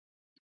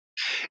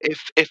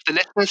If the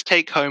listeners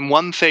take home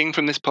one thing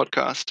from this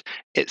podcast,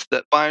 it's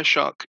that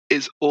Bioshock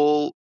is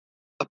all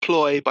a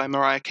ploy by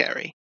Mariah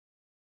Carey.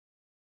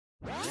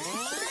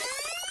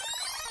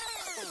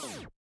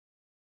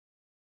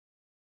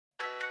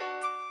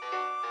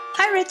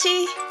 Hi,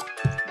 Richie.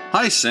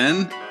 Hi,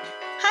 Sin.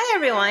 Hi,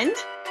 everyone.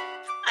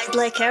 I'd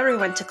like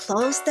everyone to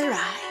close their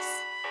eyes.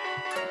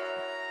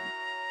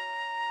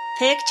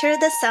 Picture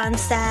the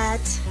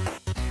sunset.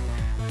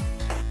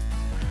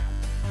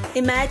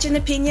 Imagine a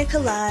pina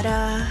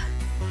colada.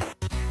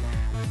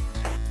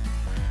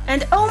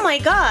 And oh my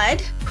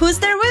god, who's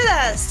there with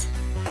us?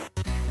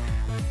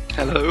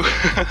 Hello.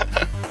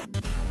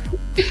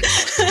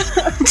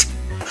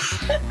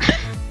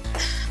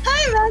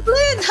 Hi,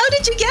 Maeglin. How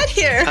did you get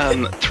here?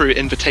 Through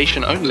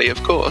invitation only,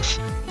 of course.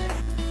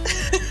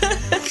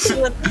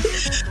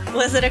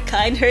 Was it a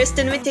Kindhurst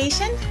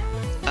invitation?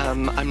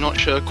 I'm not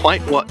sure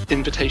quite what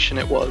invitation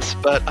it was,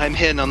 but I'm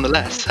here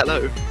nonetheless.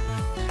 Hello.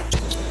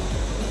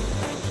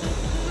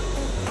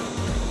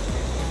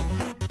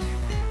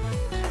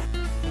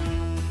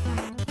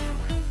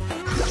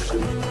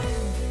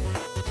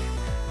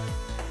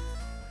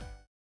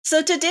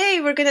 So today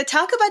we're going to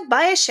talk about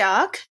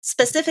Bioshock,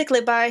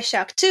 specifically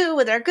Bioshock 2,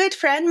 with our good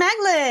friend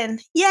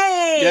Maeglin.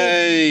 Yay!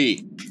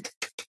 Yay!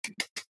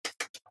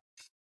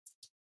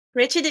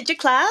 Richie, did you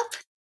clap?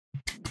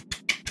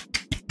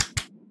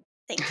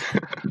 Thank you.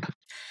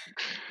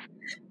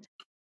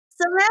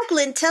 So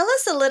Maeglin, tell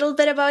us a little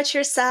bit about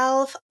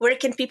yourself. Where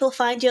can people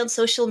find you on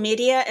social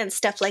media and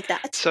stuff like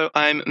that? So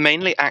I'm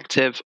mainly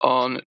active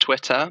on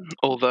Twitter,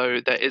 although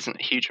there isn't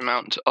a huge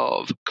amount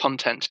of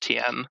content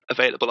TM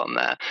available on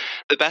there.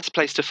 The best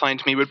place to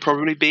find me would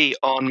probably be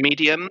on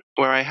Medium,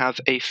 where I have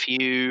a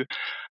few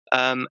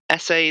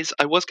essays.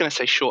 I was going to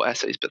say short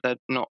essays, but they're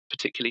not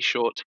particularly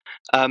short,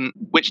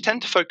 which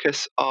tend to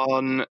focus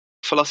on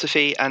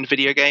philosophy and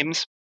video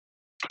games.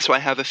 So I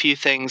have a few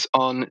things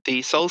on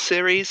the Soul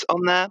series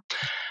on there,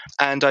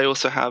 and I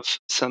also have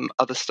some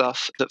other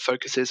stuff that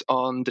focuses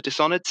on the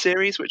Dishonored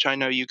series, which I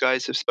know you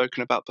guys have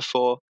spoken about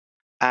before.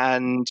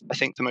 And I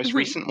think the most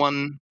recent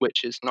one,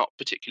 which is not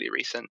particularly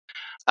recent,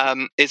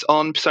 is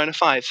on Persona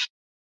 5.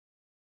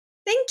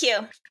 Thank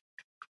you.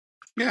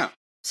 Yeah.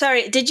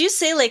 Sorry, did you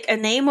say like a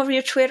name of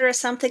your Twitter or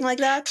something like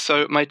that?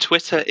 So my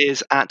Twitter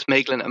is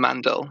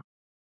 @Maeglin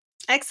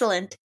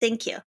Excellent.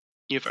 Thank you.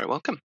 You're very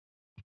welcome.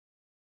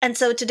 And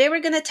so today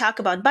we're going to talk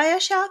about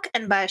Bioshock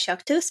and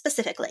Bioshock 2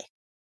 specifically.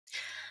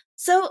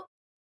 So,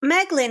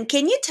 Maeglin,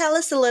 can you tell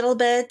us a little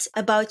bit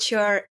about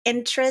your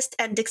interest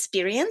and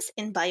experience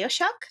in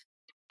Bioshock?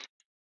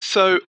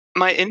 So,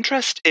 my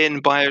interest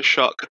in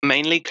Bioshock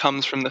mainly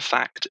comes from the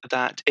fact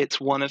that it's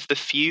one of the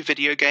few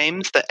video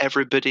games that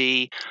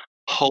everybody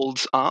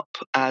holds up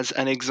as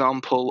an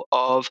example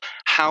of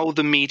how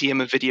the medium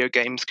of video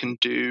games can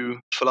do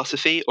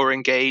philosophy or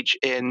engage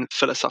in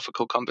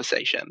philosophical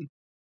conversation.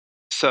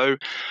 So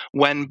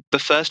when the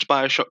first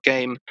Bioshock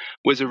game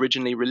was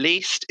originally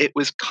released, it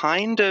was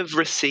kind of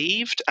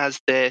received as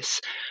this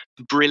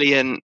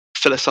brilliant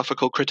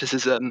philosophical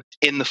criticism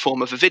in the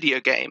form of a video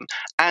game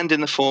and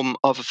in the form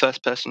of a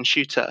first-person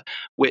shooter,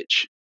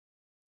 which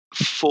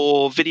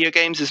for video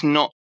games is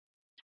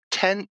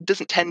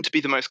doesn't tend to be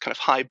the most kind of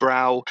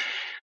highbrow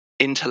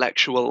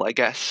intellectual, I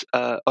guess,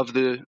 of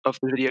the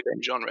video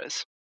game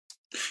genres.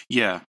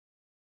 Yeah.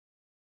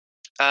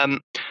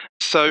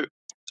 So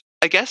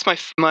I guess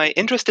my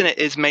interest in it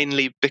is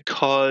mainly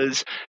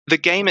because the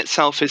game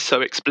itself is so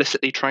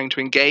explicitly trying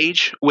to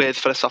engage with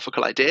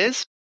philosophical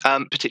ideas,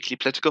 particularly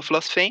political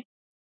philosophy.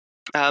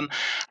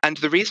 And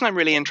the reason I'm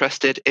really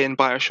interested in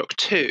Bioshock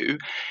 2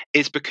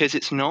 is because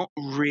it's not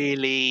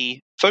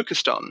really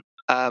focused on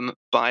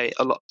by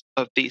a lot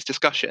of these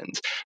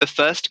discussions. The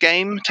first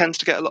game tends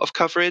to get a lot of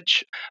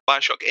coverage.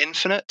 Bioshock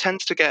Infinite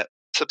tends to get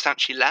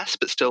substantially less,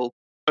 but still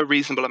a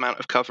reasonable amount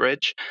of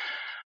coverage.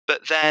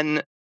 But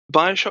then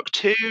Bioshock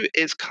 2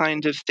 is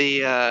kind of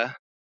the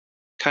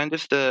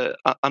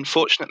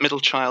unfortunate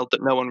middle child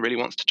that no one really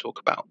wants to talk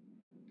about.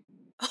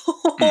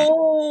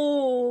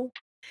 Oh,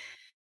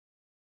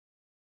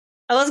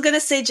 I was going to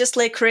say just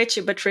like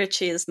Richie, but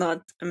Richie is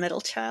not a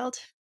middle child.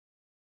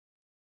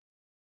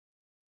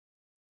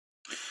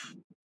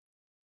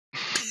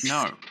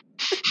 No.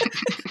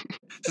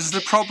 This is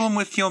the problem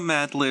with your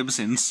Mad Libs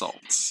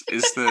insults,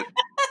 is that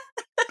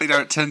they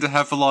don't tend to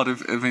have a lot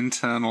of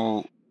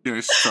internal,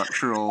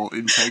 structural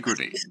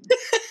integrity.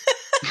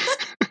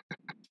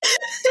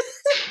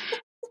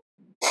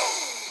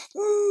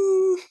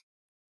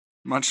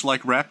 Much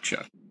like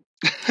Rapture.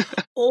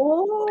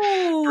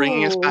 Oh,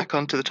 Bringing us back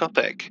onto the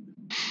topic.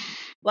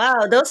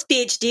 Wow, those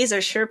PhDs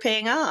are sure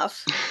paying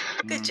off.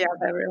 Good job,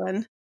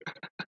 everyone.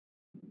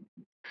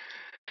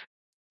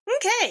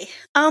 Okay.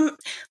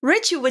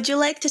 Richie, would you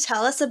like to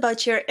tell us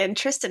about your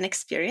interest and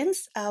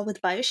experience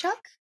with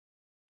Bioshock?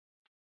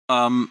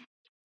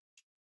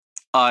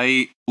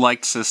 I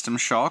liked System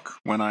Shock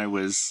when I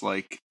was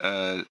like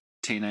a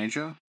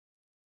teenager,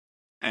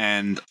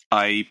 and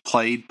I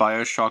played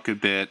Bioshock a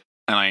bit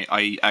And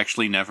I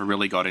actually never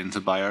really got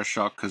into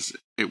Bioshock because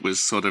it was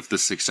sort of the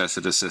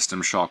successor to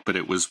System Shock, but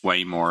it was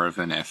way more of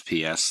an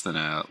FPS than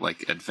a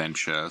like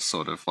adventure,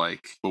 sort of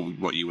like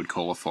what you would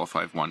call a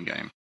 451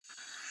 game.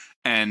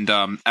 And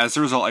as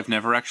a result, I've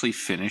never actually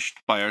finished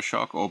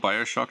Bioshock or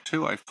Bioshock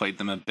 2. I've played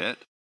them a bit.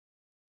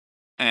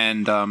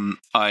 And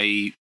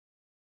I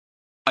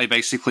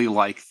basically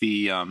like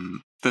the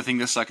thing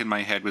that stuck in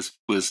my head was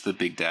the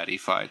Big Daddy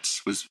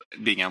fights, was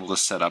being able to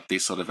set up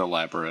these sort of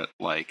elaborate,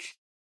 like,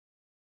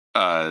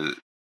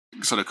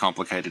 sort of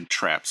complicated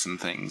traps and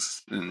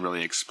things and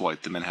really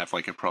exploit them and have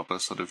like a proper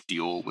sort of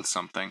duel with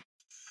something.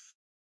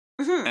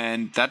 Mhm.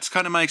 And that's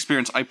kind of my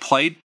experience. I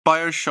played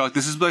Bioshock.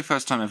 This is my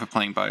first time ever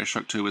playing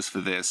Bioshock 2 was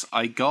for this.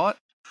 I got...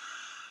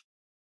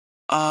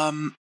 I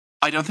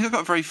don't think I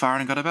got very far,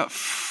 and I got about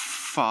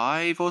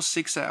 5 or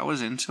 6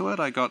 hours into it.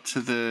 I got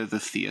to the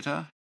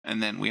theater,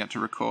 and then we had to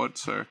record,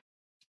 so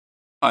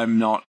I'm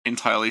not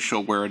entirely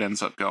sure where it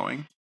ends up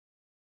going.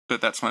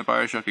 But that's my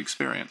Bioshock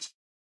experience.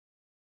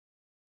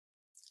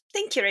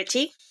 Thank you,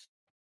 Richie.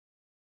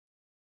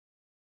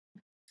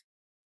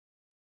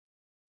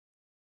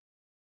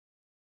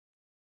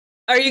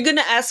 Are you going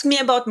to ask me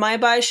about my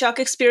Bioshock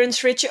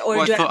experience, Richie, or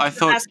Well, do I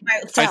ask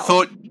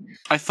myself?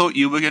 I thought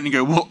you were going to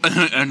go, well,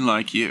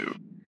 unlike you.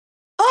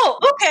 Oh,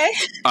 okay.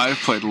 I've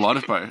played a lot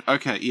of Bioshock.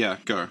 Okay, yeah,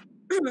 go.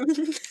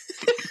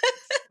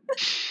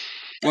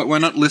 Why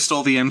not list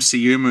all the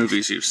MCU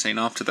movies you've seen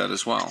after that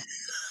as well?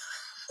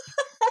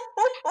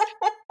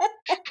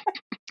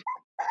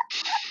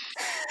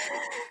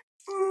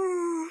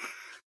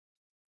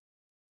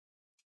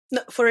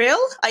 No, for real?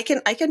 I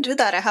can do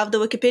that. I have the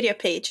Wikipedia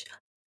page.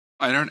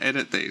 I don't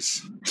edit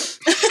these.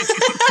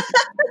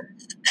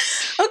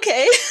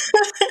 Okay.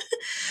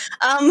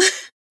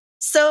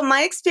 So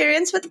my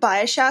experience with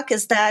Bioshock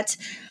is that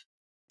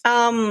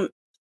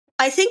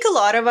I think a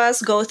lot of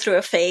us go through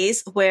a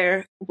phase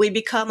where we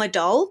become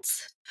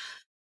adults,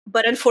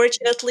 but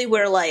unfortunately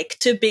we're like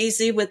too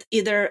busy with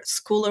either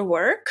school or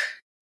work.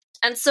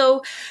 And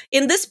so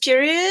in this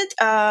period,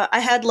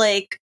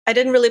 I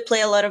didn't really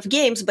play a lot of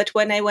games, but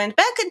when I went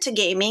back into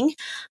gaming,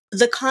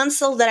 the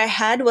console that I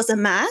had was a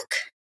Mac.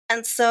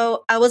 And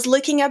so I was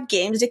looking up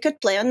games you could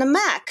play on the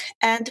Mac.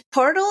 And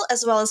Portal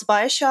as well as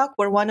Bioshock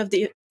were one of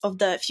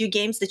the few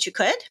games that you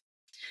could.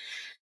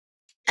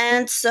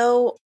 And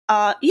so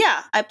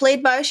I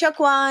played Bioshock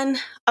 1.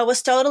 I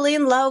was totally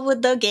in love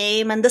with the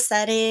game and the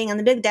setting and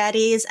the Big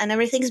Daddies, and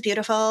everything's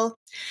beautiful.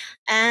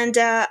 And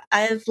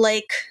I've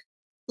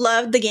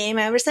loved the game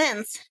ever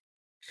since.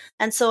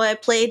 And so I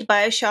played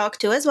Bioshock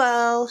 2 as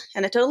well,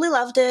 and I totally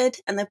loved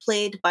it. And I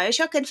played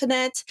Bioshock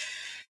Infinite,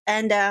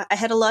 and I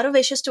had a lot of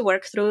issues to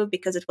work through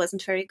because it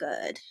wasn't very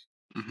good.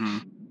 Mm-hmm.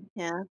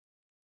 Yeah.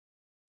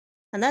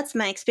 And that's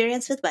my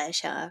experience with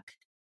Bioshock.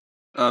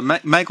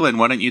 Maeglin,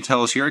 why don't you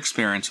tell us your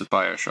experience with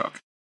Bioshock?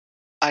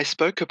 I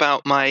spoke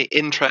about my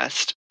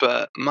interest,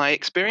 but my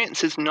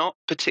experience is not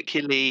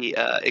particularly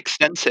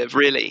extensive,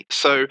 really.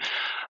 So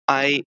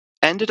I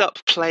ended up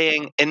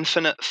playing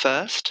Infinite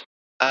first.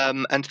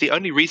 And the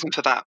only reason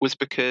for that was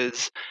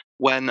because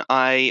when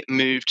I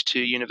moved to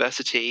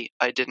university,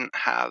 I didn't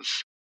have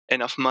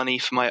enough money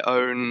for my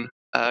own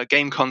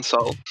game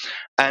console.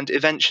 And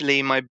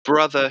eventually, my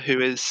brother,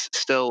 who is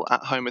still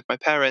at home with my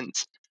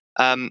parents,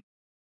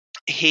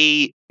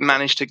 he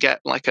managed to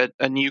get like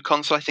a new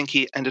console. I think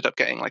he ended up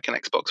getting like an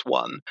Xbox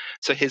One.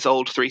 So his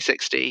old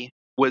 360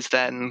 was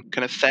then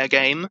kind of fair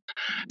game.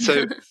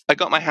 So I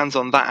got my hands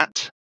on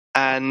that,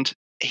 and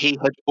he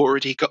had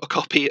already got a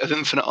copy of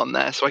Infinite on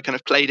there, so I kind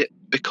of played it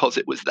because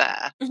it was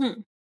there.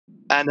 Mhm.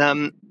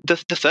 And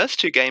the first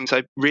two games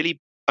I really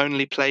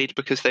only played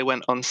because they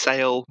went on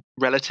sale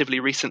relatively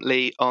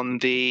recently on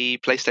the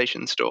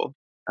PlayStation Store.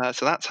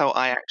 So that's how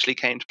I actually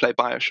came to play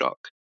Bioshock.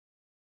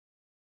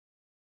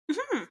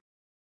 Mhm.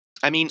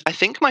 I mean, I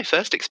think my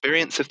first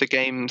experience of the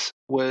games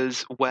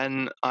was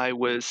when I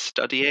was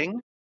studying,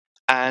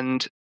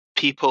 and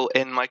people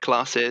in my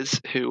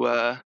classes who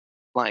were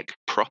like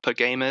proper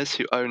gamers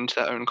who owned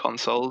their own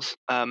consoles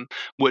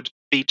would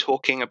be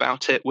talking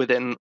about it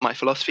within my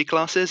philosophy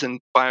classes, and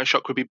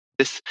Bioshock would be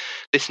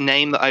this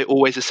name that I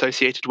always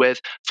associated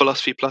with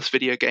philosophy plus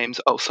video games.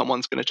 Oh,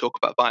 someone's going to talk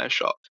about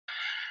Bioshock.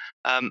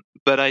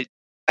 But I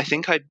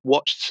think I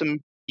watched some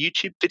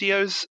YouTube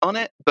videos on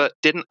it, but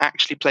didn't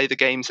actually play the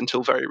games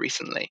until very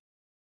recently.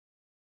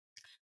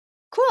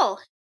 Cool.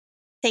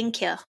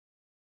 Thank you.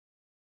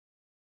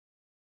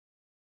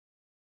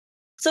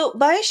 So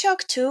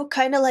Bioshock 2,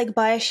 kind of like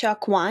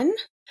Bioshock 1,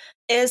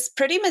 is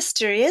pretty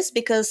mysterious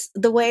because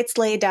the way it's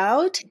laid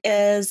out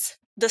is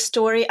the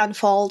story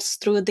unfolds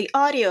through the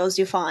audios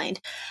you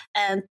find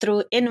and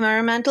through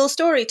environmental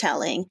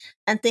storytelling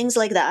and things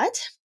like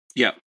that.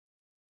 Yeah.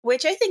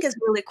 Which I think is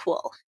really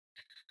cool.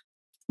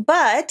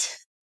 But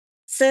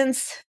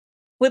since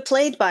we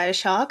played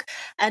Bioshock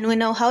and we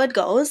know how it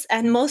goes,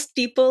 and most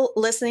people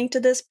listening to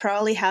this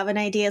probably have an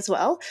idea as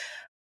well,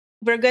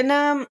 we're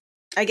gonna,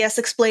 I guess,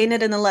 explain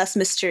it in a less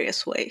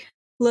mysterious way,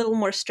 a little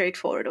more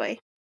straightforward way.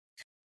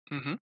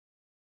 Mm-hmm.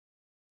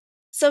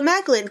 So,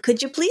 Maeglin,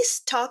 could you please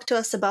talk to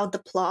us about the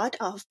plot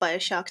of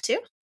Bioshock 2?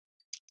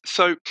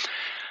 So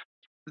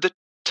the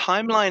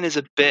timeline is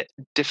a bit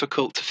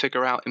difficult to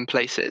figure out in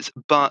places,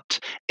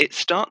 but it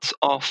starts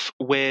off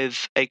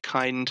with a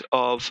kind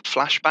of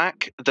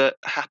flashback that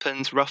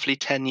happens roughly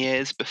 10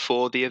 years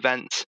before the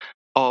events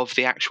of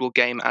the actual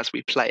game as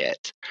we play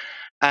it.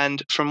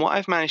 And from what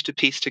I've managed to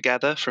piece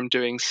together from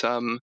doing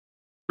some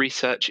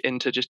research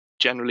into just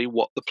generally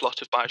what the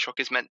plot of Bioshock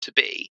is meant to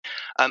be,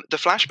 the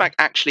flashback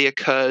actually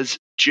occurs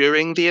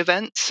during the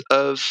events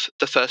of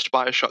the first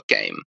Bioshock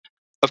game.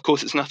 Of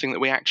course, it's nothing that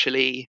we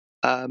actually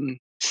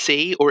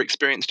see or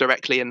experience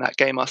directly in that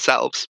game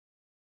ourselves.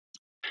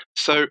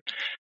 So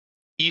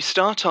you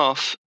start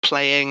off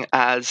playing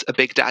as a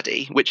Big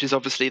Daddy, which is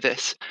obviously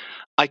this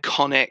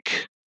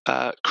iconic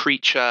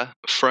creature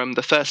from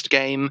the first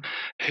game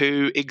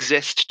who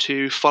exist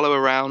to follow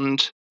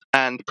around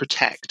and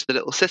protect the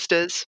little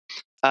sisters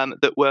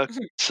that were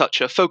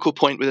such a focal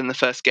point within the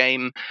first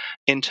game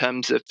in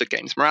terms of the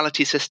game's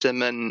morality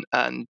system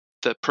and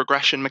the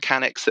progression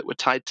mechanics that were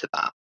tied to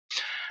that.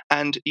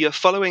 And you're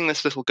following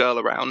this little girl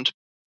around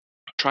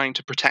trying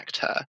to protect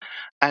her,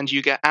 and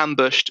you get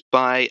ambushed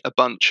by a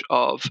bunch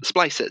of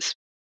splicers.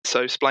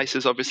 So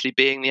splicers, obviously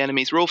being the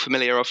enemies we're all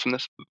familiar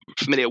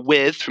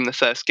with from the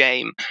first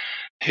game,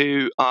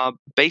 who are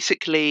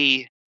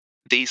basically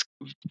these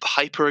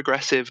hyper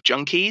aggressive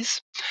junkies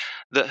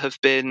that have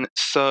been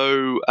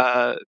so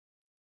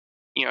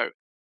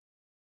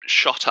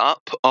shot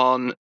up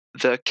on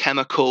the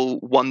chemical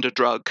wonder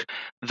drug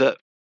that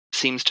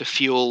seems to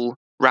fuel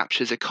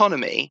Rapture's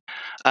economy,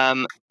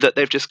 that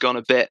they've just gone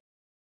a bit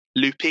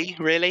loopy,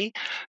 really.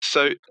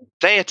 So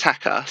they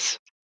attack us,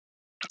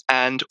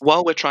 and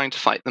while we're trying to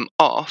fight them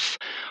off,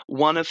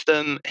 one of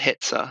them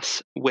hits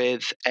us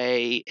with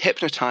a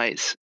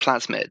hypnotize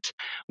plasmid,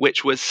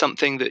 which was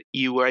something that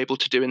you were able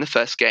to do in the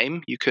first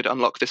game. You could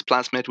unlock this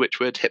plasmid, which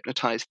would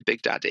hypnotize the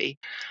Big Daddy.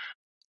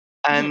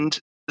 And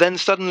then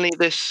suddenly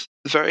this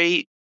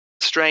very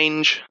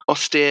strange,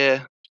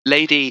 austere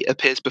lady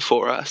appears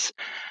before us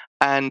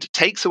and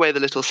takes away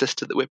the little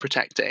sister that we're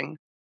protecting,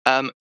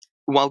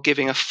 while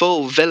giving a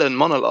full villain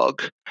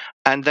monologue,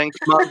 and then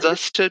commands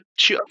us to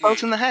shoot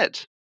ourselves in the head.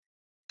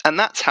 And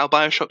that's how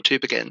Bioshock 2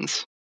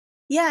 begins.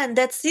 Yeah, and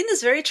that scene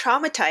is very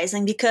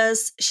traumatizing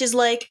because she's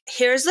like,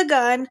 here's a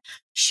gun,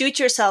 shoot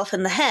yourself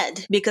in the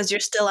head because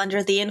you're still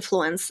under the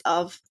influence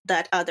of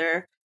that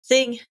other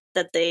thing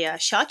that they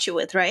shot you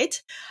with,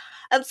 right?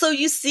 And so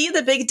you see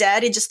the Big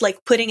Daddy just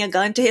like putting a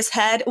gun to his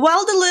head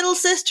while the little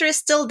sister is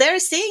still there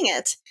seeing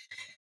it.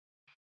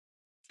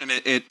 And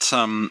it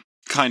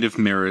kind of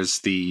mirrors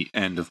the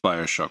end of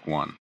Bioshock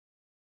 1.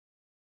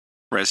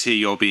 Whereas here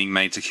you're being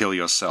made to kill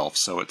yourself,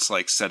 so it's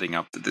like setting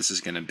up that this is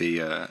going to be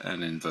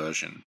an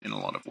inversion in a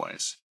lot of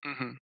ways.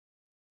 Mm-hmm.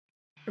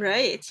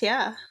 Right,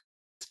 yeah.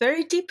 It's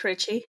very deep,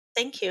 Richie.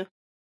 Thank you.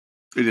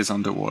 It is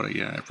underwater,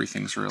 yeah.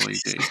 Everything's really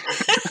deep.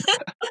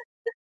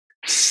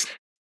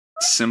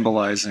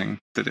 Symbolizing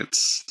that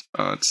it's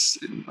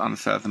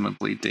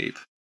unfathomably deep.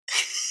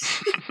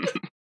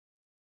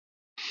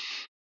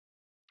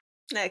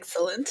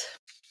 Excellent.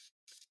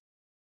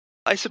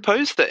 I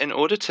suppose that in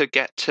order to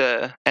get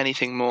to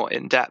anything more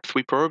in depth,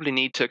 we probably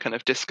need to kind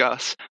of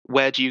discuss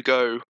where do you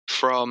go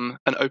from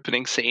an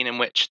opening scene in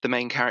which the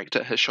main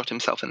character has shot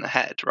himself in the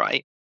head,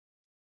 right?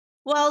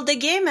 Well, the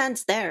game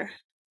ends there.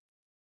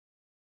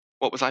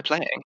 What was I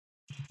playing?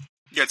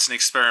 Yeah, it's an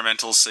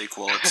experimental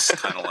sequel. It's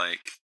kind of like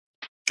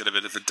got a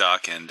bit of a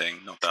dark ending,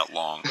 not that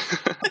long.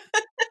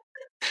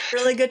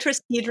 Really good for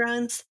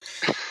speedruns.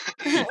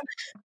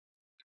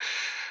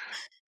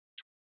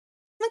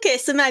 Okay,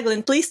 so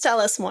Maeglin, please tell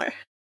us more.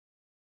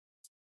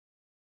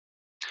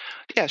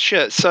 Yeah,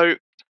 sure. So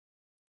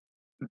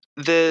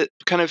the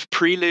kind of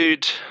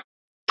prelude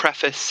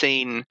preface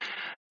scene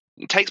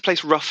takes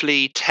place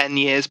roughly 10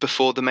 years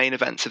before the main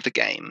events of the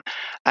game.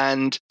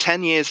 And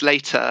 10 years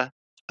later,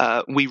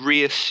 we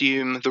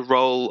reassume the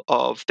role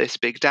of this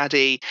Big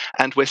Daddy,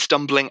 and we're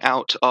stumbling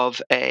out of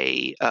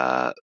a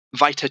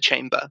Vita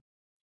chamber,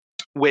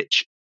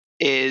 which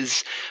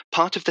is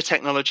part of the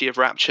technology of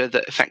Rapture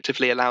that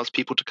effectively allows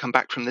people to come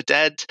back from the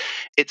dead.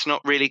 It's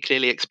not really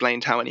clearly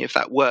explained how any of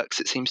that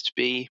works. It seems to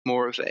be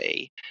more of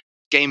a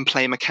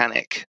gameplay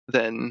mechanic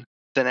than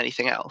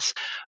anything else.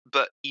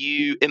 But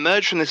you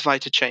emerge from this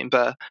Vita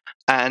chamber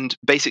and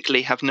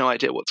basically have no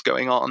idea what's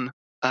going on.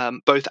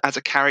 Both as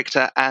a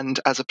character and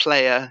as a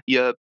player,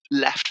 you're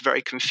left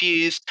very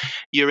confused.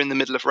 You're in the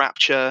middle of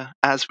Rapture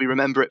as we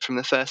remember it from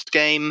the first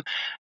game,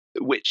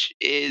 which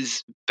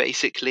is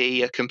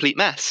basically a complete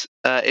mess.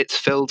 It's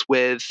filled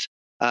with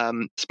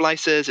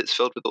splicers, it's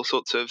filled with all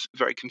sorts of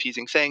very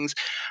confusing things.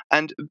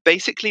 And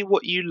basically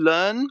what you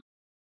learn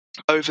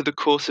over the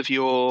course of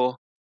your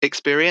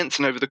experience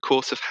and over the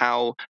course of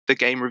how the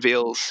game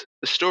reveals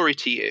the story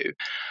to you,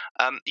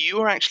 you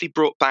are actually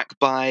brought back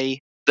by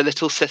the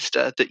little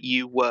sister that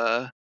you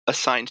were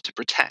assigned to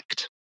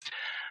protect.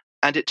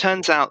 And it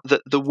turns out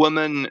that the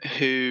woman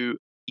who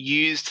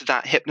used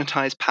that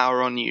hypnotized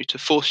power on you to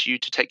force you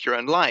to take your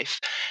own life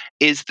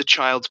is the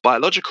child's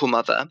biological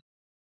mother,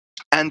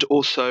 and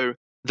also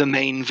the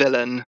main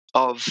villain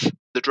of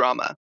the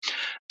drama.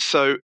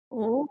 So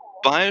Ooh.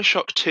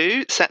 Bioshock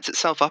 2 sets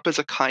itself up as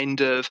a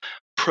kind of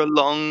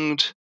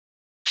prolonged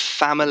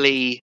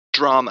family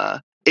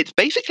drama. It's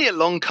basically a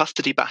long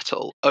custody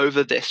battle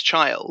over this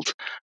child,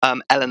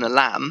 Eleanor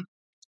Lamb,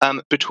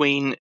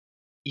 between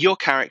your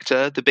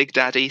character, the Big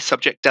Daddy,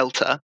 Subject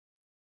Delta,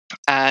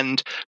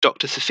 and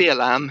Dr. Sophia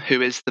Lamb,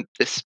 who is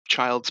this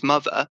child's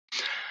mother.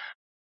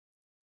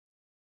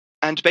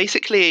 And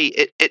basically,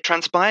 it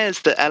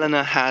transpires that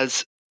Eleanor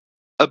has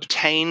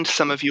obtained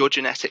some of your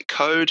genetic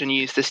code and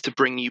used this to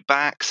bring you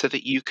back so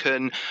that you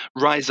can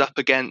rise up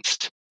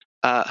against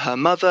her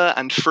mother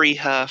and free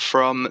her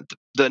from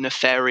the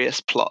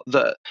nefarious plot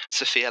that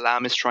Sophia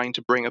Lamb is trying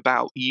to bring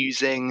about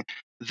using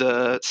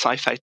the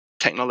sci-fi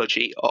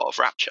technology of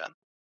Rapture.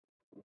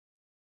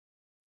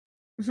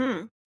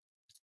 Hmm.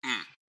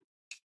 Mm.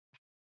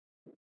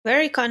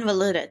 Very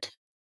convoluted.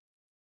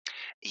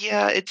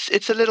 Yeah,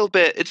 it's a little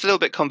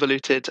bit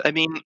convoluted. I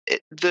mean,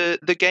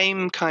 the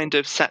game kind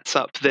of sets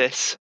up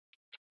this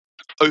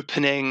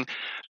opening,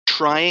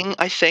 trying,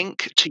 I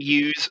think, to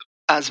use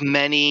as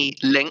many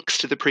links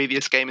to the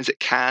previous game as it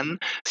can.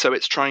 So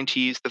it's trying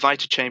to use the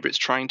Vita Chamber. It's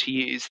trying to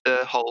use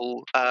the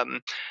whole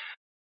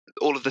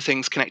all of the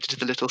things connected to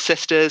the Little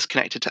Sisters,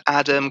 connected to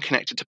Adam,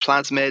 connected to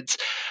plasmids.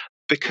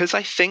 Because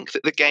I think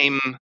that the game,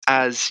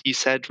 as you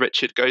said,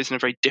 Richard, goes in a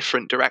very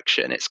different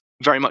direction. It's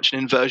very much an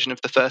inversion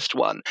of the first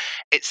one.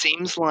 It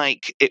seems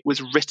like it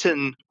was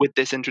written with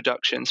this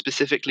introduction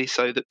specifically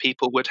so that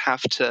people would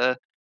have to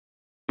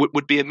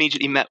would be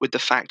immediately met with the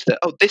fact that,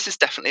 oh, this is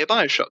definitely a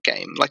Bioshock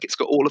game. Like, it's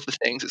got all of the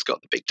things. It's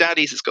got the big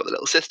daddies. It's got the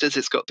little sisters.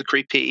 It's got the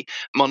creepy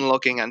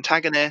monologuing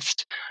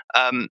antagonist.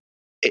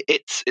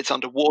 It's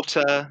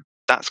underwater.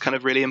 That's kind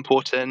of really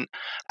important.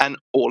 And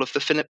all of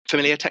the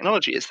familiar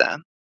technology is there.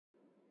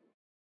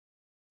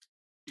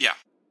 Yeah.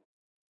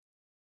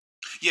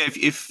 Yeah,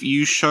 if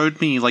you showed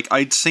me, like,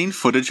 I'd seen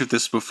footage of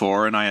this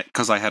before, and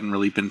because I hadn't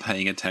really been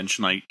paying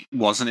attention, I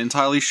wasn't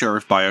entirely sure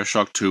if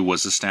Bioshock 2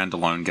 was a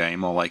standalone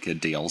game or like a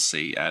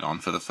DLC add-on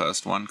for the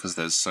first one, because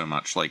there's so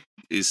much, like,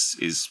 is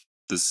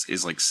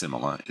like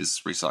similar,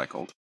 is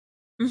recycled.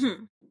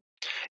 Mm-hmm.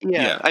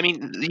 Yeah, I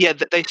mean, yeah,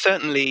 they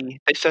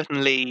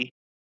certainly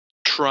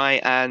try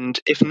and,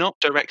 if not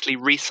directly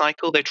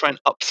recycle, they try and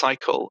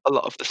upcycle a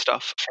lot of the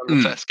stuff from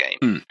the first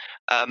game.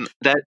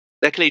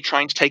 They're clearly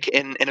trying to take it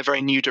in a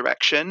very new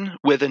direction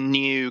with a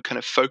new kind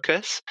of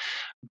focus,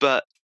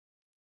 but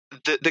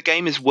the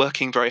game is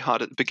working very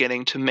hard at the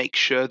beginning to make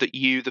sure that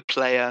you, the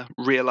player,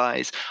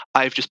 realize,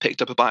 I've just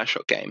picked up a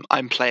Bioshock game.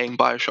 I'm playing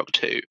Bioshock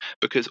 2,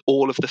 because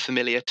all of the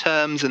familiar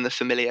terms and the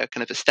familiar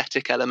kind of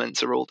aesthetic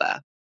elements are all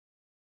there.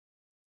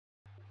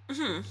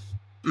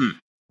 Mm-hmm.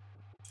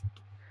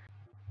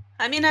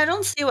 I mean, I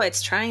don't see why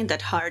it's trying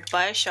that hard.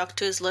 Bioshock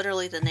 2 is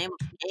literally the name of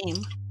the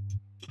game.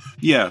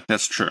 Yeah,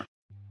 that's true.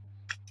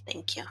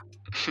 Thank you.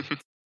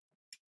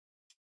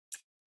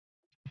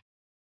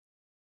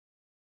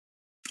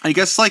 I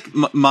guess, like,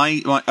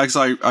 my as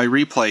I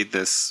replayed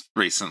this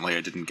recently,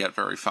 I didn't get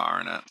very far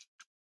in it,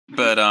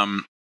 but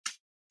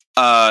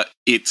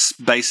it's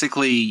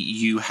basically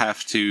you're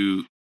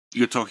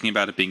talking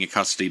about it being a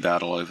custody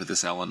battle over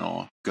this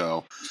Eleanor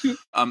girl.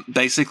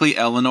 Basically,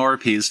 Eleanor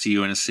appears to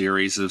you in a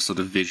series of sort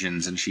of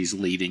visions, and she's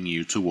leading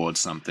you towards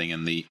something,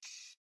 and the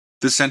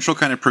central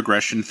kind of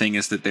progression thing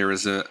is that there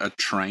is a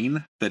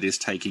train that is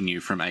taking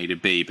you from A to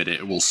B, but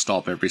it will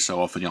stop every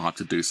so often. You'll have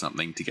to do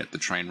something to get the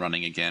train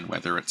running again,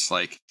 whether it's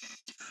like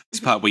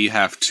this part where you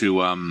have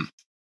to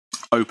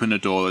open a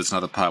door, there's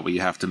another part where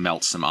you have to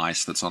melt some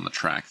ice that's on the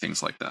track,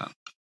 things like that.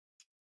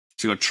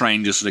 So your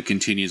train just sort of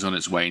continues on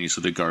its way, and you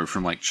sort of go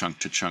from like chunk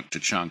to chunk to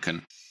chunk,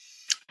 and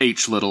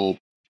each little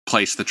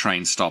place the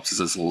train stops is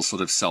this little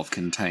sort of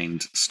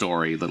self-contained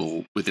story,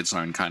 little with its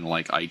own kind of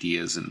like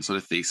ideas and sort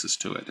of thesis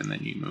to it, and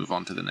then you move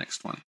on to the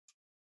next one.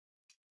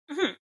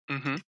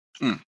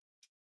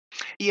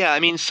 Yeah, I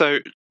mean, so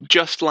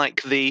just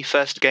like the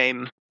first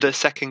game, the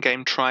second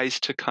game tries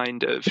to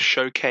kind of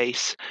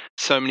showcase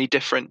so many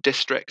different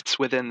districts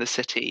within the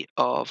city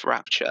of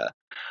Rapture.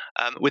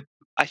 With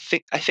I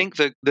think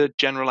the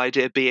general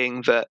idea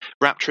being that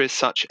Rapture is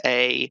such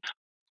a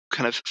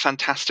kind of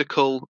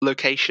fantastical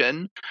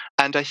location,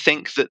 and I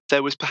think that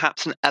there was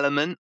perhaps an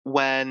element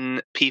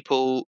when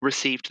people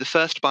received the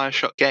first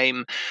Bioshock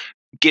game,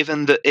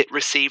 given that it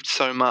received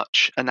so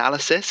much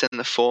analysis in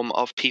the form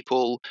of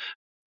people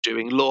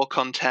doing lore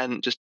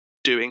content, just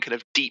doing kind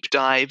of deep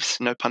dives,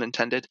 no pun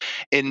intended,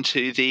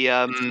 into the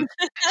Oh my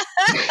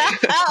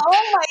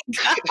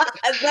god,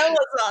 that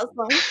was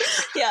awesome.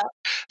 Yeah.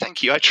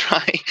 Thank you, I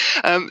try.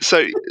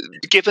 So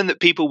given that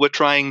people were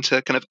trying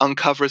to kind of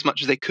uncover as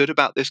much as they could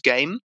about this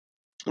game,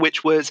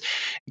 which was,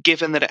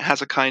 given that it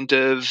has a kind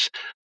of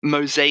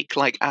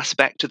mosaic-like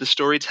aspect to the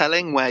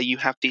storytelling where you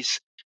have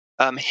these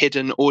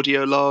hidden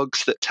audio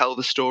logs that tell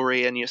the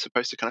story and you're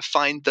supposed to kind of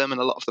find them,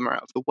 and a lot of them are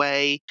out of the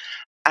way,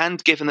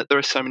 and given that there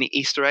are so many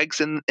Easter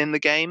eggs in the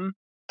game,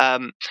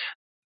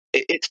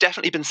 it's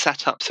definitely been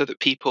set up so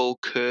that people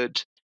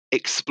could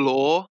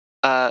explore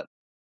the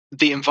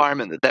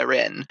environment that they're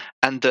in,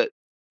 and that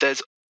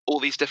there's all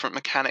these different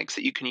mechanics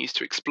that you can use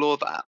to explore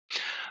that.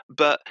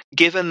 But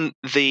given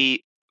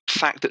the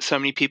fact that so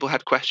many people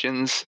had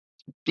questions,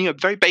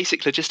 very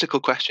basic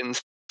logistical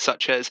questions,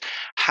 such as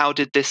how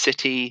did this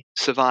city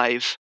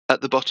survive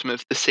at the bottom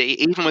of the sea,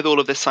 even with all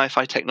of this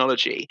sci-fi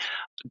technology?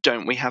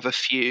 Don't we have a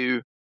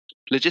few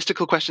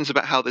logistical questions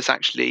about how this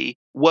actually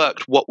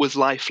worked? What was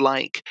life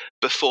like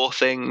before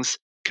things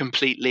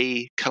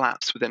completely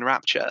collapsed within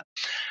Rapture?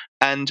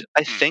 And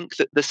I think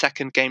that the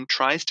second game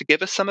tries to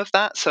give us some of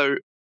that. So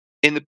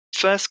in the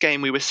first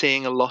game, we were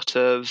seeing a lot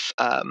of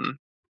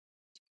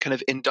kind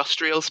of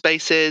industrial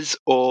spaces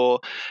or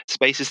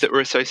spaces that were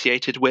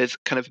associated with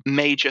kind of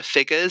major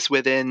figures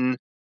within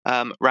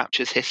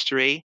Rapture's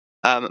history,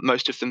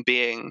 most of them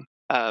being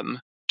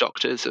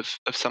doctors of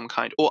some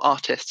kind, or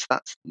artists.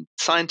 That's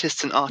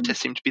scientists and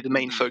artists seem to be the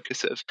main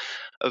focus of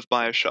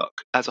Bioshock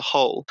as a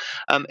whole.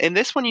 In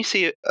this one, you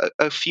see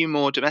a few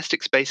more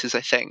domestic spaces,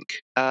 I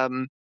think. I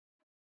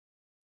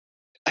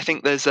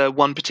think there's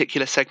one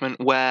particular segment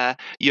where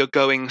you're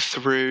going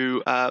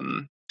through,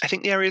 I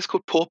think the area is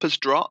called Pauper's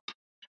Drop.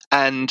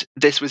 And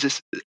this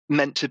was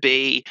meant to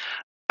be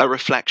a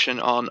reflection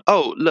on,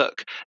 oh,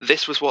 look,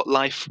 this was what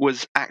life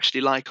was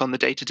actually like on the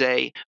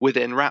day-to-day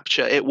within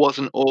Rapture. It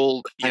wasn't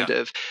all kind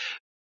of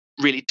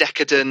really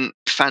decadent,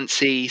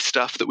 fancy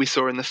stuff that we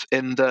saw in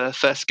the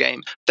first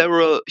game. There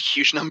were a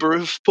huge number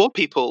of poor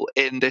people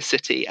in this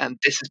city, and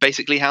this is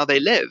basically how they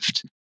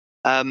lived.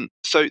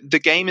 So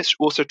the game is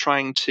also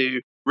trying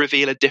to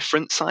reveal a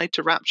different side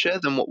to Rapture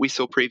than what we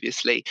saw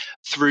previously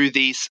through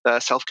these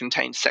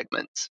self-contained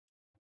segments.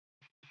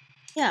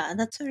 Yeah,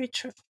 that's very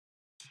true.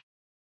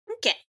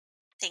 Okay,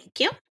 thank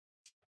you.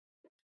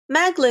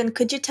 Maeglin,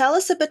 could you tell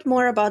us a bit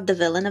more about the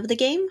villain of the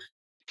game?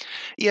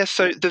 Yeah,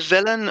 so the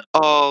villain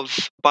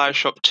of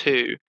Bioshock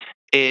 2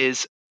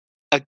 is,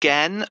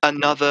 again,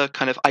 another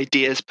kind of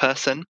ideas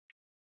person.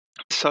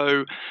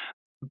 So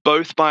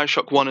both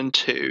Bioshock 1 and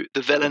 2,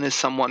 the villain is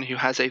someone who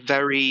has a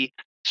very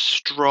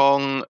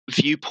strong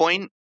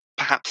viewpoint,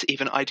 perhaps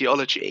even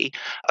ideology,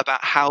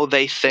 about how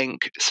they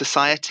think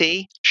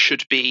society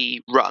should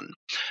be run.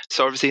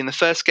 So obviously in the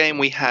first game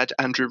we had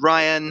Andrew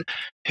Ryan,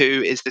 who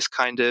is this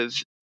kind of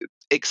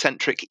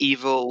eccentric,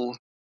 evil,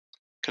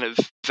 kind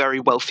of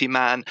very wealthy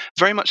man,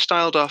 very much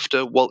styled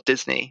after Walt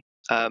Disney.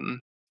 I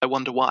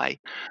wonder why.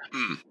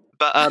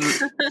 But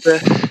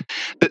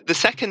the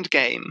second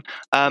game,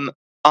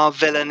 our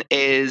villain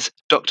is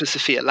Dr.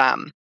 Sophia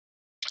Lamb.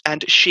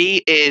 And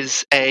she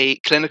is a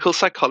clinical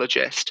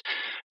psychologist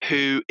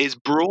who is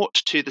brought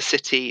to the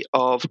city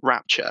of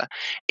Rapture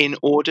in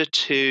order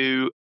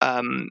to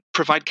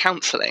provide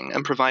counseling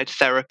and provide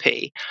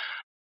therapy,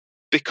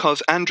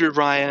 because Andrew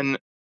Ryan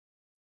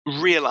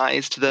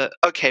realized that,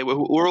 okay, we're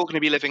all going to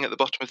be living at the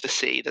bottom of the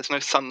sea. There's no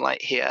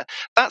sunlight here.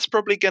 That's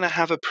probably going to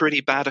have a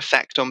pretty bad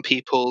effect on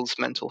people's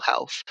mental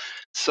health.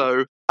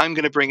 So I'm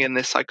going to bring in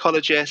this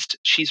psychologist.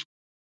 She's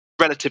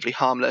relatively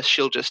harmless.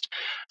 She'll just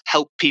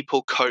help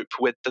people cope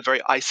with the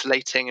very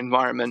isolating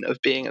environment of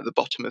being at the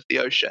bottom of the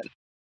ocean.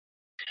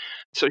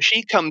 So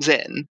she comes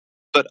in,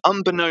 but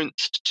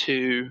unbeknownst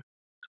to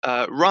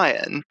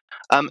Ryan,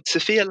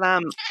 Sophia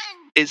Lamb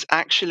is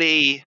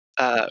actually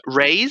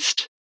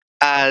raised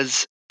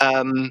as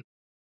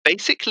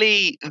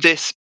basically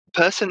this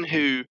person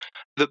who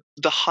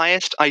the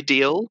highest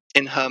ideal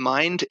in her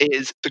mind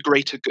is the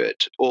greater good,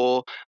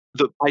 or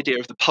the idea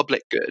of the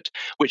public good,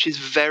 which is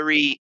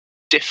very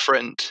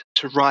different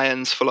to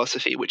Ryan's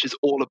philosophy, which is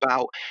all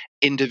about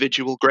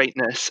individual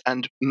greatness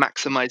and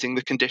maximizing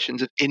the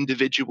conditions of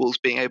individuals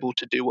being able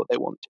to do what they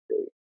want to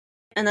do.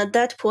 And at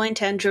that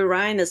point, Andrew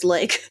Ryan is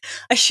like,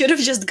 I should have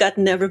just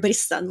gotten everybody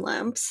sun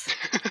lamps.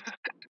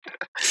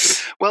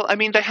 Well, I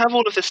mean, they have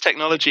all of this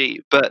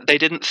technology, but they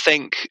didn't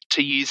think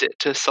to use it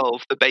to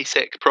solve the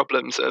basic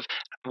problems of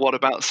what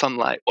about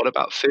sunlight, what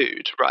about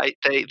food, right?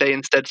 They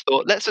instead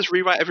thought, let's just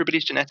rewrite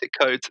everybody's genetic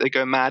code so they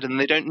go mad and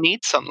they don't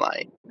need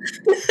sunlight.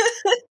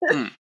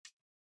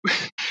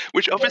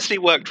 Which obviously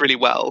worked really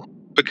well,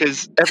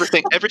 because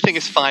everything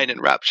is fine in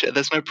Rapture.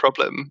 There's no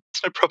problem.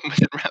 There's no problem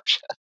within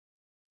Rapture.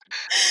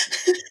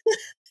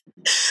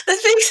 That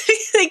makes me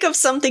think of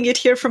something you'd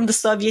hear from the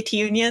Soviet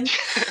Union.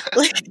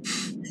 Like,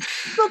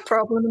 no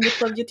problem in the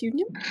Soviet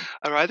Union.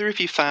 Are either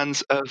of you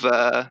fans of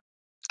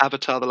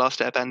Avatar: The Last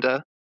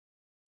Airbender?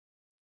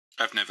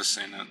 I've never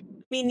seen it.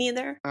 Me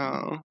neither.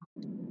 Oh,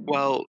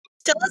 well.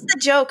 Tell us the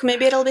joke.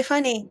 Maybe it'll be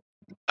funny.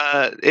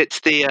 It's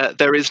the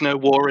there is no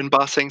war in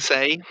Ba Sing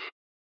Se.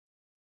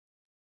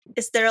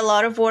 Is there a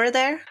lot of war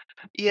there?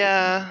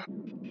 Yeah.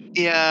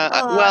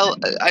 Well,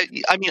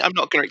 I mean, I'm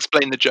not going to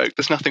explain the joke.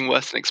 There's nothing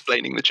worse than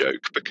explaining the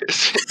joke,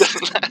 because it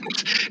doesn't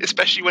land,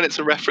 especially when it's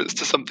a reference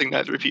to something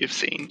neither of you have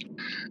seen.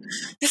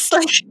 It's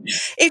like,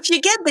 if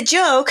you get the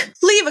joke,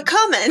 leave a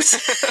comment.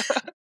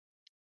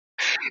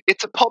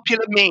 It's a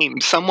popular meme.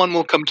 Someone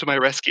will come to my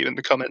rescue in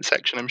the comment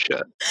section, I'm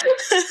sure.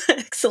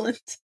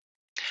 Excellent.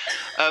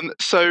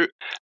 So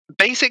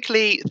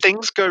basically,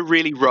 things go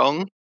really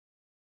wrong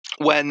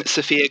when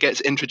Sophia gets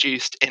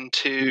introduced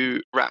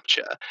into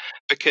Rapture,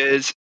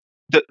 because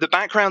the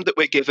background that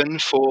we're given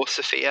for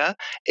Sophia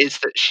is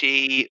that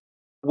she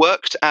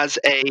worked as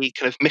a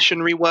kind of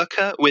missionary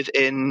worker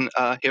within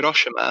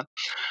Hiroshima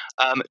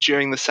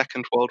during the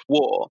Second World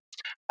War.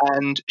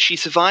 And she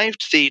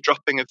survived the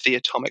dropping of the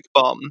atomic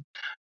bomb,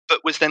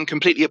 but was then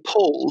completely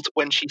appalled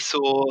when she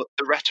saw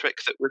the rhetoric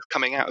that was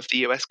coming out of the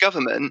US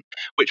government,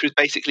 which was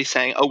basically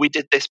saying, oh, we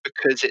did this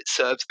because it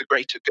serves the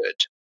greater good.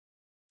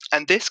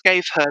 And this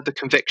gave her the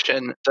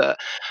conviction that,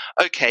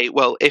 okay,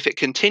 well, if it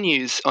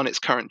continues on its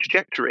current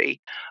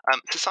trajectory,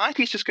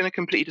 society is just going to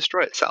completely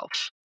destroy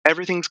itself.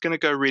 Everything's going to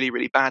go really,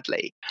 really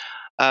badly.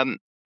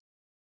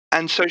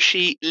 And so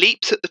she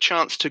leaps at the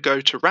chance to go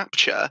to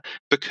Rapture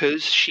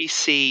because she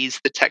sees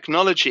the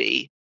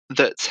technology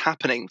that's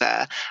happening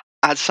there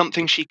as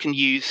something she can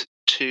use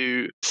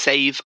to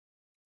save,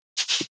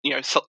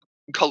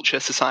 culture,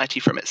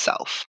 society from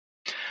itself.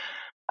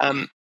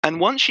 And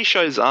once she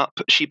shows up,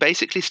 she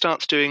basically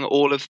starts doing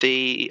all of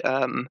the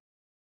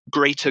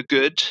greater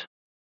good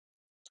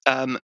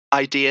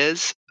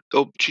ideas,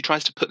 or she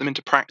tries to put them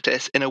into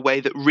practice in a way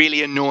that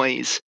really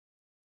annoys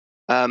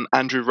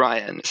Andrew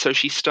Ryan. So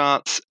she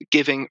starts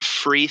giving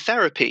free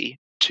therapy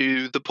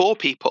to the poor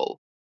people,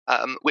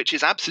 which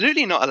is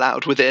absolutely not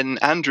allowed within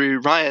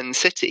Andrew Ryan's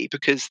city,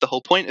 because the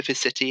whole point of his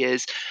city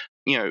is,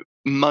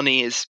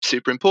 money is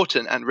super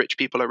important, and rich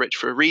people are rich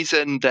for a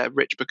reason. They're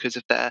rich because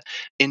of their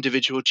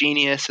individual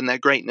genius and their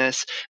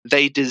greatness.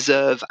 They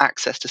deserve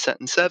access to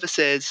certain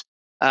services.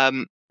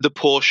 The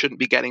poor shouldn't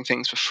be getting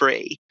things for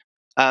free.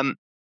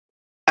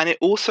 And it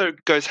also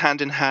goes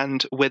hand in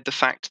hand with the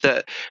fact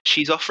that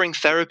she's offering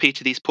therapy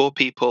to these poor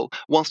people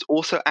whilst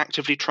also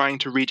actively trying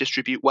to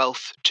redistribute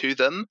wealth to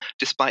them,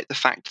 despite the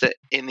fact that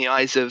in the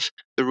eyes of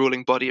the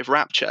ruling body of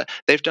Rapture,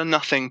 they've done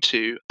nothing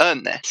to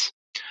earn this.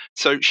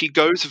 So she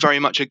goes very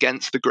much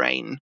against the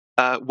grain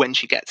when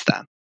she gets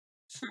there.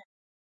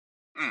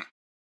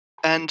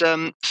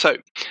 And so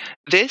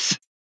this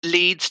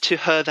leads to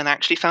her then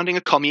actually founding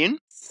a commune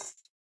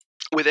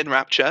within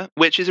Rapture,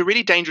 which is a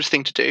really dangerous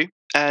thing to do.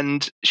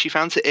 And she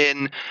founds it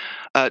in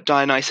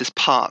Dionysus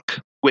Park,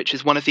 which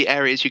is one of the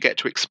areas you get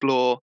to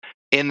explore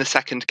in the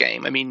second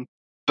game. I mean,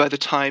 by the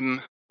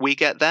time we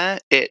get there,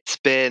 it's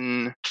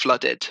been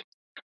flooded.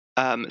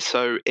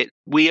 So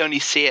we only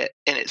see it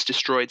in its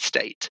destroyed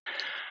state.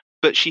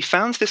 But she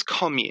founds this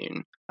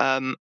commune.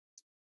 The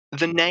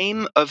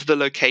name of the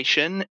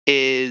location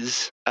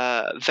is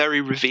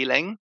very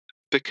revealing,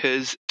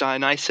 because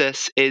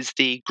Dionysus is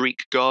the Greek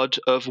god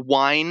of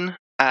wine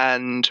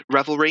and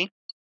revelry,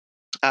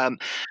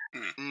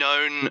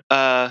 known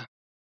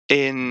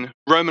in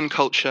Roman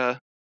culture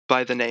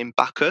by the name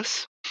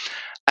Bacchus.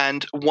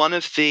 And one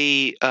of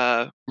the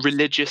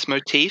religious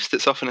motifs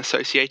that's often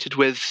associated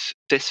with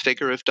this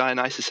figure of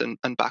Dionysus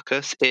and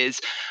Bacchus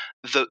is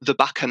the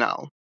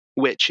bacchanal,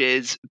 which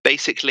is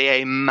basically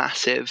a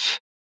massive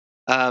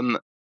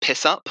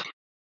piss up,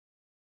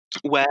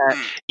 where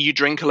you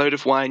drink a load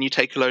of wine, you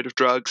take a load of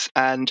drugs,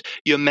 and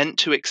you're meant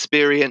to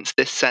experience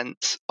this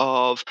sense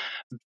of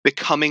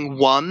becoming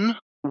one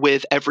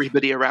with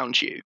everybody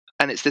around you.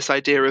 And it's this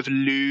idea of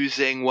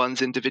losing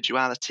one's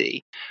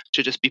individuality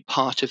to just be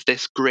part of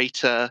this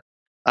greater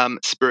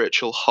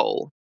spiritual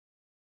whole.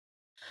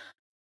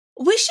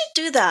 We should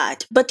do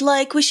that, but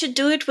we should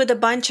do it with a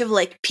bunch of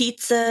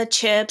pizza,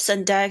 chips,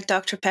 and Diet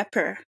Dr.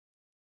 Pepper.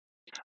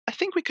 I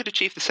think we could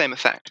achieve the same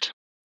effect.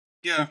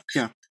 Yeah.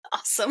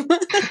 Awesome.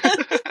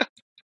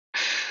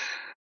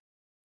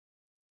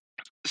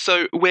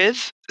 So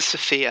with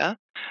Sophia,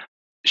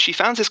 she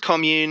founds this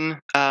commune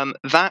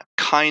that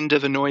kind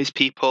of annoys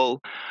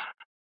people.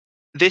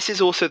 This is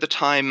also the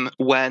time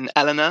when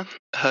Eleanor,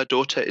 her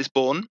daughter, is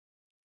born.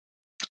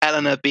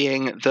 Eleanor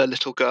being the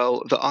little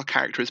girl that our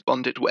character is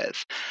bonded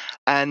with.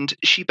 And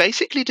she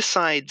basically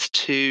decides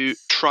to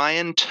try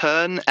and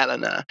turn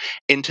Eleanor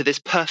into this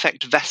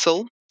perfect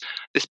vessel,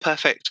 this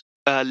perfect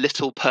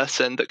little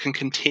person that can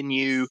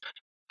continue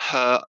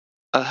her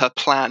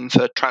plan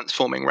for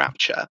transforming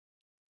Rapture.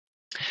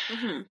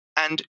 Mm-hmm.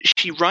 And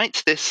she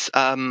writes this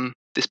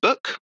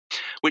book,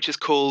 which is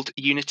called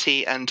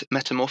Unity and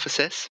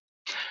Metamorphosis,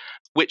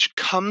 which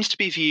comes to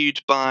be viewed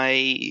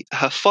by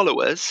her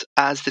followers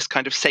as this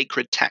kind of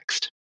sacred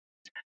text.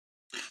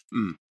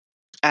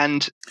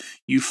 And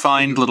you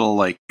find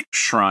little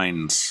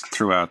shrines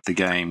throughout the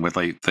game where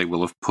they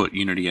will have put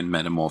Unity and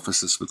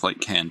Metamorphosis with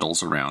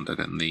candles around it,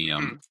 and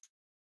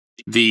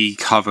the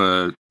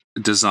cover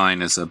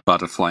design is a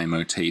butterfly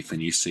motif,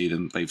 and you see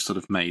them, they've sort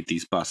of made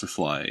these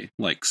butterfly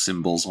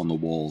symbols on the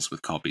walls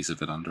with copies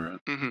of it under it.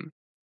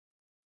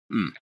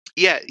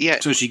 Yeah.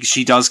 So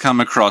she does come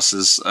across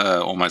as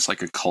almost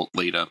like a cult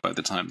leader by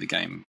the time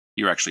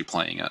you're actually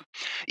playing it.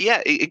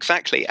 Yeah,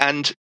 exactly.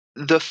 And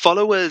the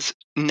followers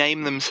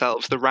name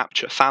themselves the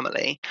Rapture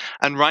family.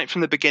 And right from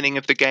the beginning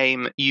of the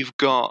game, you've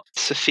got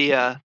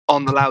Sophia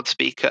on the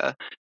loudspeaker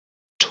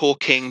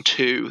talking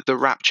to the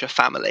Rapture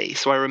family.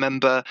 So I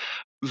remember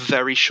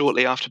very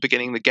shortly after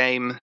beginning the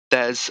game,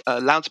 there's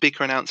a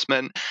loudspeaker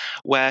announcement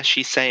where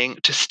she's saying,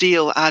 "To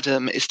steal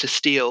Adam is to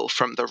steal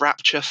from the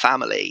Rapture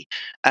family."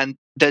 And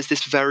there's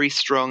this very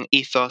strong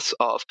ethos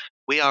of,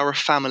 we are a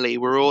family.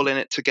 We're all in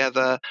it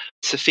together.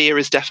 Sophia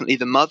is definitely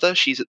the mother.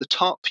 She's at the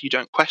top. You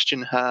don't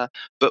question her.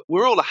 But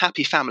we're all a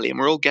happy family and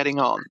we're all getting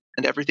on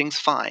and everything's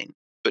fine.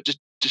 But just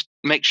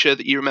make sure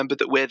that you remember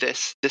that we're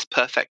this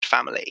perfect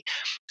family.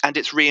 And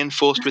it's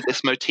reinforced with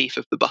this motif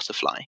of the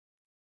butterfly.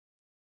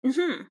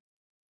 Mm-hmm.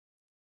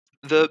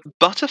 The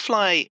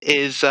butterfly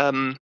is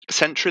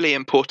centrally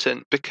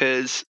important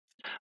because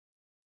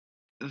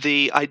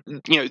we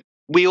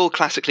all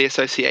classically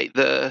associate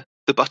the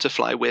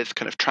butterfly with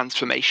kind of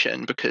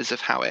transformation because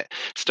of how it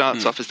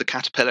starts off as the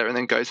caterpillar and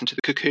then goes into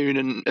the cocoon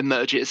and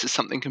emerges as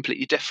something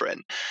completely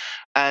different.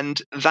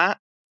 And that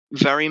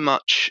very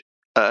much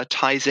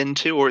ties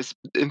into, or is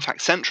in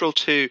fact central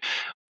to,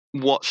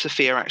 what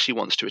Sophia actually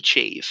wants to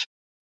achieve.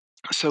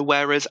 So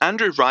whereas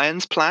Andrew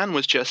Ryan's plan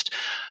was just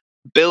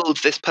build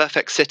this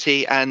perfect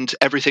city and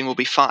everything will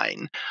be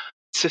fine,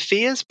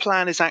 Sophia's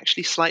plan is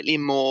actually slightly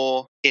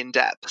more in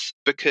depth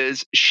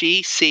because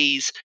she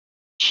sees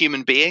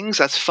human beings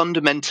as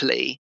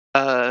fundamentally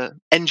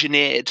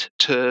engineered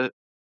to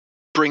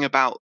bring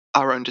about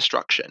our own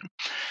destruction.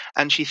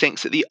 And she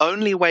thinks that the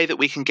only way that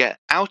we can get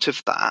out of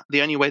that,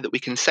 the only way that we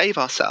can save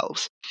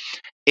ourselves,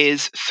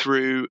 is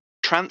through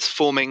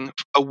transforming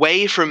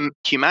away from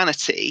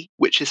humanity,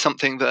 which is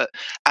something that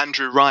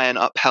Andrew Ryan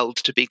upheld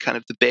to be kind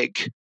of the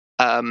big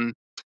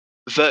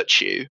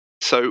virtue.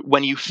 So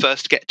when you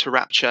first get to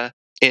Rapture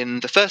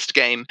in the first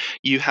game,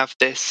 you have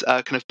this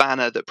kind of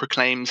banner that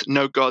proclaims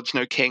no gods,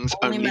 no kings,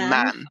 only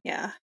man.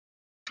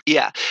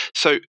 Yeah.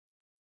 So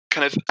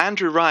kind of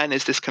Andrew Ryan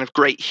is this kind of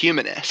great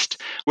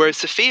humanist, whereas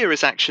Sophia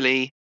is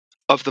actually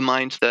of the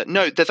mind that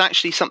no, there's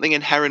actually something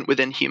inherent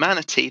within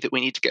humanity that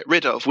we need to get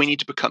rid of. We need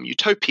to become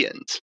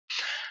utopians.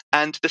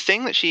 And the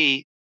thing that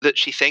she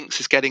thinks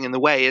is getting in the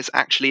way is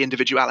actually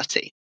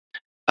individuality.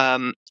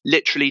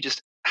 Literally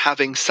just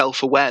having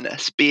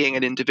self-awareness, being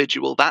an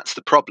individual, that's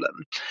the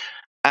problem.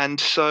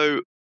 And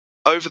so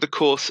over the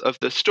course of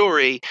the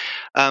story,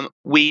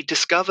 we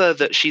discover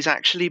that she's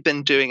actually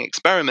been doing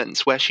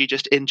experiments where she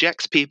just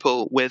injects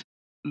people with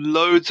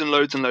loads and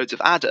loads and loads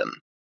of Adam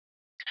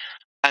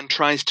and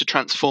tries to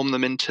transform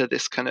them into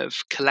this kind of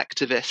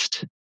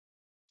collectivist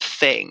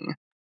thing.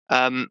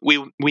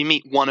 We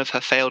meet one of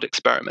her failed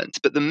experiments,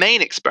 but the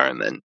main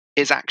experiment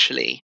is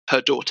actually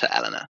her daughter,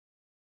 Eleanor.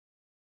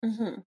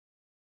 Mm-hmm.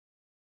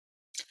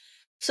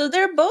 So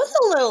they're both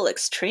a little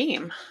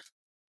extreme.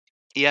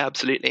 Yeah,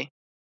 absolutely.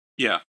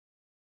 Yeah.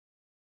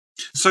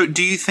 So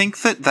do you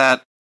think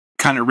that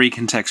kind of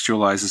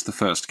recontextualizes the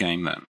first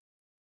game then?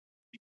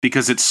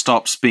 Because it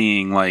stops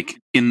being like,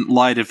 in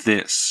light of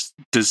this,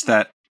 does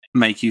that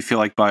make you feel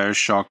like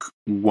Bioshock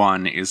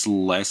 1 is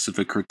less of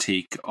a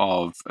critique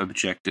of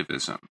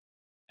objectivism?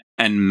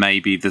 And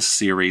maybe the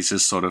series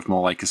is sort of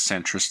more like a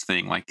centrist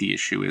thing, like the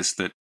issue is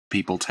that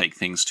people take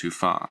things too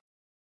far.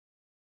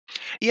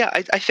 Yeah,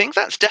 I think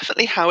that's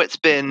definitely how it's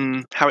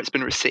been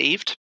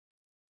received.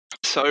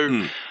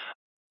 So,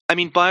 I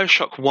mean,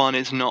 Bioshock 1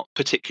 is not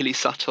particularly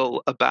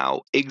subtle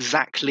about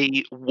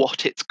exactly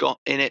what it's got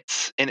in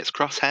its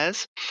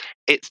crosshairs.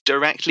 It's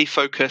directly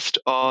focused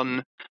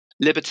on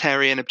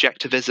libertarian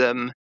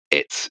objectivism.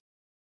 It's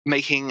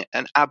making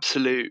an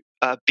absolute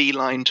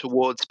beeline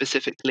towards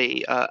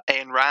specifically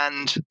Ayn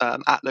Rand,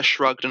 Atlas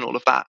Shrugged, and all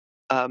of that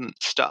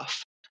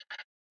stuff.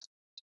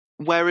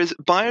 Whereas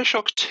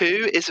Bioshock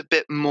 2 is a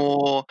bit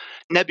more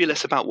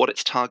nebulous about what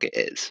its target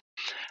is.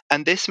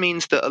 And this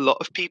means that a lot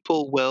of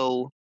people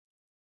will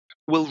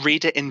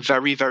read it in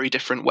very, very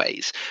different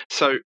ways.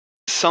 So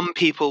some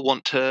people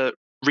want to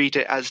read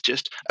it as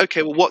just,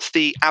 okay, well, what's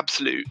the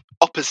absolute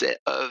opposite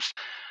of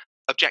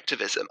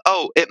objectivism?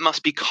 Oh, it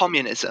must be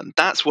communism.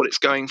 That's what it's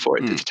going for.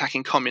 It's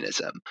attacking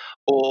communism.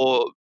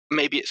 Or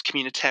maybe it's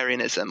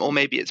communitarianism, or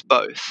maybe it's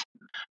both.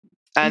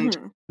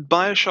 And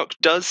Bioshock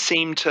does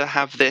seem to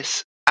have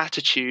this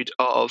attitude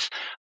of,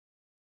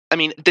 I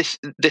mean, this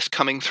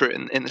coming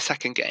through in the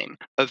second game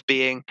of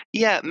being,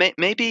 yeah,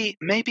 maybe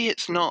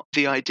it's not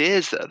the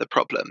ideas that are the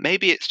problem.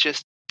 Maybe it's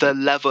just the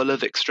level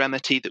of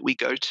extremity that we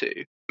go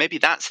to. Maybe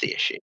that's the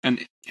issue.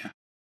 And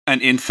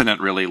Infinite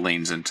really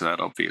leans into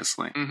that,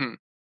 obviously,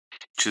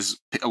 which is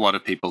a lot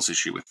of people's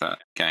issue with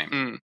that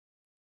game.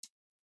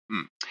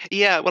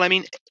 Yeah, well, I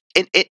mean,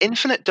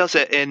 Infinite does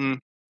it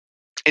in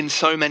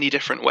so many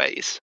different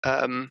ways.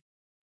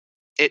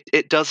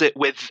 It does it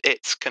with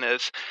its kind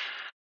of,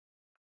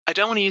 I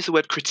don't want to use the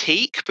word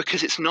critique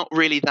because it's not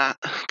really that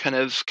kind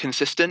of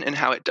consistent in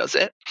how it does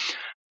it,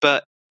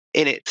 but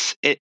in its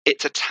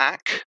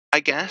attack, I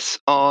guess,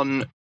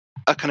 on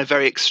a kind of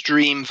very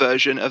extreme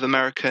version of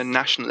American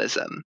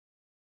nationalism.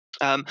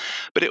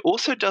 But it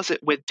also does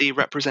it with the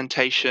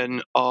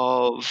representation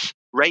of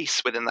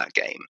race within that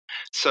game.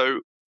 So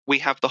we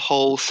have the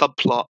whole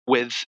subplot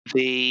with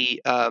the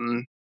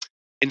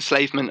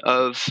enslavement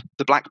of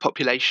the black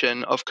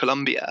population of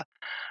Colombia.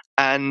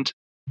 And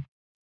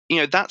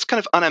that's kind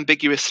of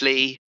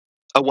unambiguously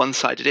a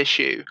one-sided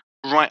issue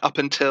right up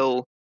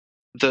until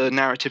the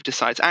narrative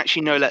decides,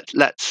 actually, no,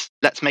 let's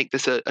make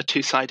this a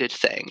two-sided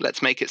thing.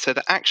 Let's make it so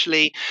that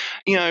actually,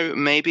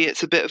 maybe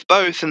it's a bit of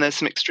both and there's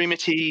some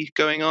extremity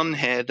going on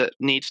here that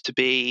needs to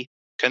be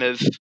kind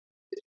of,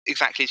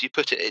 exactly as you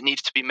put it, it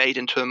needs to be made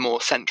into a more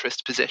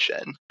centrist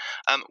position,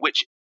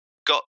 which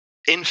got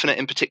Infinite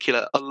in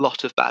particular a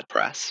lot of bad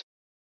press.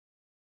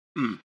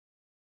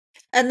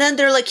 And then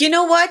they're like, you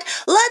know what?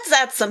 Let's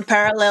add some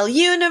parallel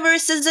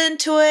universes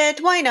into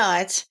it. Why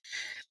not?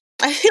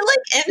 I feel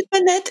like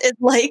Infinite is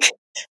like,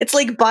 it's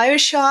like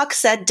Bioshock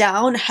sat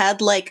down,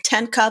 had like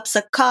 10 cups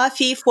of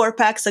coffee, 4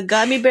 packs of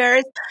gummy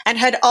bears, and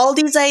had all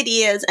these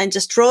ideas and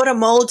just wrote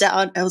them all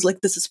down. I was like,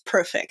 this is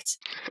perfect.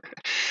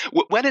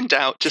 When in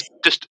doubt,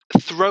 just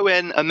throw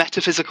in a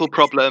metaphysical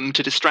problem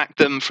to distract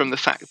them from the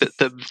fact that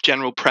the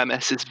general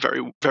premise is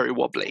very, very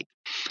wobbly.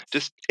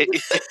 Just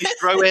if you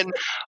throw in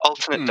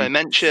alternate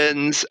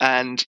dimensions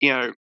and,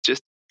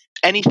 just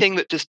anything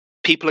that just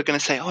people are going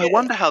to say, oh, I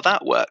wonder how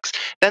that works,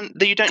 then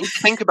you don't need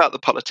to think about the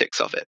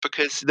politics of it,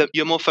 because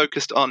you're more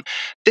focused on,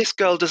 this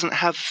girl doesn't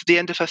have the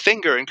end of her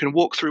finger and can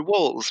walk through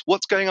walls.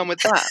 What's going on with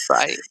that,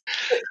 right?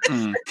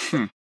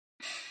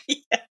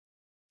 Yeah.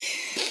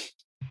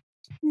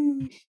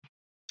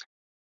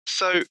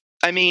 So,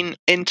 I mean,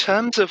 in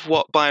terms of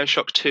what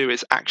Bioshock 2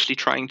 is actually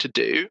trying to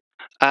do,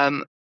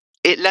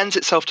 it lends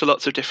itself to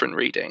lots of different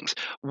readings.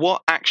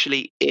 What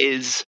actually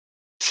is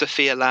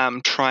Sophia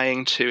Lamb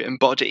trying to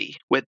embody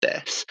with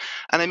this?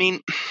 And I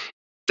mean,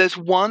 there's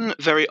one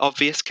very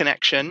obvious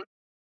connection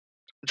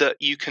that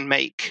you can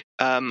make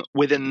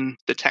within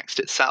the text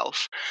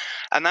itself,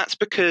 and that's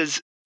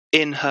because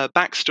in her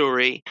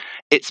backstory,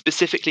 it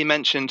specifically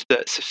mentioned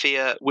that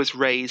Sophia was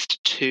raised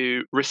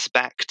to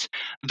respect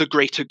the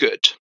greater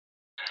good.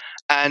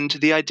 And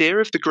the idea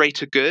of the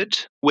greater good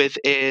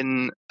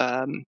within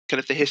kind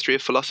of the history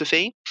of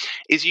philosophy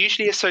is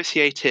usually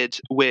associated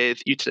with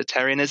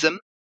utilitarianism,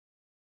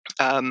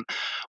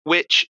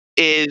 which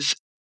is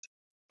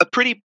a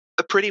pretty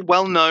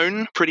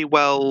well-known, pretty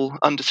well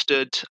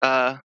understood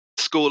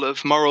school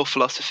of moral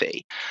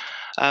philosophy,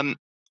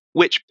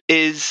 which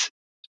is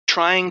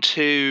trying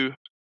to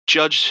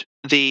judge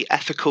the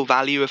ethical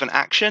value of an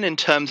action in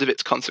terms of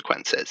its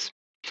consequences.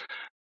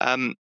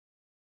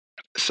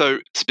 So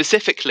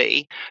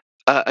specifically,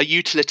 a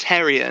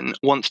utilitarian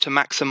wants to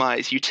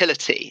maximize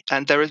utility,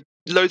 and there are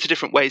loads of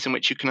different ways in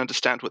which you can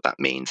understand what that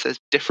means. There's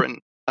different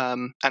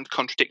and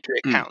contradictory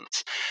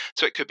accounts.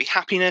 So it could be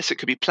happiness, it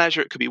could be pleasure,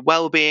 it could be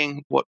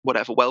well-being,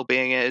 whatever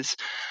well-being is.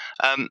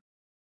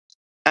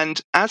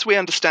 And as we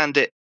understand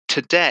it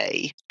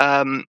today,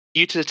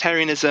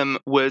 utilitarianism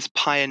was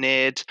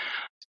pioneered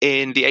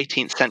in the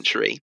 18th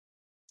century.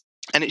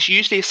 And it's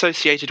usually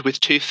associated with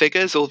two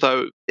figures,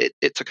 although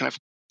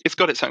it's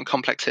got its own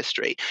complex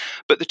history.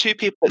 But the two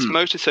people it's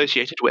most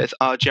associated with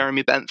are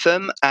Jeremy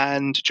Bentham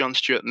and John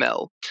Stuart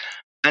Mill,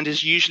 and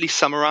is usually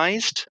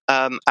summarized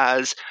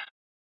as,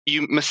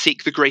 you must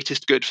seek the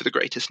greatest good for the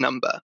greatest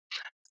number.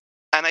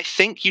 And I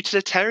think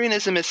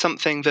utilitarianism is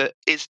something that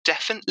is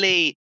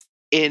definitely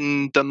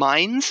in the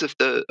minds of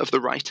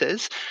the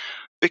writers,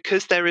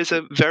 because there is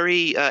a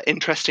very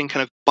interesting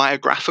kind of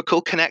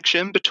biographical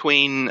connection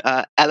between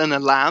Eleanor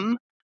Lamb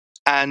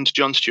and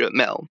John Stuart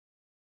Mill,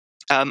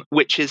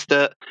 which is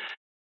that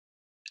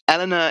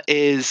Eleanor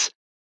is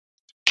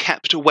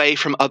kept away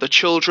from other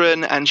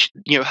children, and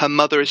her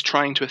mother is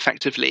trying to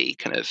effectively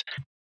kind of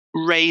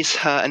raise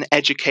her and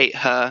educate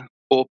her,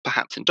 or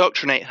perhaps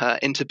indoctrinate her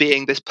into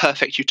being this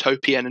perfect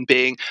utopian and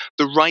being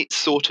the right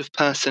sort of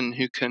person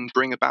who can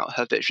bring about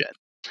her vision.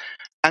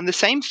 And the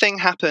same thing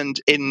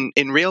happened in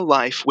real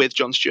life with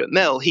John Stuart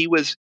Mill. He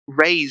was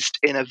raised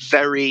in a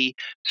very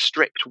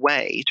strict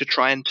way to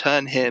try and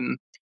turn him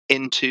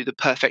into the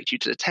perfect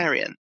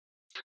utilitarian.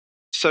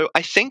 So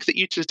I think that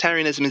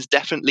utilitarianism is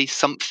definitely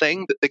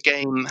something that the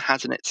game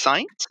has in its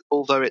sights,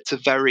 although it's a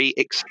very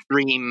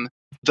extreme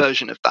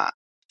version of that.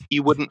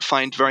 You wouldn't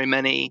find very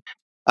many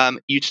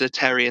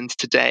utilitarians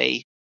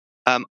today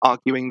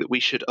arguing that we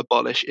should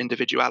abolish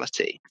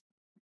individuality.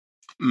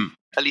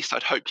 At least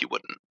I'd hope you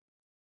wouldn't.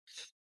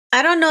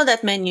 I don't know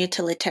that many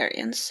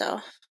utilitarians, so.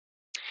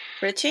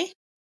 Richie?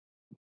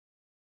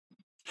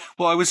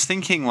 Well, I was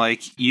thinking,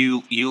 like,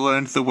 you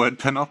learned the word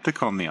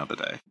panopticon the other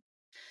day.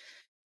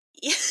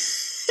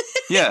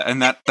 Yeah,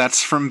 and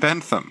that's from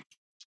Bentham.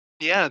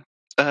 Yeah,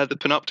 the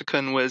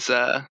panopticon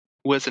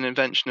was an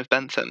invention of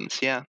Bentham's,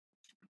 yeah.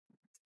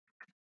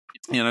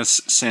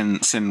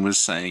 Sin was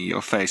saying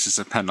your face is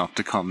a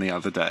panopticon the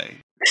other day.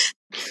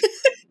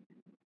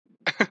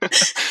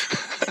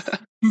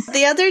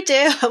 The other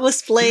day I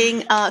was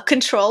playing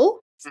Control,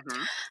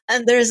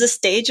 and there's a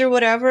stage or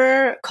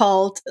whatever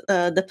called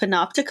the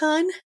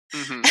Panopticon.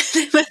 And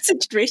I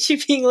messaged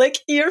Richie being like,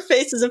 your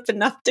face is a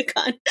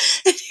panopticon.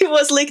 And he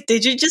was like,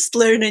 did you just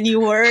learn a new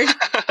word?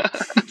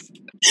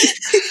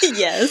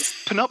 Yes.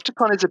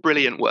 Panopticon is a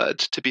brilliant word,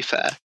 to be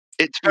fair.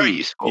 It's very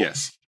useful.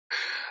 Yes.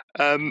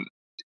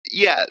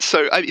 Yeah,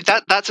 so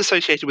that's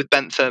associated with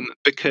Bentham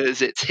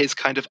because it's his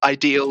kind of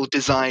ideal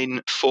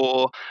design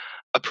for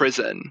a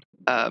prison.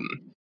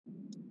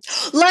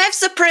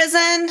 Life's a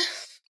prison!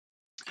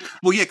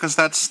 Well, yeah, because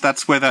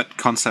that's where that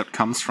concept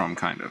comes from,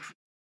 kind of.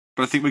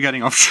 But I think we're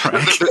getting off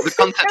track.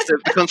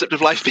 the concept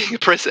of life being a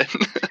prison.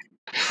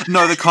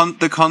 No,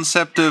 the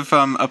concept of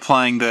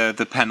applying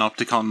the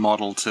panopticon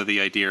model to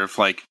the idea of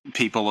like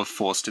people are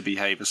forced to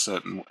behave a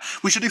certain way.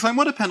 We should explain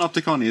what a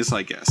panopticon is,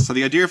 I guess. So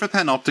the idea of a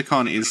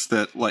panopticon is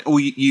that like,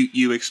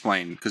 you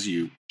explain because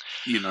you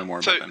know more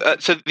about them.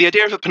 So the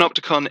idea of a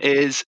panopticon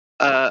is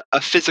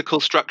a physical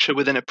structure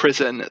within a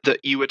prison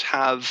that you would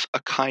have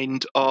a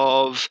kind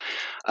of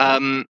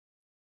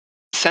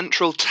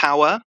central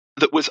tower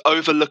that was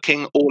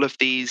overlooking all of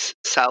these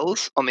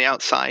cells on the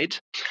outside.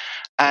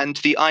 And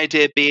the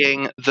idea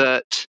being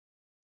that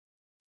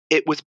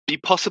it would be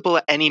possible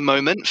at any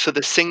moment for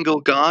the single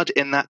guard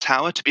in that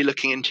tower to be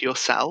looking into your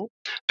cell,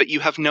 but you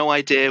have no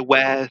idea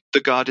where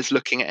the guard is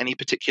looking at any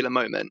particular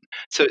moment.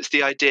 So it's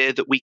the idea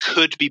that we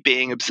could be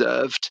being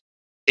observed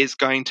is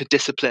going to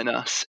discipline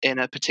us in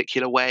a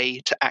particular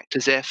way to act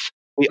as if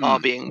we are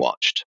being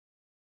watched.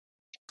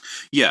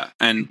 Yeah,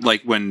 and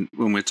like when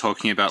we're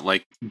talking about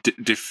like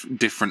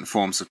different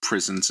forms of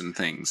prisons and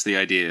things, the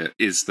idea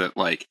is that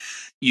like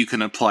you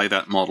can apply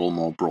that model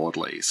more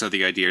broadly. So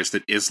the idea is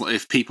that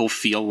if people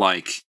feel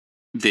like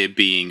they're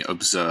being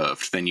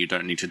observed, then you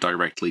don't need to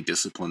directly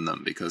discipline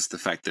them because the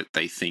fact that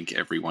they think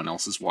everyone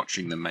else is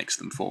watching them makes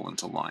them fall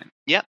into line.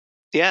 Yeah,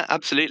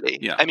 absolutely.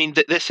 Yeah. I mean,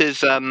 this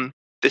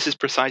is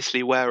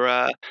precisely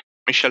where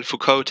Michel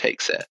Foucault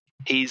takes it.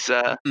 He's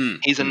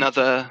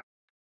another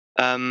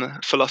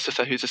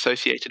philosopher who's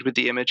associated with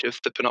the image of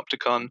the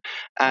panopticon,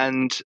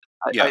 and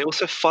I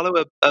also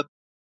follow a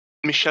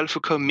Michel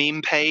Foucault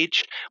meme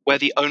page where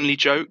the only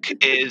joke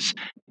is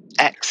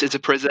X is a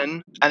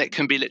prison, and it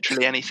can be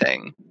literally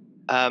anything.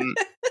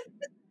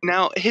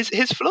 Now, his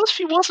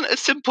philosophy wasn't as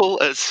simple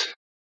as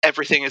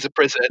everything is a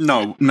prison.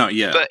 No,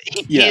 yeah. But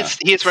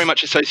he is very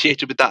much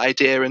associated with that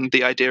idea and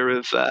the idea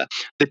of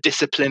the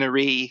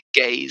disciplinary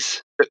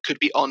gaze that could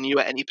be on you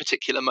at any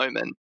particular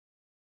moment.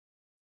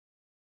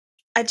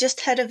 I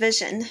just had a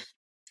vision.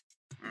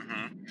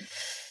 Mm-hmm.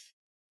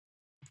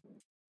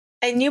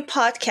 A new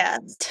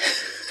podcast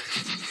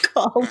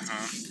called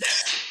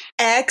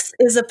X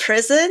is a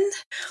Prison,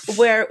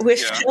 where we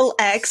fill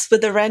X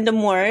with a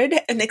random word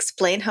and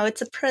explain how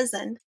it's a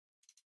prison.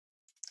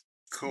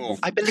 Cool.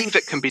 I believe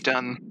it can be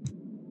done.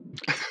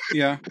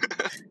 Yeah.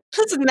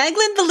 Listen,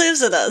 Maeglin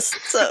believes in us,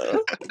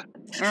 so...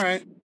 All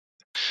right.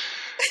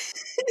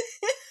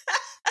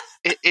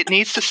 It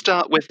needs to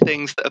start with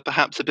things that are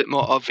perhaps a bit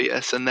more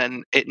obvious, and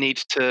then it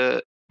needs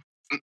to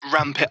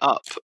ramp it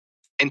up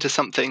into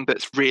something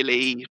that's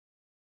really,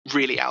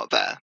 really out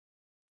there.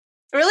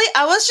 Really?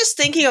 I was just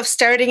thinking of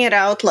starting it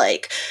out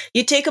like,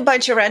 you take a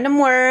bunch of random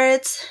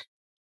words,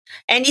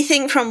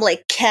 anything from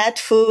like cat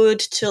food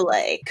to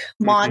like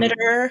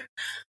monitor,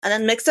 and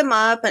then mix them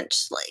up and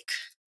just like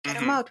get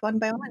them out one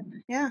by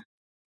one. Yeah.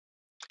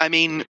 I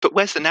mean, but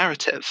where's the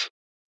narrative?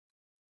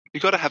 You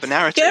got to have a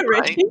narrative, yeah,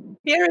 Richie. right?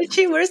 Yeah,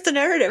 Richie, where's the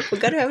narrative? We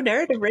got to have a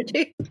narrative,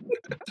 Richie.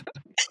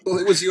 Well,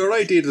 it was your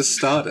idea to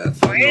start it.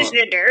 Where's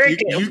the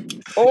narrative?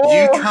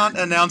 You can't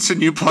announce a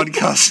new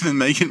podcast and then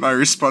make it my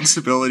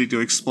responsibility to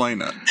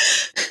explain it.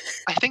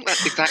 I think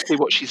that's exactly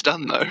what she's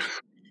done, though.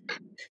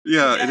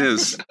 Yeah, it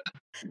is.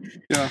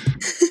 Yeah.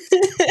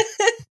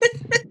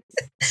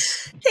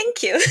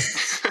 Thank you.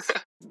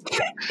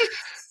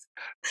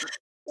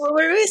 What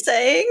were we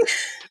saying?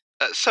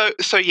 So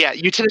yeah,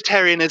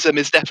 utilitarianism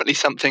is definitely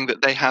something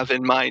that they have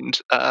in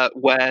mind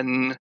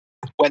when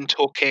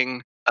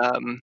talking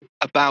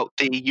about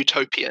the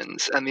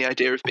utopians and the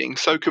idea of being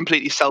so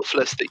completely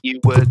selfless that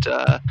you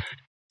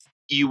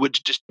would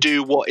just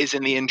do what is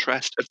in the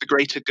interest of the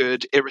greater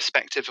good,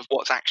 irrespective of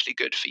what's actually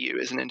good for you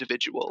as an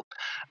individual.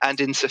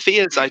 And in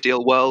Sophia's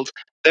ideal world,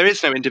 there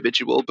is no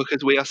individual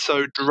because we are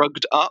so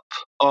drugged up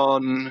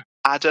on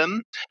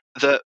Adam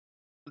that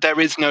there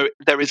is no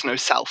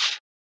self.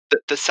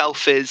 That the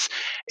self is,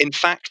 in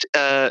fact,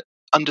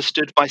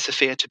 understood by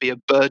Sophia to be a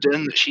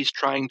burden that she's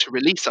trying to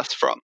release us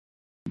from.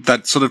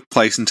 That sort of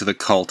plays into the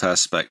cult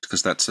aspect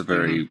because that's a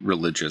very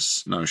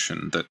religious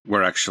notion that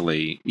we're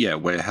actually,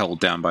 we're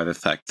held down by the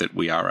fact that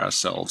we are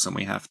ourselves and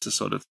we have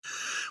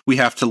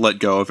to let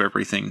go of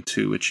everything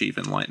to achieve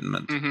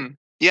enlightenment. Mm-hmm.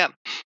 Yeah.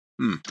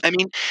 I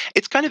mean,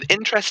 it's kind of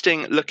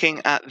interesting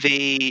looking at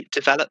the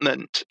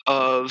development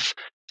of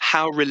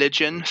how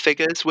religion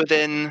figures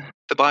within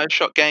the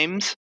Bioshock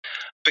games,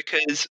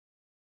 because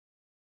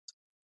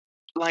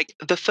like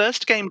the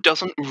first game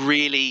doesn't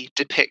really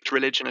depict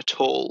religion at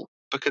all,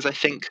 because I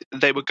think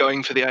they were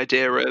going for the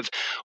idea of,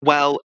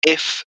 well,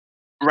 if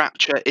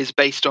Rapture is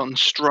based on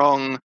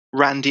strong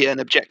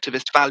Randian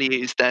objectivist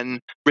values,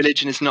 then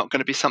religion is not going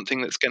to be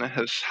something that's going to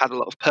have had a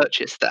lot of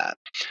purchase there.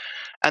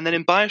 And then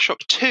in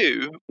Bioshock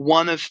 2,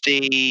 one of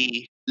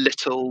the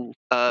little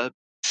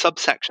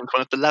subsections,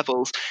 one of the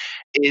levels,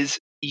 is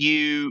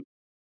you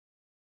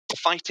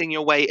fighting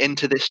your way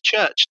into this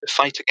church to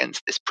fight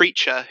against this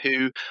preacher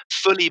who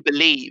fully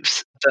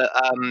believes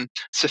that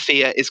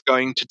Sophia is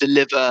going to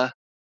deliver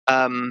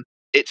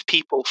its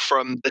people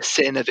from the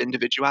sin of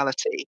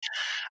individuality,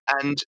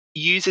 and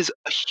uses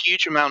a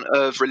huge amount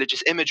of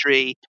religious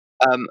imagery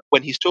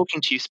when he's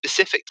talking to you,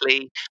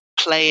 specifically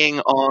playing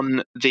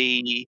on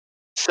the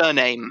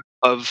surname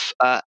of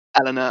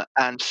Eleanor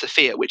and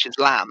Sophia, which is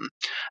lamb,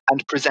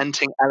 and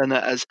presenting Eleanor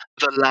as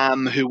the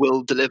lamb who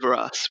will deliver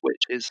us,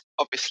 which is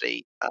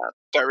obviously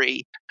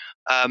very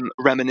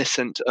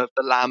reminiscent of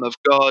the Lamb of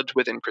God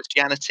within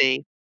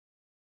Christianity.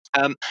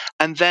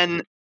 And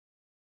then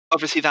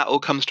obviously that all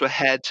comes to a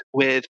head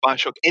with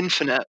Bioshock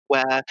Infinite,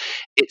 where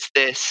it's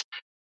this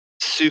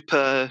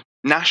super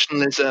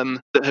nationalism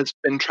that has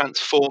been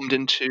transformed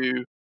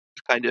into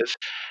kind of,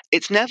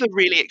 it's never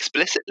really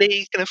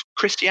explicitly kind of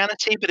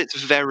Christianity, but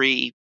it's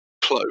very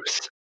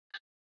close.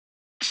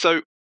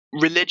 So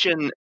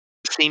religion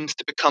seems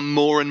to become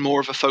more and more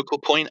of a focal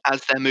point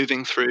as they're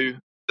moving through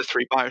the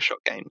 3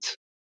 Bioshock games.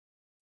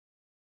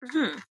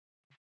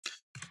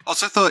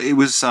 Also thought it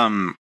was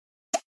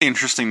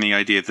interesting, the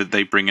idea that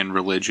they bring in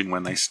religion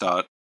when they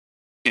start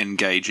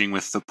engaging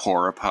with the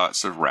poorer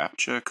parts of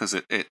Rapture, because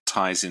it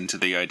ties into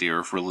the idea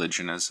of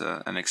religion as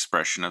an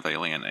expression of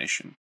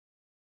alienation.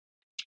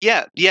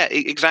 Yeah,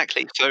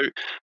 exactly. So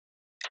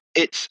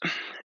it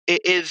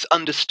is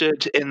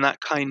understood in that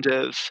kind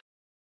of,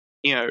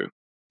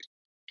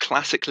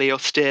 classically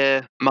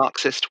austere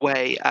Marxist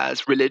way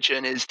as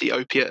religion is the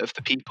opiate of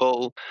the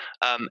people.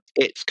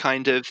 It's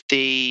kind of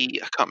I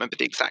can't remember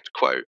the exact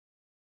quote.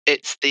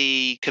 It's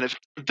the kind of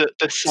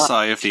the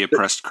sigh of the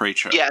oppressed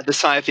creature. Yeah, the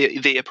sigh of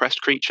the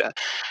oppressed creature.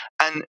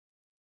 And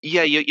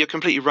yeah, you're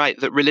completely right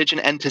that religion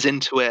enters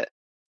into it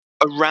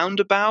around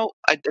about,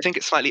 I think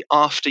it's slightly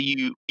after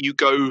you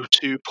go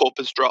to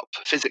Pauper's Drop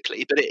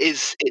physically, but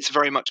it's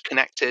very much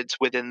connected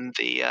within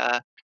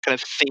the kind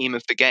of theme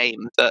of the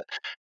game, that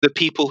the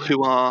people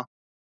who are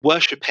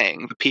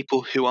worshipping, the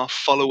people who are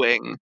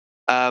following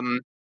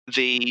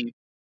the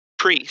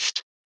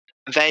priest,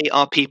 they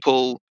are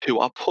people who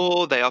are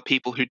poor, they are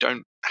people who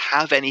don't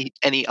have any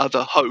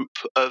other hope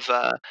of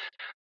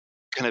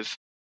kind of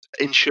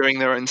ensuring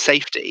their own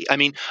safety. I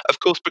mean,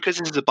 of course, because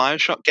this is a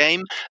Bioshock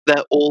game,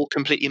 they're all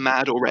completely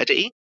mad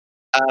already,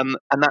 and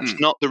that's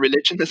not the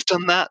religion that's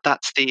done that.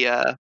 That's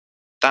the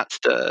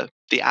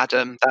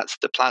Adam, that's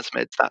the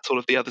plasmids, that's all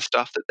of the other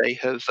stuff that they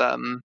have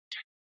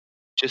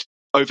just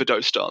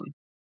overdosed on.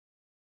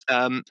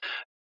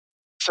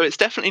 So it's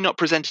definitely not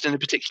presented in a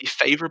particularly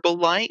favourable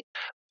light,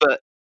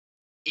 but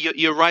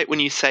you're right when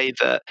you say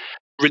that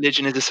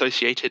religion is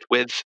associated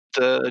with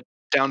the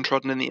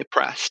downtrodden and the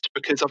oppressed,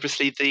 because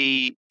obviously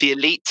the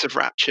elites of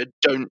Rapture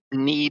don't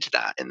need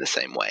that in the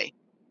same way.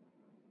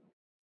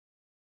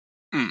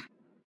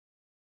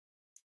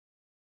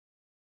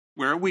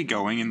 Where are we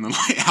going in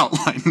the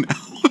outline now?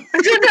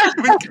 I don't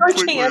know.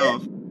 Completely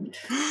off.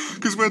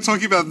 Because we're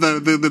talking about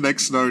the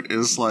next note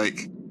is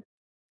like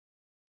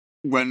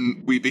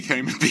when we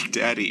became a big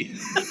daddy.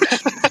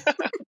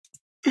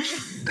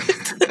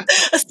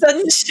 A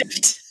sudden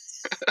shift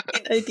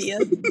in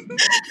ideas.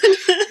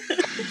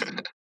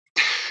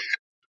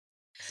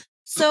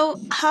 So,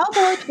 how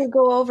about we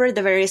go over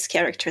the various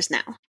characters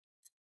now?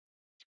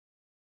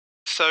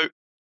 So,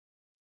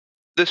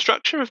 the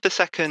structure of the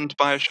second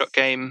Bioshock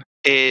game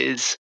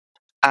is,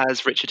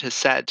 as Richard has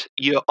said,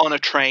 you're on a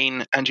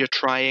train and you're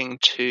trying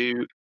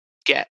to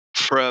get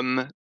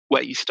from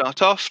where you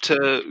start off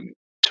to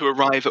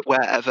arrive at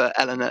wherever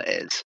Eleanor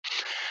is.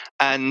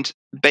 And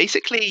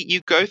basically,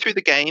 you go through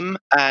the game,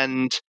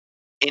 and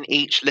in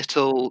each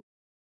little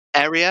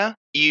area,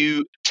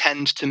 you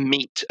tend to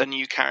meet a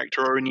new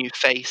character or a new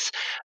face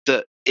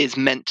that is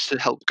meant to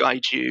help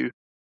guide you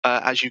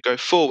as you go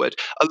forward.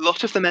 A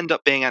lot of them end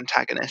up being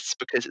antagonists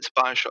because it's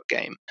a Bioshock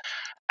game.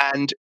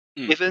 And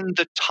given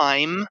the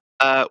time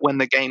when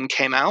the game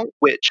came out,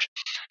 which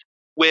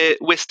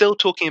we're still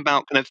talking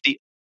about kind of the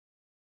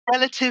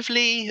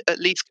relatively, at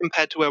least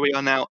compared to where we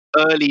are now,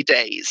 early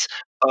days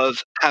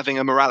of having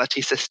a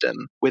morality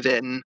system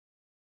within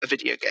a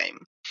video game.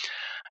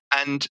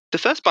 And the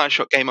first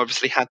Bioshock game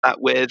obviously had that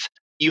with,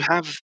 you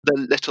have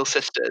the little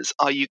sisters.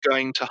 Are you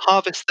going to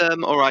harvest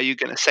them or are you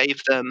going to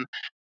save them?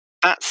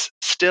 That's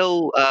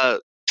still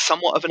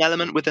somewhat of an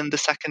element within the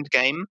second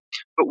game.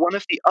 But one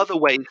of the other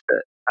ways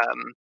that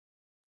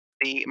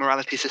the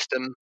morality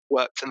system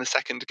works in the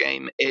second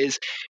game is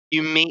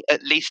you meet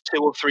at least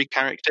 2 or 3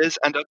 characters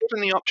and are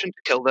given the option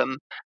to kill them,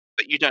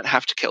 but you don't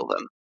have to kill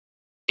them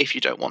if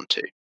you don't want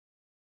to.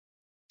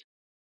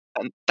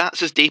 And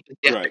that's as deep as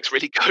the ethics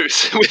really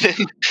goes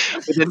within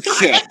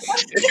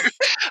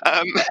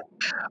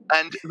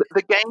and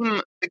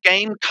the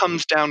game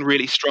comes down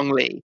really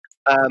strongly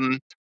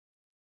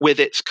with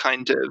its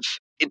kind of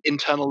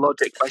internal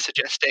logic by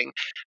suggesting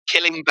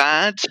killing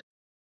bad,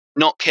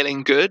 not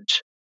killing good,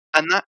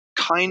 and that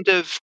kind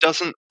of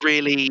doesn't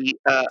really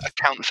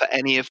account for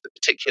any of the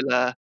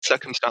particular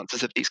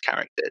circumstances of these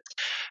characters.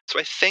 So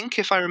I think,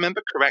 if I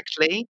remember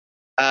correctly,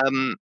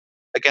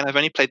 again, I've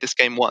only played this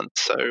game once,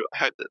 so I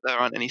hope that there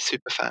aren't any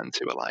super fans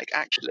who are like,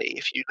 actually,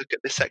 if you look at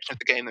this section of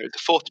the game, there is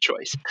a 4th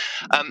choice.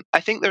 I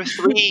think there are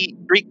three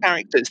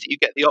characters that you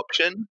get the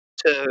option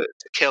to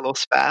kill or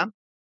spare.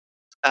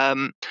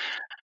 The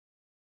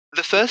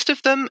first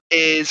of them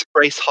is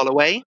Grace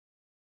Holloway,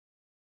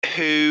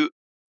 who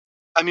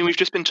I mean, we've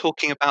just been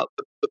talking about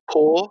the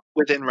poor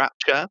within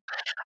Rapture,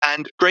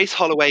 and Grace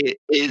Holloway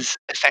is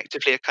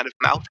effectively a kind of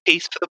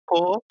mouthpiece for the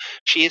poor.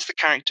 She is the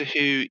character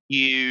who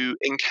you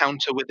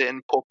encounter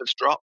within Pauper's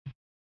Drop.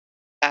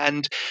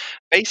 And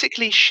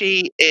basically,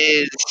 she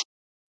is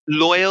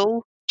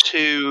loyal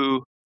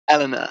to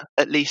Eleanor,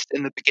 at least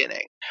in the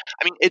beginning.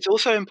 I mean, it's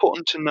also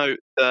important to note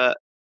that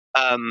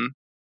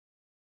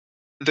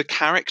the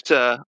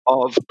character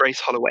of Grace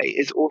Holloway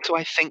is also,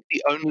 I think,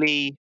 the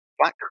only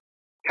black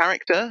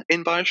character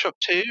in Bioshock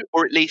 2,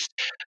 or at least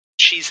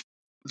she's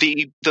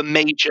the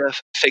major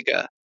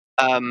figure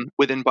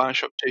within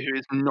Bioshock 2 who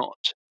is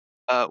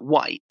not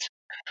white.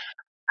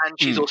 And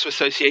she's also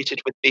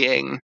associated with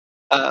being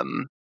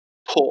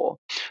poor.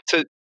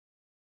 So,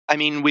 I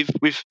mean,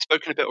 we've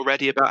spoken a bit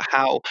already about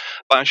how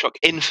Bioshock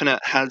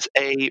Infinite has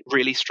a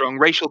really strong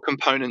racial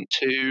component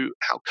to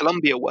how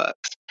Columbia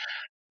works.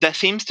 There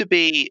seems to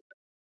be,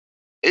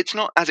 it's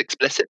not as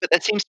explicit, but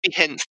there seems to be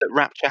hints that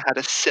Rapture had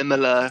a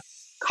similar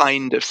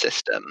kind of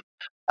system.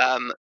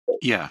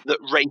 That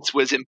race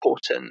was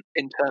important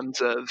in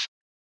terms of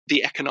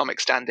the economic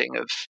standing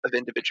of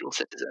individual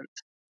citizens.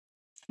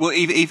 Well,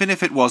 even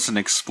if it wasn't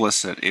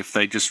explicit, if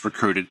they just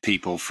recruited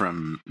people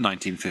from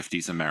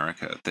 1950s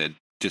America, there'd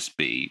just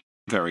be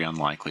very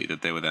unlikely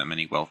that there were that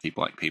many wealthy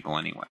black people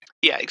anyway.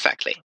 Yeah,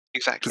 exactly.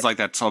 Because, like,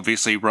 that's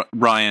obviously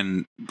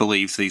Ryan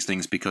believes these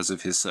things because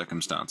of his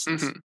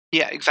circumstances. Mm-hmm.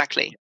 Yeah,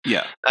 exactly.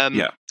 Yeah.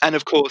 And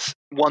of course,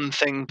 one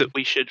thing that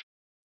we should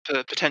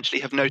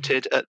potentially have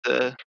noted at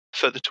the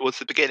further towards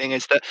the beginning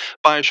is that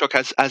Bioshock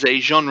as a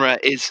genre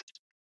is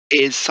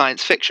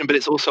science fiction, but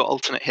it's also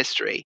alternate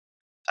history.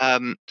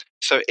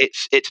 So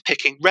it's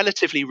picking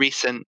relatively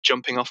recent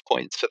jumping off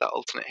points for that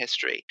alternate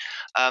history,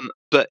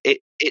 but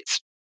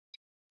it's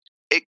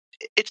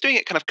doing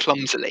it kind of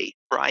clumsily,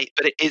 right?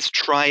 But it is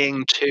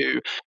trying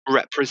to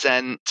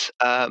represent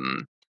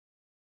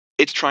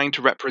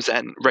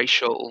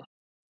racial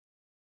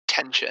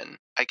tension,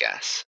 I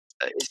guess.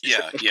 Is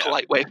a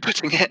polite way of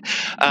putting it.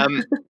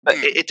 But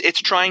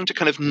it's trying to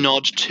kind of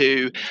nod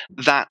to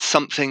that's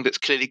something that's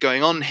clearly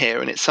going on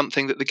here, and it's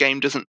something that the game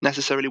doesn't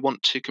necessarily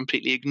want to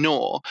completely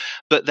ignore.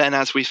 But then,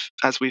 as we've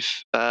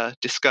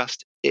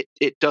discussed,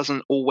 it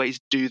doesn't always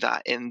do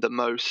that in the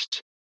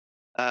most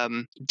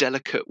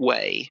delicate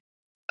way.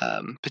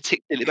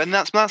 Particularly, and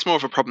that's more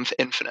of a problem for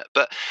Infinite.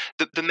 But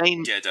the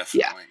main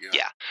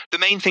the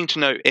main thing to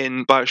note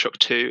in Bioshock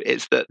 2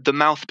 is that the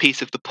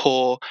mouthpiece of the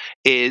poor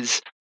is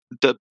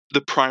the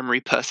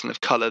primary person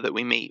of color that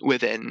we meet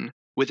within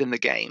the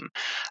game,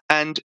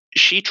 and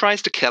she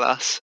tries to kill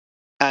us,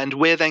 and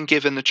we're then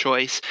given the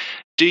choice: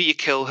 do you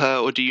kill her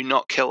or do you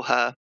not kill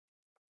her?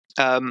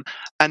 And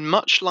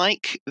much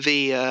like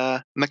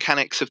the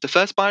mechanics of the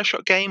first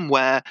Bioshock game,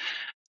 where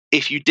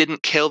if you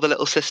didn't kill the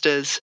little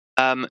sisters,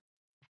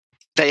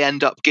 they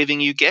end up giving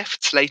you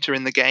gifts later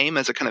in the game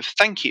as a kind of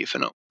thank you for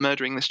not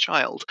murdering this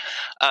child.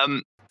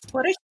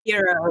 What a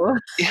hero.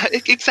 Yeah,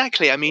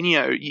 exactly. I mean,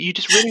 you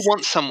just really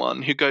want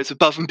someone who goes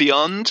above and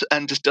beyond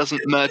and just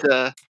doesn't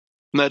murder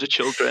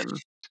children.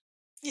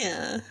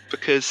 Yeah.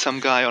 Because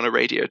some guy on a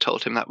radio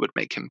told him that would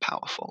make him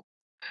powerful.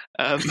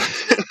 I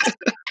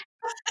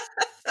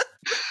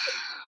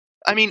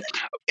mean,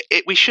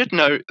 we should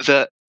note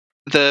that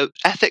the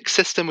ethics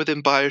system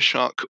within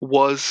Bioshock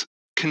was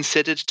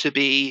considered to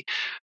be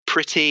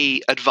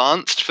pretty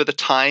advanced for the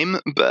time,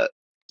 but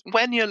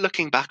when you're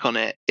looking back on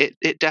it,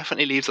 it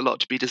definitely leaves a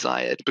lot to be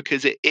desired,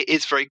 because it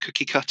is very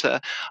cookie cutter.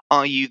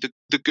 Are you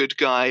the good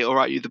guy or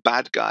are you the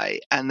bad guy?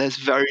 And there's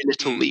very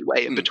little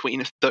leeway in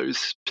between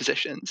those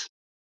positions.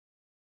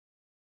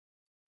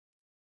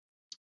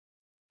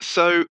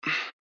 So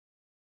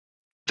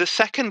the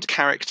second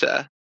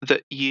character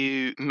that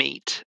you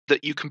meet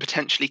that you can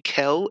potentially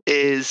kill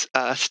is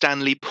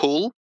Stanley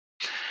Poole.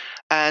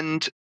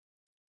 And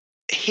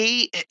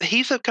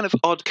he's a kind of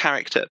odd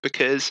character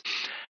because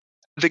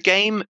the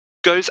game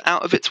goes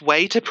out of its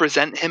way to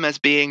present him as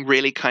being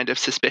really kind of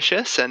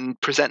suspicious and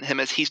present him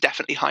as he's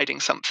definitely hiding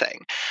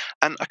something.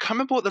 And I can't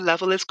remember what the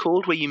level is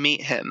called where you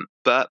meet him,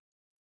 but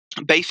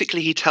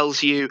basically he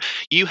tells you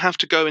have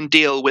to go and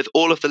deal with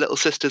all of the little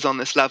sisters on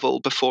this level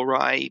before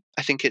I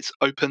think it's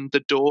opened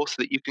the door so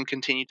that you can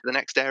continue to the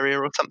next area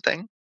or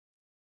something.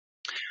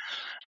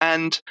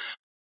 And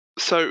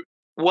so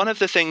one of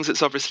the things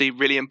that's obviously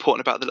really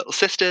important about the little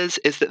sisters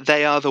is that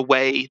they are the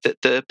way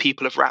that the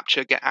people of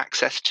Rapture get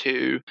access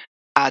to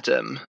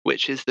Adam,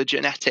 which is the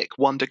genetic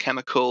wonder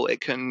chemical.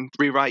 It can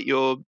rewrite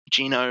your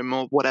genome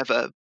or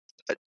whatever,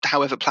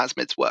 however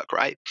plasmids work,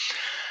 right?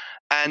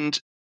 And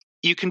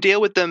you can deal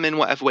with them in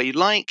whatever way you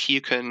like.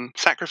 You can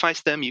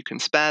sacrifice them, you can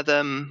spare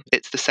them.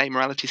 It's the same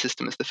morality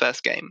system as the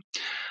first game.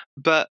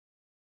 But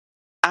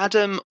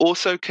Adam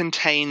also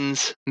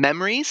contains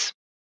memories.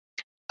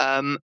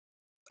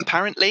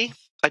 Apparently,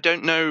 I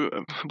don't know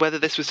whether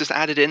this was just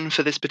added in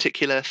for this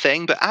particular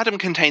thing, but Adam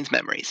contains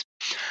memories.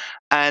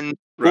 And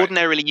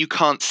ordinarily you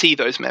can't see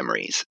those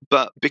memories,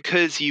 but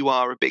because you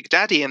are a big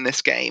daddy in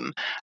this game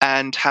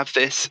and have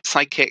this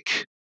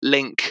psychic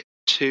link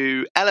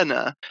to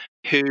Eleanor,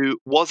 who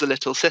was a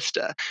little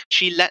sister,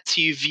 she lets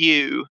you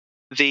view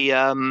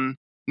the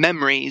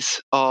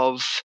memories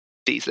of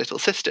these little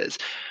sisters.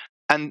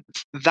 And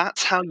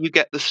that's how you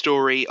get the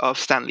story of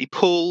Stanley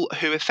Poole,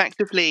 who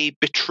effectively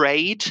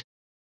betrayed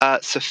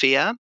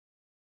Sophia.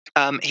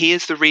 He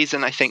is the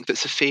reason, I think, that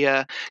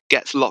Sophia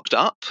gets locked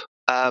up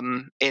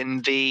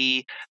in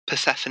the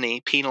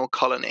Persephone penal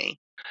colony.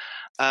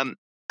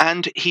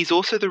 And he's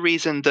also the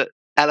reason that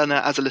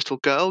Eleanor, as a little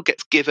girl,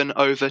 gets given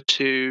over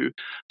to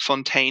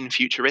Fontaine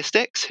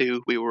Futuristics,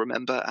 who we will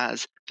remember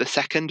as the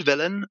second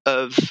villain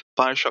of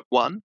Bioshock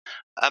 1.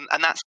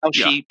 And that's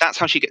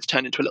how she gets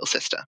turned into a little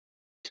sister.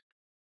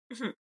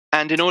 Mm-hmm.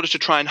 And in order to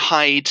try and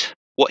hide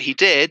what he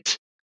did,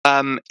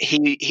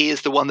 he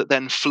is the one that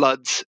then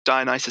floods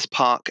Dionysus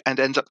Park and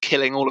ends up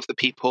killing all of the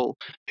people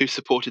who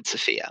supported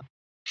Sophia.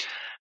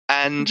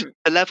 And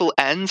the level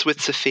ends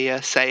with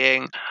Sophia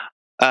saying,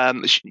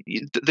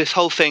 this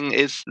whole thing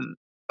is,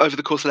 over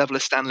the course of the level,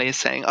 as Stanley is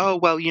saying, oh,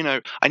 well,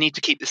 I need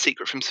to keep the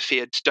secret from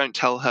Sophia. Don't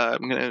tell her.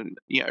 I'm going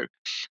to,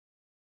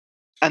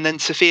 And then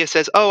Sophia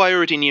says, oh, I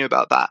already knew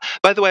about that.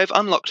 By the way, I've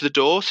unlocked the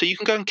door, so you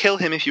can go and kill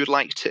him if you would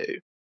like to.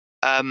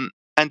 And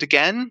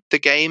again, the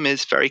game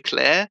is very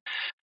clear.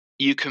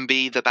 You can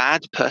be the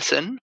bad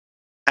person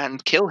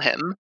and kill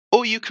him,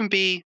 or you can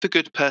be the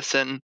good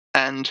person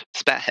and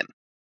spare him.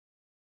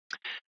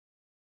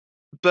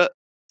 But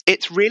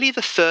it's really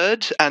the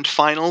third and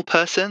final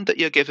person that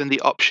you're given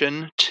the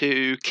option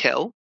to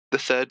kill, the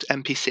third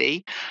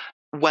NPC,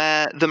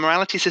 where the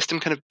morality system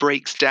kind of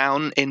breaks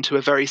down into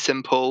a very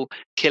simple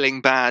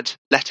killing bad,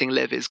 letting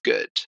live is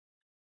good.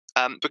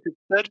 Because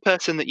the third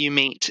person that you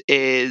meet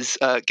is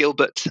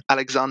Gilbert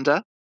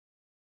Alexander,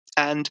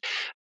 and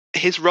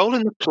his role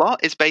in the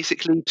plot is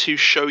basically to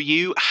show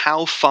you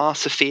how far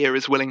Sophia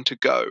is willing to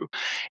go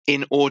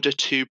in order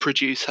to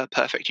produce her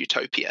perfect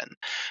utopian.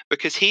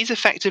 Because he's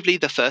effectively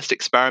the first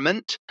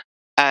experiment,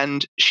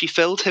 and she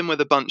filled him with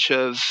a bunch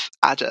of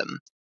Adam,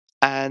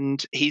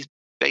 and he's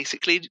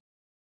basically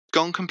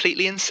gone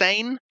completely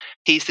insane.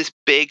 He's this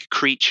big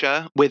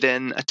creature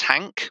within a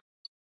tank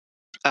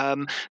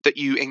that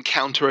you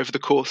encounter over the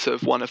course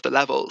of one of the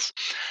levels.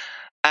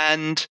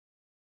 And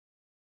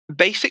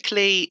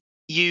basically,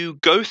 you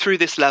go through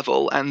this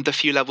level and the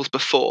few levels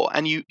before,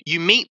 and you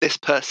meet this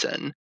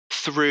person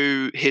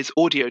through his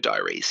audio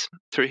diaries,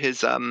 through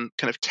his kind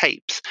of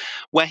tapes,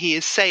 where he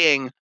is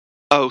saying,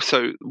 oh,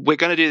 so we're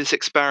going to do this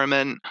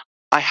experiment.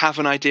 I have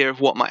an idea of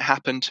what might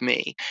happen to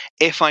me.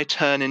 If I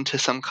turn into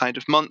some kind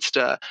of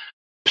monster,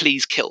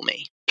 please kill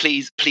me.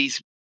 Please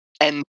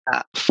end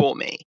that for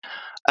me.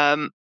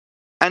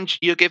 And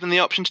you're given the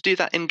option to do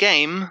that in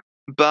game,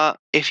 but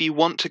if you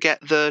want to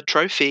get the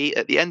trophy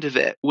at the end of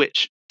it,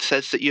 which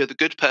says that you're the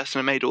good person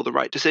and made all the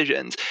right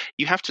decisions,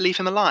 you have to leave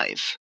him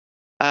alive.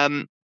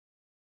 So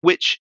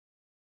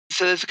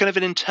there's kind of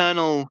an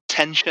internal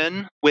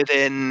tension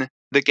within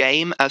the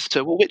game as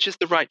to, well, which is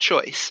the right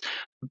choice?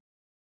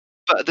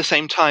 But at the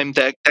same time,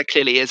 there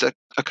clearly is a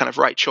kind of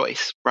right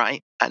choice,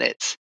 right? And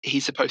it's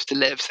he's supposed to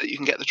live so that you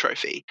can get the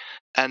trophy.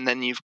 And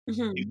then you've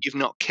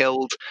not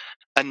killed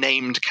a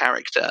named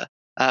character.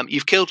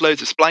 You've killed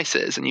loads of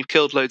splicers, and you've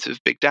killed loads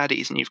of big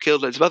daddies, and you've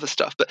killed loads of other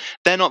stuff, but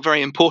they're not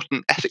very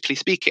important, ethically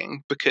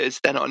speaking, because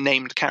they're not a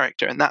named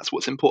character, and that's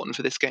what's important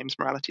for this game's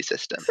morality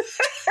system.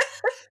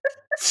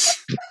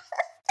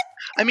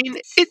 I mean,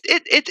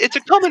 it's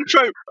a common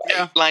trope, right?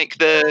 Yeah. Like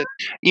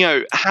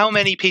how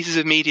many pieces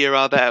of media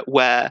are there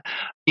where,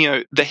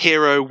 the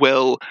hero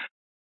will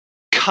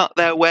cut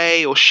their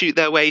way or shoot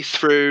their way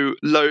through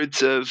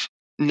loads of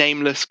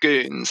nameless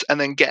goons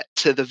and then get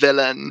to the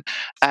villain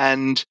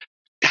and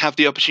have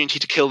the opportunity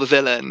to kill the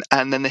villain,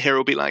 and then the hero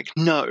will be like,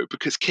 no,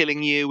 because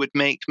killing you would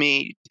make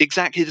me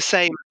exactly the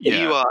same that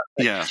you are.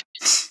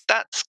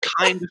 That's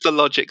kind of the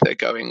logic they're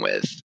going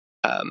with.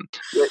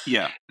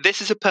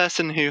 This is a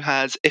person who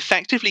has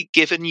effectively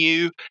given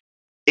you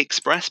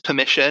express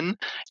permission.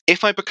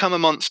 If I become a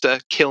monster,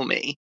 kill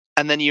me.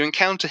 And then you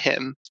encounter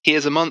him, he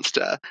is a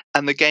monster,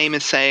 and the game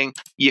is saying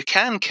you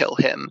can kill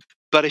him,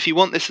 but if you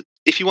want this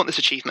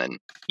achievement,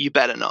 you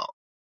better not.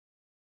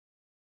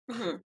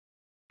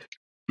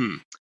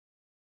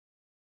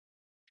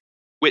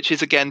 Which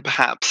is again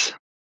perhaps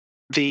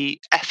the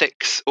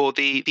ethics or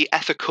the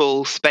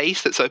ethical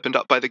space that's opened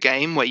up by the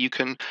game, where you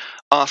can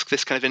ask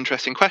this kind of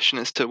interesting question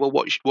as to, well,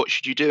 what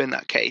should you do in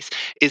that case,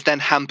 is then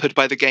hampered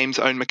by the game's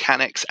own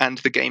mechanics and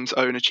the game's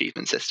own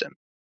achievement system.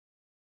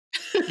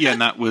 Yeah,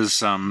 and that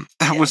was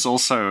was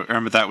also, I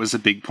remember that was a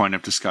big point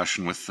of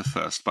discussion with the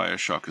first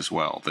Bioshock as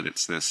well, that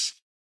it's this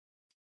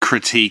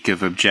critique of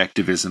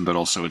objectivism, but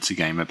also it's a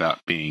game about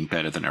being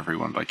better than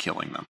everyone by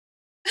killing them.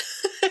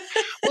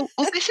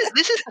 well, this is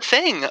the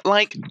thing.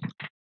 Like,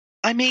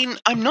 I mean,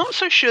 I'm not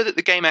so sure that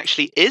the game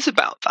actually is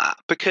about that,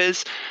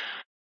 because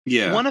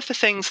one of the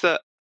things that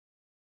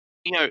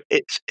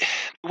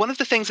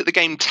the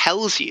game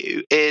tells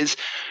you is,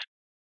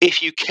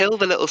 if you kill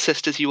the little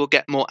sisters, you will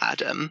get more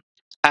Adam,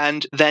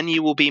 and then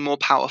you will be more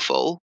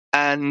powerful,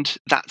 and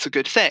that's a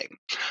good thing.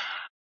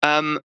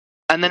 And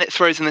then it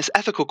throws in this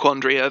ethical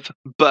quandary of,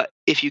 but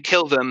if you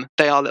kill them,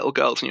 they are little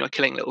girls, and you are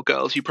killing little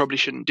girls. You probably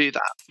shouldn't do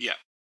that. Yeah.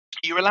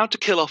 you're allowed to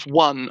kill off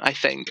one, I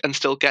think, and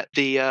still get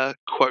the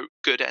quote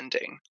good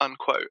ending,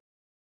 unquote.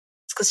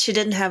 It's because she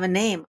didn't have a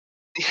name.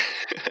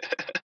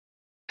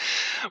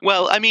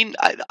 Well, I mean,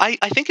 I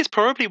think it's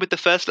probably with the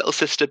first little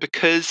sister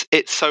because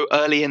it's so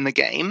early in the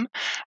game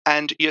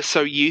and you're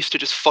so used to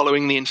just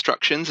following the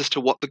instructions as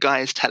to what the guy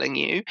is telling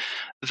you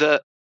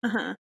that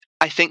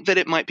I think that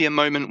it might be a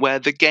moment where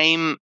the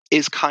game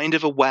is kind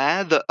of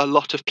aware that a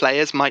lot of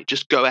players might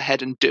just go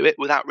ahead and do it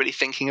without really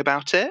thinking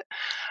about it.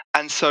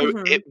 And so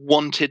it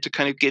wanted to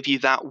kind of give you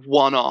that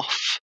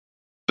one-off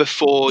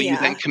before you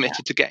then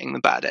committed to getting the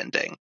bad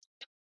ending.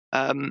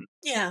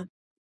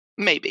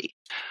 Maybe.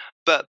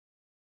 But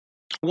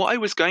what I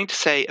was going to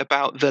say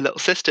about the little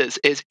sisters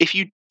is if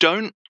you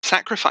don't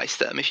sacrifice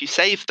them, if you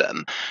save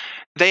them,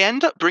 they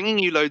end up bringing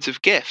you loads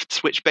of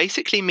gifts, which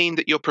basically mean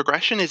that your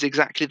progression is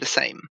exactly the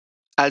same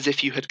as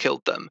if you had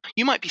killed them.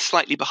 You might be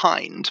slightly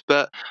behind,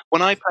 but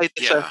when I played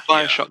the first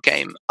Bioshock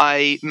game,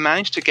 I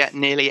managed to get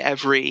nearly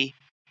every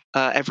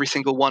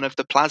single one of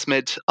the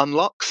plasmid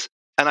unlocks,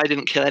 and I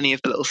didn't kill any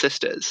of the little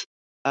sisters.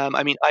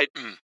 I mean, I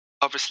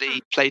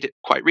obviously played it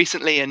quite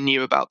recently and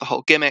knew about the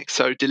whole gimmick,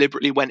 so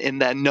deliberately went in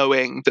there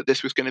knowing that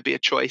this was going to be a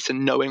choice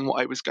and knowing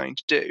what I was going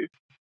to do.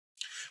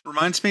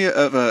 Reminds me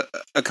of a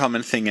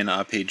common thing in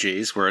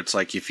RPGs where it's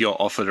like if you're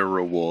offered a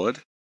reward,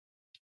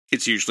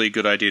 it's usually a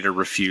good idea to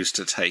refuse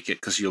to take it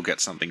because you'll get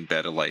something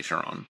better later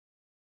on.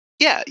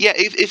 Yeah,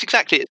 it's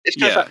exactly. It's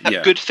kind of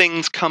that good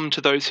things come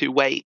to those who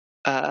wait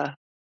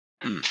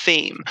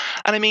theme.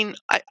 And I mean,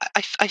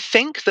 I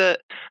think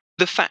that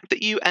the fact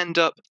that you end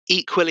up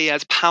equally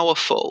as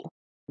powerful,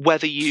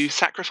 whether you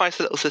sacrifice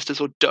the little sisters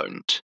or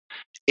don't,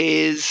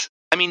 is,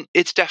 I mean,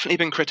 it's definitely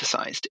been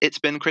criticized. It's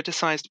been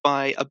criticized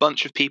by a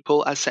bunch of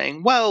people as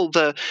saying, well,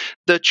 the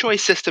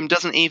choice system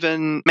doesn't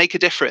even make a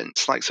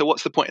difference. Like, so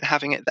what's the point in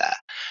having it there?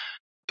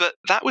 But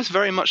that was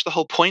very much the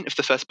whole point of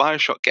the first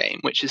Bioshock game,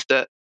 which is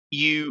that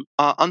you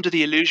are under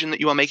the illusion that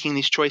you are making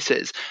these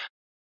choices.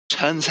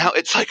 Turns out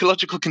it's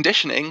psychological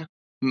conditioning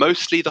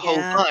mostly the whole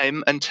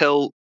time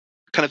until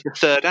kind of the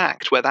third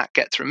act where that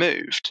gets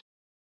removed.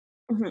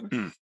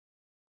 And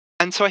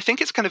so I think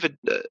it's kind of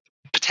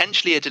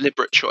potentially a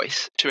deliberate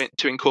choice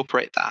to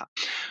incorporate that,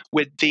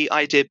 with the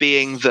idea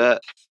being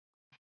that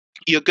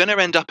you're going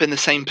to end up in the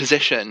same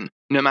position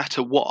no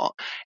matter what.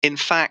 In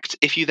fact,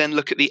 if you then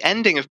look at the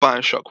ending of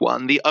Bioshock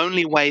 1, the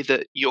only way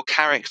that your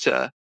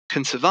character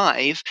can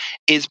survive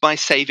is by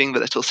saving the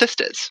little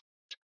sisters,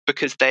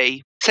 because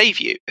they save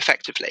you,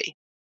 effectively.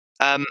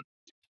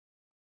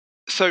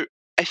 So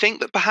I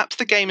think that perhaps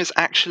the game is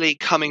actually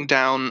coming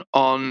down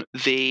on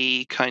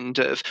the kind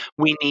of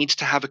we need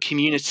to have a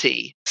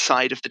community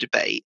side of the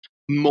debate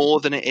more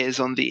than it is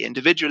on the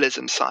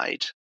individualism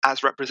side,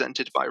 as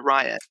represented by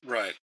Riot.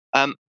 Right.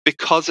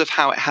 Because of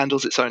how it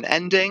handles its own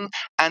ending,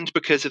 and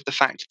because of the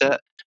fact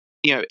that,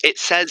 you know, it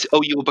says,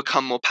 oh, you will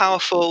become more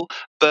powerful,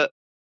 but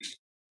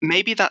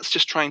maybe that's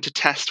just trying to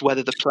test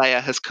whether the player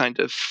has kind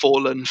of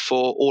fallen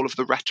for all of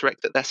the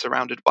rhetoric that they're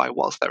surrounded by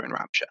whilst they're in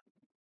Rapture.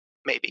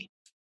 Maybe.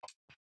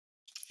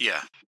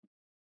 Yeah.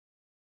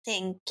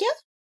 Thank you.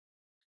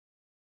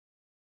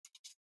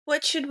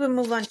 What should we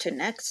move on to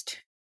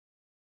next?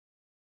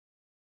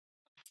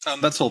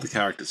 That's all the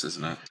characters,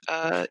 isn't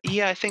it?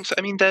 Yeah, I think so.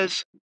 I mean,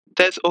 there's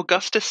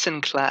Augustus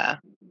Sinclair,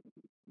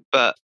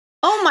 but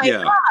oh my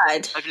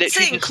god,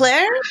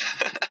 Sinclair!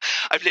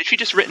 I've literally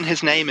just written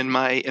his name in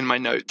my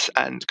notes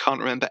and can't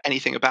remember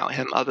anything about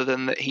him other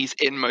than that he's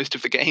in most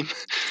of the game.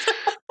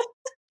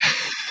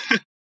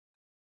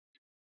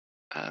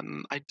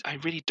 I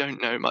really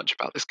don't know much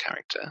about this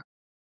character.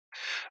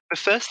 The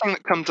first thing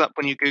that comes up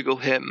when you Google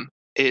him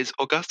is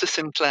Augustus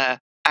Sinclair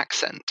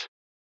accent.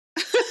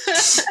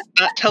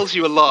 That tells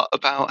you a lot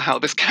about how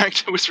this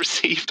character was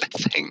received, I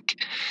think.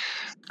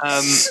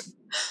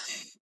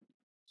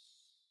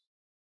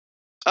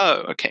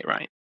 Oh, okay,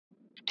 right.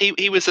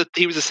 He was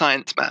a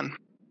science man.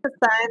 A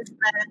science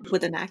man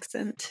with an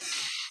accent.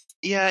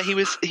 Yeah, he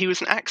was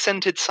an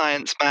accented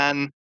science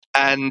man,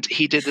 and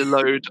he did a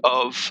load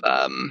of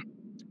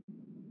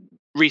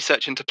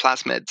research into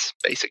plasmids,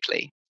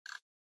 basically.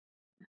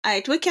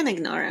 Alright, we can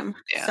ignore him.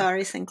 Yeah.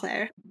 Sorry,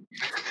 Sinclair.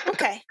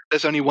 Okay.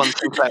 There's only one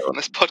Sinclair on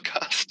this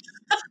podcast.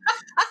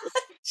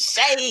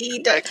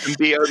 Shade! There can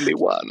be only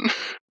one.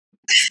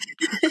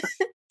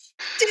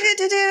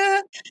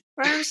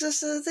 Versus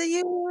the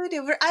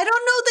universe. I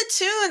don't know the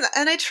tune,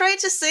 and I tried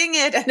to sing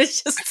it, and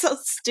it's just so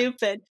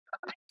stupid.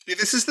 Yeah,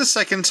 this is the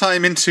second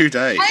time in 2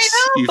 days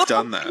you've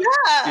done that.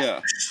 Yeah.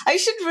 I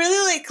should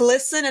really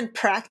listen and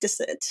practice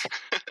it.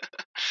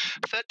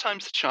 Third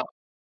time's the charm.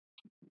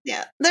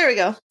 Yeah, there we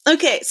go.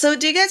 Okay, so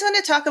do you guys want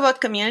to talk about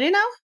community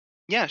now?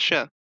 Yeah,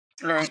 sure.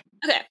 All right.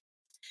 Okay.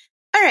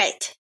 All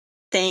right.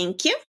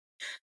 Thank you.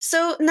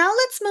 So now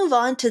let's move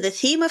on to the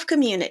theme of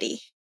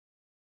community.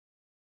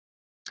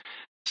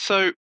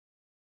 So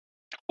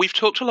we've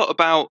talked a lot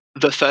about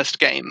the first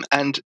game,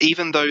 and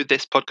even though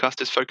this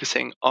podcast is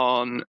focusing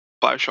on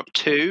Bioshock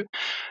 2,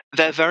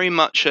 they're very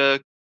much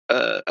a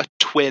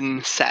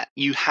twin set.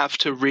 You have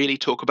to really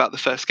talk about the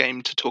first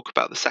game to talk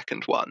about the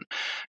second one.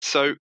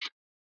 So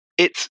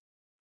it's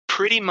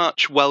pretty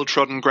much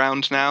well-trodden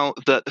ground now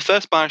that the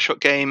first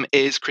Bioshock game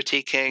is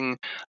critiquing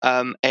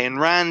Ayn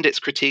Rand, it's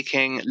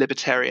critiquing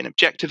libertarian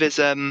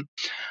objectivism,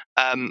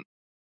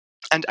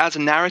 and as a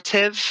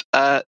narrative,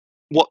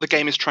 what the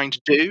game is trying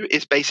to do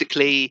is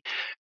basically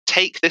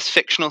take this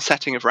fictional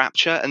setting of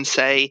Rapture and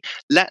say,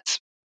 let's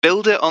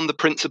build it on the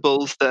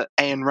principles that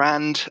Ayn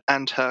Rand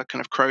and her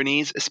kind of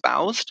cronies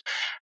espoused,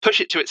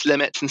 push it to its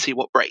limits and see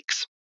what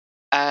breaks.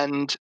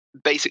 And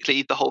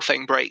basically the whole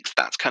thing breaks.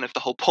 That's kind of the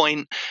whole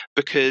point,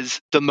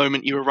 because the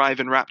moment you arrive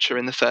in Rapture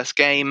in the first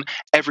game,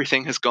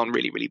 everything has gone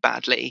really, really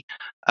badly.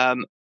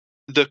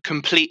 The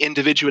complete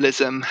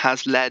individualism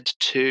has led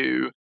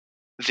to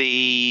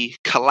the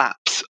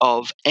collapse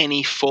of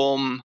any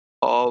form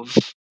of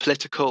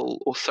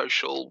political or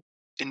social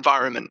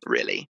environment,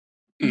 really.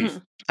 Mm-hmm.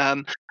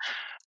 And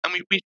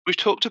we've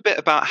talked a bit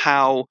about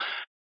how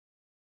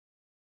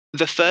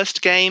the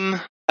first game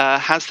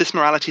has this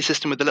morality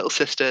system with the Little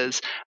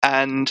Sisters,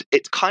 and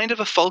it's kind of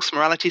a false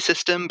morality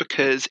system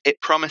because it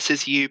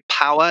promises you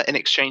power in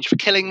exchange for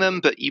killing them,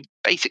 but you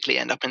basically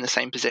end up in the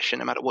same position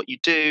no matter what you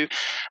do.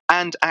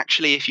 And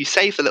actually, if you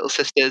save the Little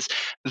Sisters,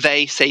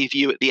 they save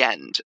you at the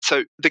end.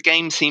 So the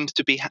game seems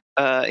to be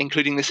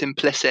including this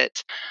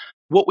implicit,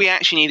 what we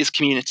actually need is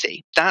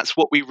community. That's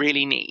what we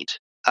really need.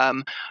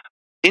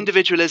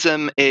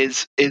 Individualism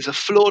is a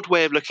flawed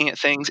way of looking at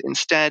things.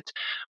 Instead,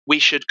 we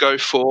should go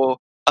for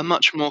a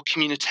much more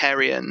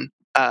communitarian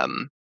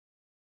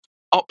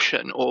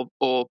option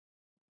or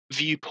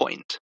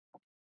viewpoint.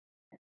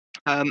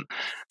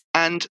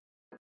 And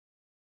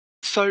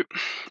so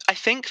I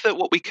think that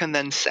what we can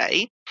then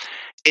say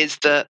is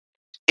that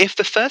if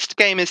the first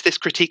game is this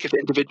critique of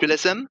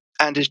individualism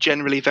and is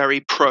generally very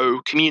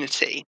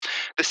pro-community,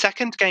 the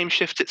second game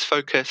shifts its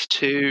focus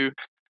to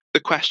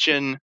the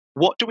question,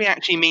 what do we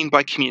actually mean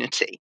by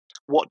community?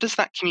 What does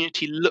that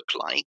community look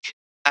like?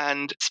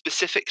 And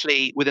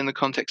specifically within the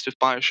context of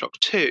Bioshock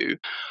 2,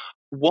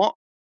 what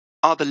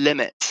are the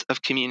limits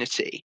of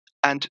community?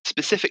 And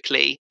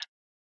specifically,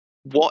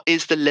 what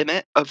is the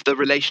limit of the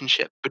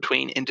relationship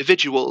between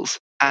individuals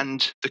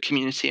and the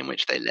community in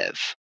which they live?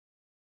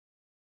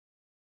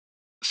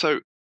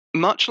 So,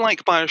 much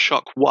like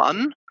Bioshock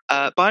 1,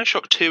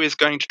 Bioshock 2 is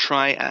going to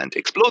try and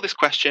explore this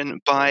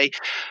question by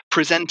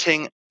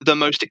presenting the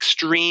most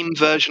extreme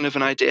version of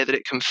an idea that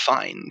it can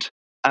find,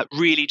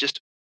 really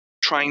just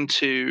trying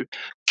to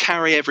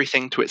carry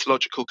everything to its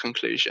logical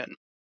conclusion.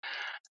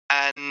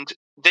 And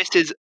this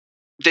is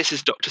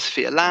Dr.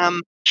 Sophia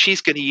Lamb.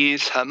 She's going to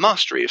use her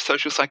mastery of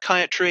social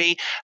psychiatry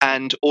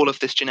and all of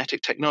this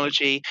genetic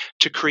technology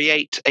to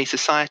create a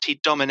society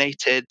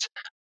dominated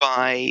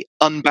by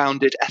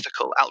unbounded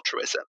ethical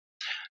altruism.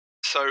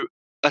 So,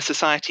 a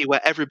society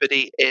where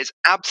everybody is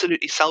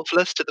absolutely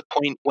selfless to the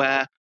point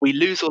where we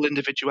lose all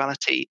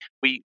individuality.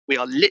 We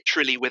are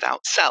literally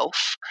without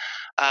self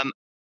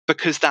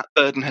because that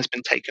burden has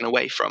been taken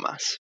away from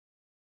us.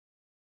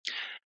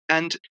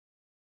 And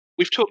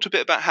we've talked a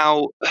bit about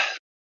how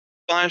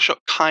Bioshock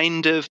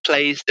kind of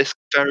plays this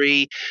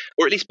very,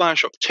 or at least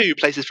Bioshock 2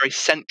 plays this very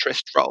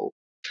centrist role,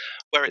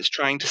 where it's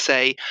trying to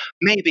say,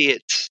 maybe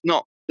it's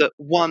not that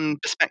one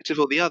perspective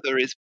or the other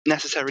is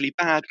necessarily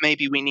bad,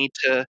 maybe we need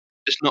to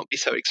just not be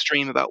so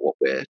extreme about what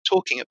we're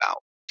talking about.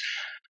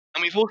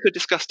 And we've also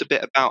discussed a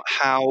bit about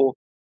how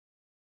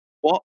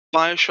what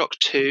Bioshock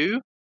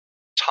 2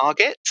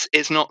 targets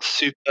is not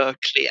super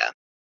clear.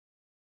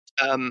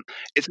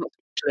 It's not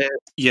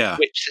clear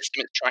which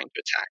system it's trying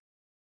to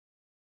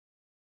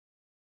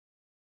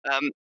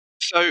attack.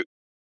 So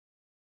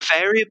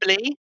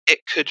variably, it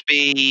could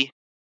be,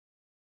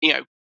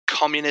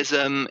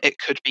 communism, it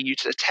could be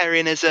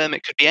utilitarianism,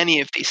 it could be any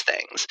of these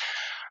things.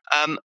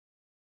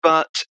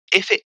 But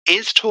if it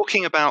is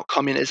talking about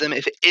communism,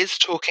 if it is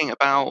talking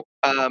about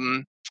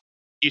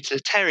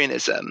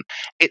utilitarianism,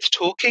 it's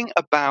talking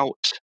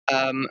about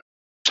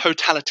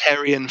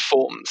totalitarian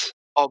forms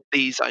of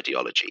these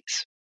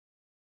ideologies.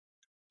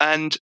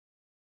 And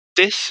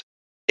this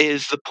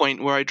is the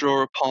point where I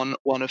draw upon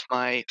one of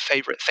my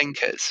favorite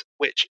thinkers,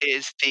 which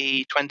is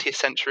the 20th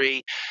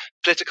century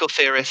political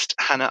theorist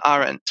Hannah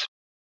Arendt,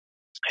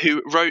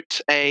 who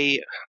wrote a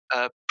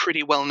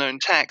pretty well-known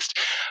text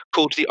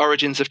called The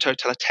Origins of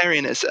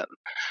Totalitarianism,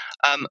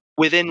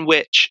 within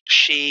which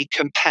she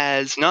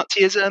compares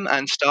Nazism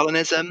and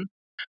Stalinism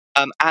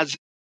as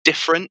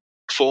different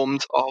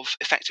forms of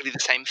effectively the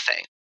same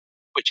thing,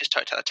 which is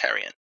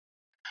totalitarian.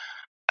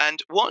 And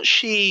what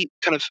she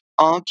kind of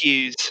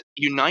argues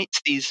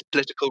unites these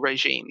political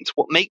regimes,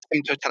 what makes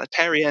them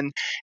totalitarian,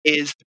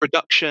 is the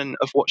production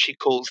of what she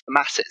calls the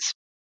masses,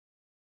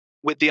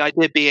 with the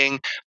idea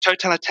being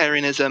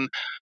totalitarianism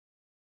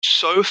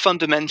so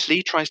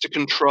fundamentally tries to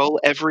control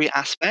every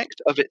aspect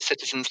of its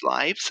citizens'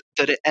 lives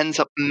that it ends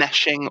up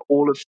meshing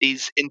all of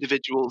these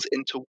individuals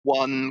into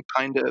one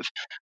kind of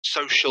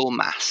social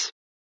mass.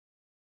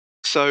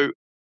 So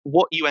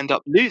what you end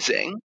up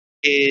losing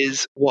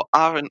is what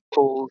Arendt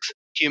calls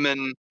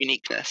human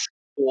uniqueness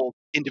or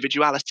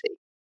individuality,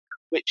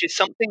 which is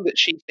something that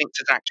she thinks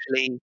is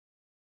actually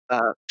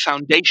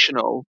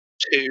foundational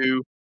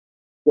to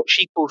what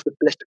she calls the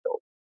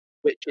political.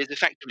 which is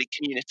effectively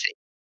community.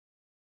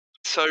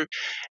 So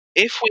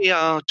if we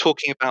are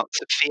talking about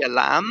Sophia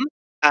Lamb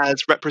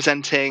as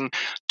representing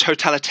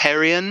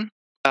totalitarian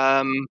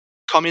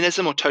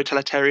communism or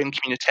totalitarian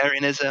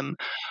communitarianism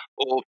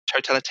or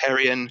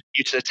totalitarian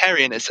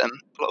utilitarianism,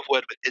 a lot of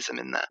word with ism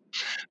in there.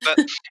 But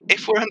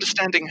if we're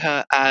understanding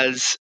her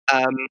as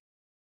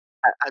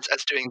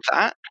doing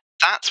that,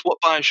 that's what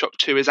Bioshock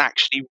 2 is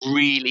actually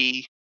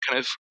really kind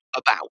of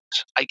about,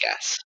 I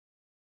guess.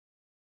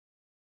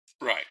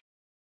 Right.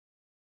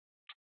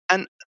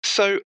 And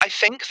so I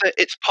think that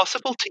it's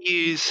possible to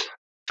use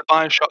the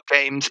Bioshock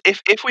games,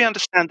 if we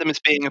understand them as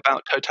being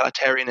about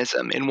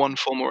totalitarianism in one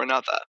form or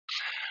another,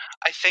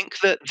 I think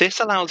that this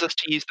allows us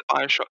to use the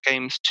Bioshock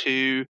games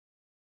to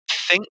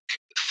think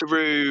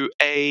through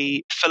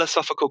a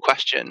philosophical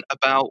question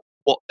about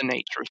what the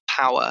nature of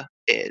power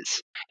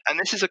is. And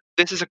this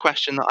is a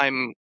question that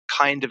I'm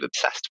kind of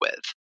obsessed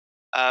with.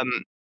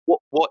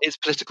 What is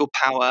political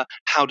power?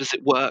 How does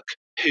it work?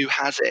 Who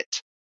has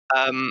it?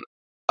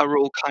 Are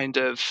all kind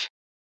of,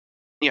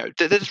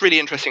 there's really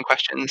interesting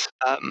questions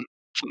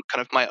from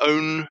kind of my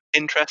own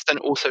interest, and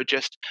also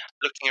just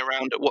looking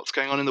around at what's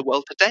going on in the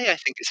world today. I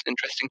think it's an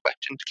interesting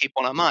question to keep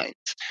on our minds.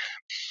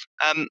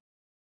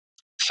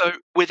 So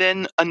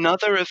within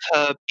another of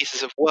her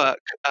pieces of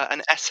work,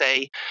 an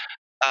essay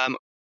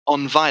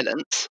on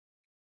violence,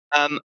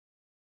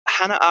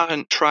 Hannah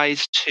Arendt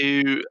tries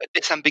to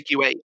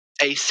disambiguate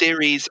a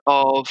series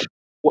of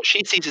what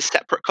she sees as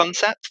separate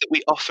concepts that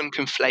we often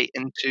conflate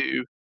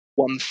into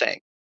one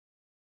thing.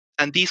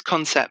 And these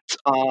concepts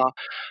are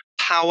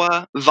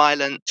power,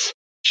 violence,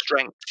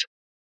 strength,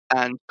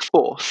 and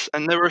force.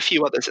 And there are a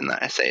few others in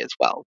that essay as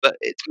well, but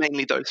it's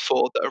mainly those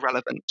four that are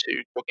relevant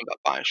to talking about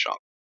Bioshock.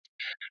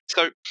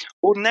 So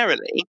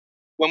ordinarily,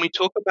 when we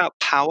talk about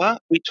power,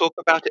 we talk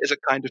about it as a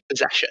kind of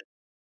possession,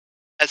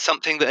 as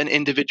something that an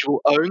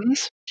individual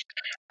owns,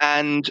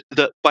 and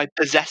that by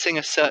possessing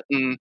a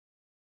certain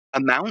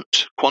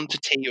amount,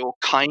 quantity, or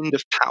kind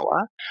of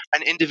power,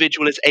 an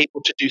individual is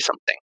able to do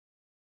something.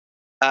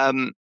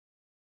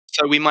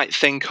 So we might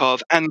think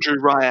of Andrew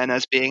Ryan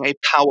as being a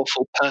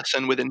powerful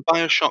person within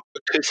Bioshock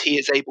because he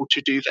is able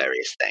to do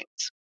various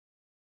things.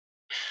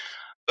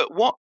 But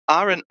what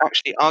Arendt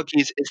actually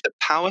argues is that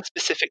power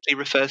specifically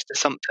refers to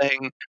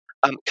something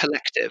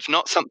collective,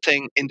 not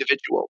something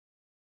individual.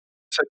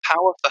 So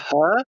power for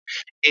her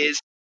is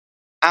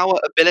our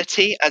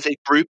ability as a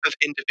group of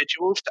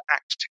individuals to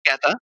act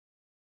together,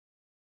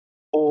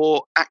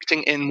 or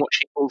acting in what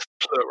she calls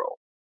plural.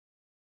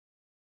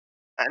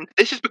 And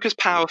this is because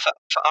power for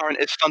Arendt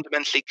is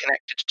fundamentally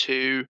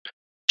connected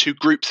to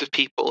groups of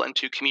people and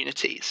to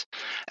communities.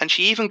 And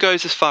she even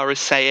goes as far as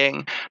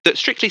saying that,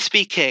 strictly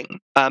speaking,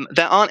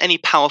 there aren't any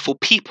powerful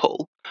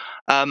people.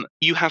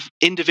 You have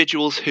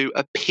individuals who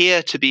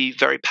appear to be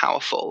very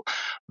powerful,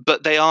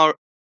 but they are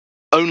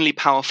only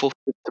powerful for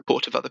the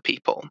support of other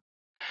people.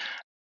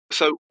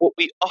 So what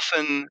we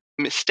often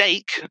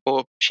mistake,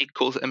 or she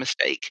calls it a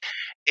mistake,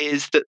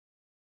 is that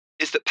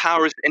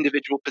power is an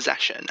individual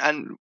possession.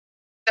 And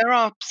there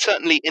are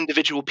certainly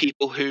individual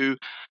people who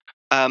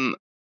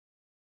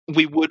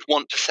we would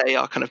want to say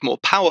are kind of more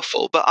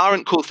powerful, but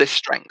Arendt calls this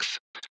strength.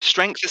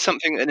 Strength is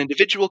something that an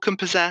individual can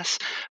possess.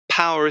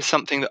 Power is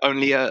something that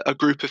only a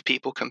group of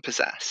people can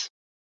possess.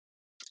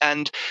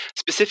 And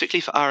specifically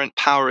for Arendt,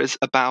 power is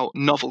about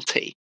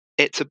novelty.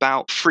 It's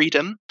about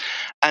freedom,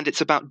 and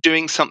it's about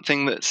doing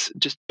something that's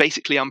just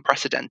basically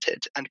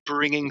unprecedented and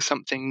bringing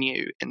something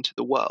new into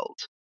the world.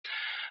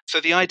 So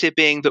the idea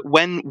being that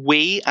when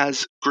we,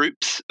 as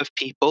groups of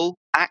people,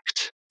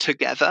 act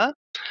together,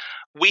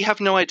 we have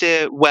no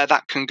idea where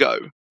that can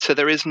go. So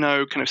there is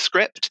no kind of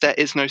script, there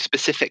is no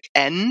specific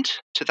end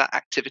to that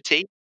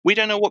activity. We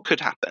don't know what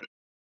could happen.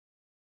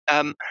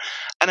 And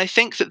I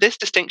think that this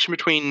distinction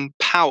between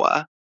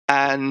power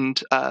and,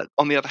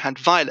 on the other hand,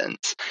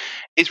 violence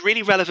is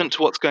really relevant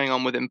to what's going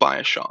on within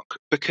Bioshock.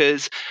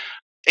 Because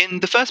in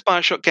the first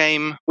Bioshock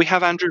game, we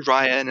have Andrew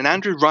Ryan, and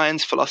Andrew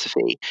Ryan's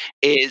philosophy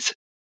is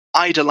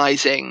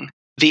idolizing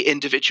the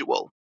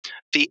individual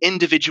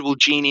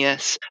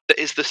genius that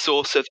is the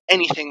source of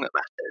anything that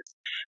matters.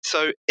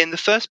 So in the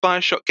first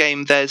Bioshock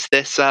game, there's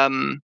this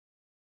long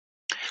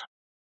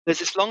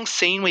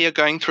scene where you're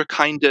going through a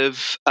kind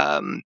of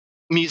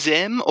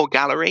museum or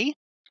gallery,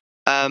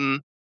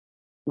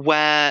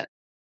 where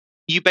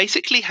you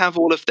basically have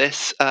all of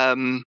this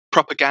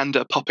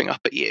propaganda popping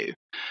up at you.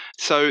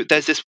 So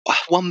there's this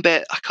one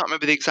bit, I can't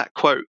remember the exact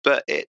quote,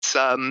 but it's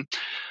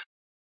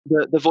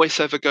the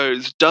voiceover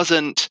goes,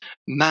 "Doesn't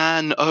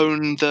man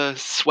own the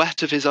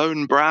sweat of his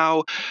own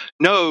brow?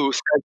 No,"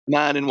 says the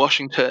man in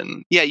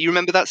Washington. Yeah, you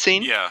remember that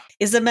scene? Yeah.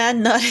 Is a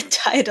man not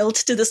entitled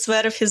to the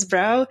sweat of his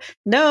brow?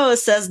 No,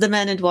 says the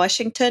man in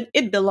Washington,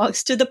 it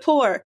belongs to the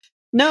poor.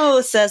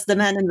 No, says the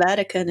man in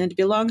Vatican, it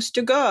belongs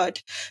to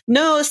God.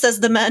 No, says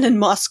the man in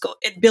Moscow,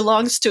 it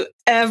belongs to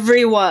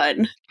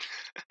everyone.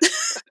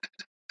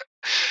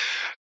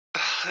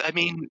 I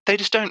mean, they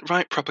just don't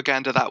write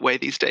propaganda that way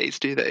these days,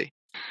 do they?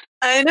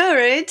 I know,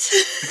 right?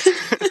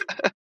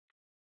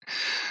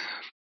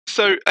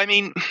 So, I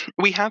mean,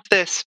 we have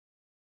this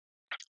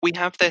we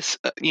have this,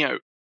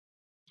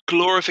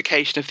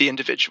 glorification of the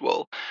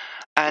individual.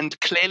 And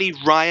clearly,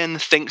 Ryan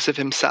thinks of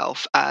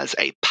himself as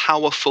a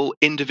powerful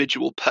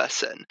individual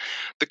person,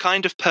 the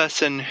kind of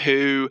person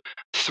who,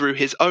 through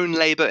his own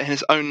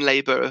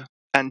labor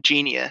and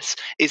genius,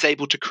 is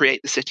able to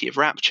create the City of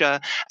Rapture,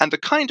 and the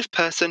kind of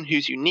person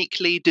who's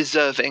uniquely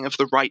deserving of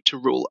the right to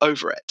rule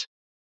over it.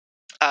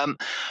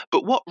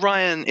 But what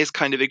Ryan is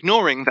kind of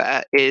ignoring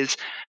there is,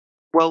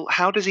 well,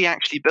 how does he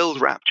actually build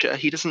Rapture?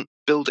 He doesn't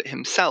build it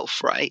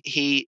himself, right?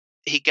 He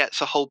gets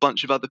a whole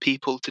bunch of other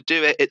people to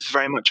do it. It's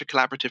very much a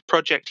collaborative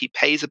project. He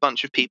pays a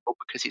bunch of people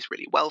because he's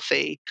really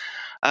wealthy.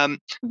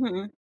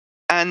 Mm-hmm.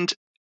 And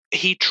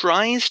he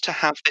tries to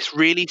have this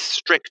really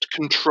strict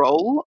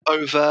control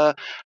over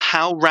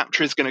how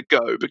Rapture is going to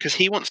go because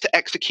he wants to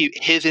execute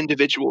his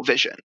individual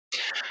vision.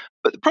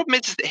 But the problem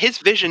is that his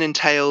vision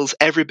entails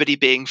everybody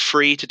being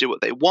free to do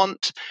what they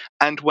want.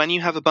 And when you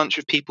have a bunch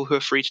of people who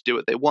are free to do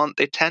what they want,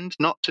 they tend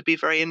not to be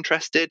very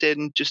interested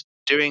in just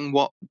doing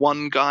what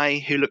one guy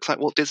who looks like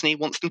Walt Disney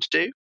wants them to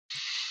do.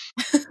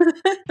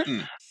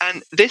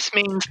 And this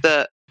means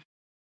that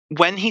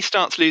when he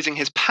starts losing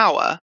his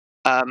power,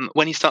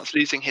 when he starts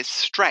losing his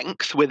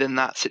strength within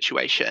that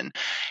situation,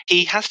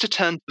 he has to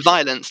turn to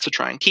violence to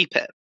try and keep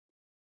it.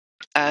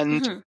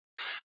 And Mm-hmm.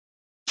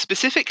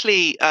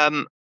 specifically,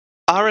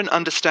 Aaron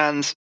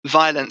understands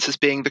violence as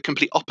being the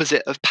complete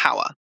opposite of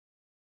power.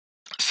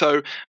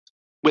 So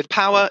with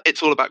power,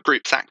 it's all about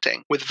groups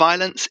acting. With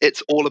violence,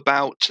 it's all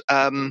about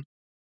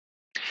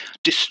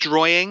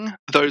destroying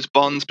those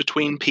bonds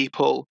between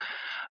people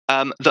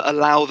that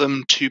allow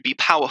them to be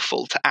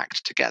powerful, to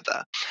act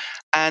together.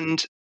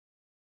 And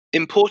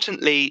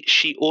importantly,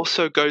 she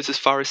also goes as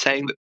far as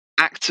saying that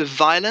acts of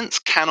violence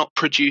cannot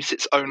produce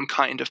its own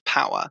kind of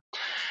power.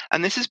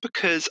 And this is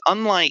because,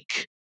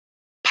 unlike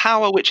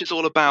power, which is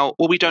all about,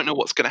 well, we don't know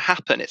what's going to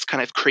happen, it's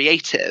kind of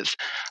creative,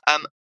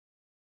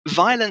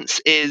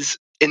 violence is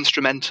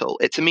instrumental.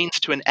 It's a means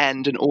to an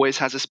end and always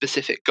has a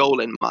specific goal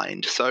in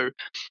mind. So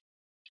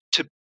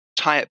to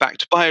tie it back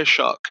to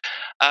Bioshock,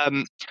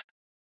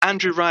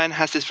 Andrew Ryan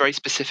has this very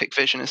specific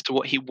vision as to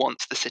what he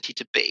wants the city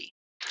to be.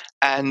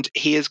 And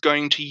he is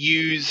going to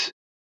use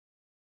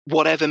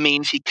whatever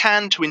means he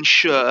can to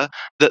ensure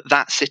that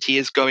that city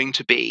is going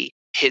to be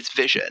his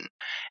vision,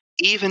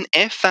 even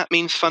if that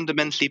means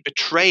fundamentally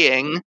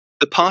betraying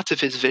the part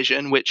of his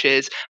vision, which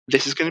is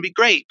this is going to be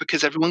great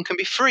because everyone can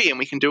be free and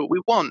we can do what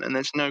we want and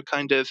there's no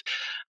kind of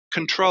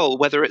control,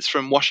 whether it's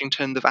from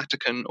Washington, the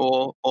Vatican,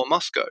 or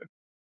Moscow.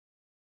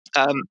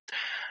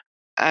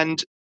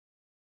 And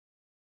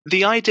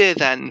the idea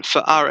then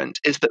for Arendt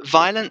is that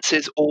violence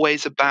is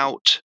always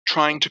about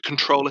trying to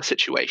control a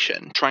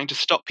situation, trying to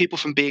stop people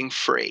from being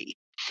free.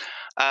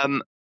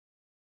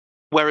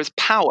 Whereas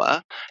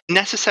power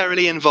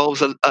necessarily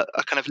involves a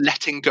kind of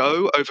letting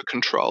go over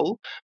control,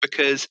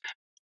 because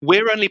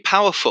we're only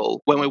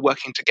powerful when we're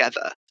working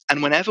together.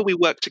 And whenever we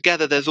work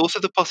together, there's also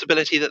the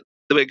possibility that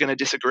we're going to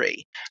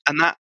disagree.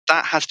 And that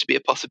has to be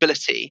a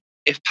possibility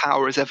if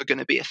power is ever going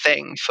to be a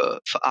thing for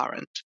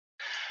Arendt.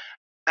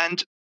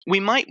 And we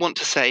might want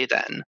to say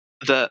then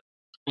that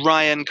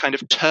Ryan kind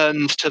of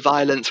turns to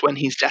violence when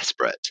he's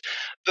desperate.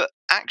 But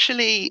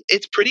actually,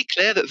 it's pretty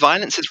clear that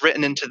violence is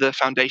written into the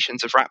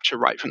foundations of Rapture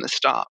right from the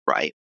start,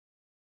 right?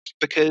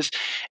 Because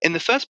in the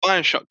first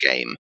Bioshock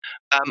game,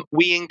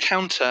 we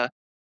encounter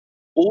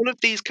all of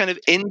these kind of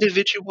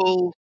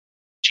individual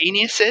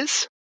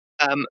geniuses.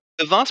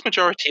 The vast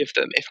majority of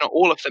them, if not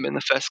all of them in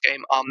the first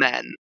game, are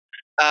men,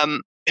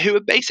 who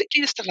are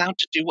basically just allowed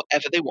to do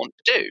whatever they want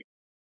to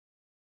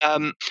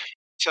do.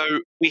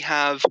 So we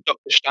have Dr.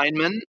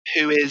 Steinman,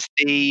 who is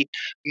the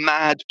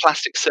mad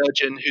plastic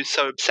surgeon who's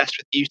so obsessed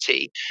with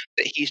beauty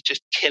that he's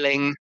just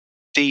killing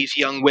these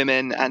young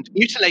women and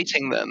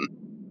mutilating them.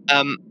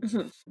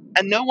 Mm-hmm.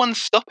 And no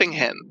one's stopping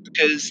him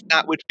because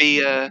that would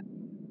be a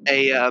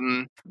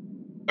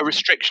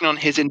restriction on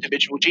his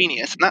individual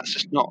genius, and that's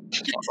just not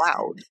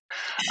allowed.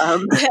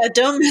 Yeah,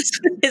 don't mess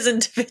with his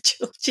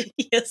individual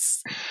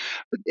genius.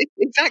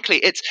 Exactly.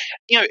 It's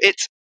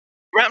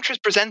Rapture is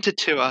presented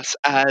to us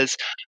as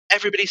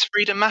everybody's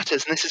freedom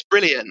matters, and this is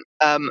brilliant.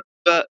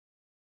 But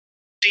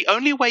the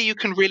only way you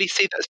can really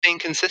see that as being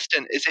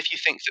consistent is if you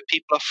think that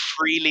people are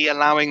freely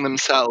allowing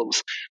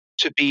themselves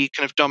to be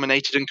kind of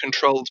dominated and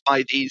controlled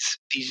by these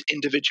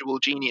individual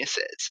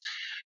geniuses.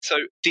 So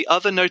the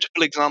other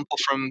notable example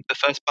from the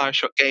first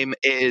Bioshock game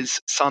is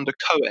Sander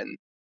Cohen,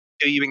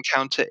 who you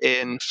encounter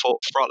in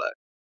Fort Frolic,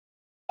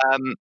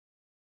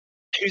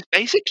 who's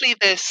basically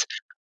this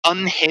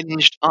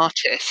unhinged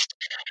artist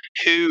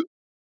who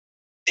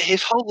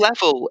his whole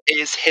level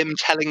is him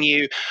telling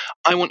you,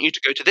 I want you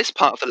to go to this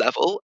part of the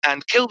level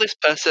and kill this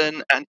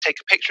person and take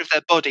a picture of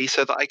their body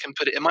so that I can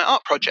put it in my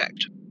art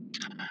project.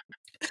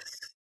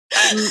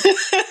 And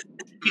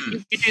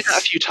you do that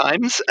a few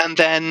times, and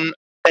then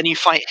you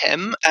fight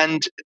him,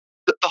 and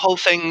the whole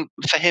thing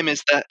for him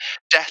is that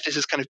death is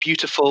this kind of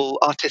beautiful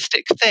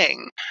artistic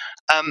thing.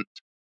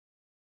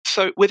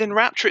 So within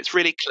Rapture, it's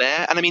really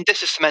clear, and I mean,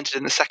 this is cemented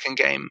in the second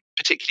game,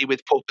 particularly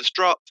with Pauper's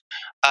Drop,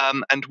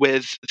 and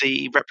with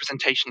the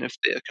representation of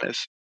the kind of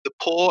the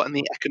poor and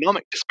the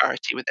economic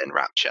disparity within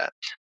Rapture.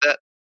 That,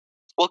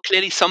 well,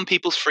 clearly some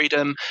people's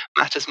freedom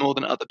matters more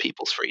than other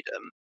people's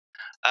freedom.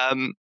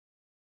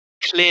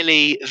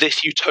 Clearly,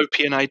 this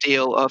utopian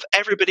ideal of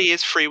everybody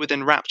is free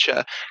within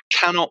Rapture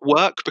cannot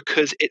work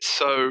because it's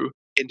so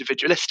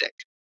individualistic.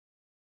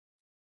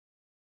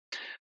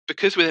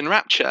 Because within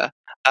Rapture,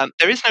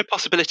 there is no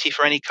possibility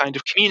for any kind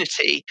of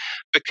community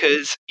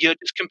because you're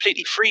just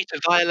completely free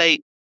to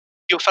violate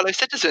your fellow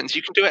citizens.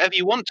 You can do whatever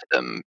you want to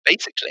them,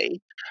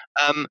 basically.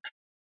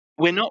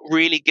 We're not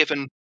really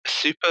given a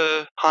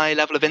super high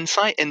level of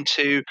insight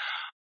into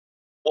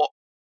what,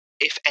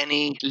 if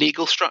any,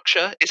 legal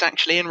structure is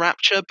actually in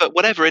Rapture, but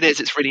whatever it is,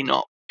 it's really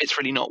not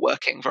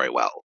working very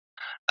well.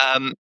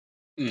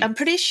 I'm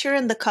pretty sure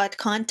in the cut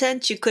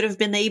content you could have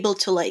been able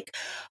to like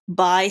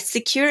buy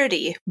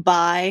security,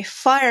 buy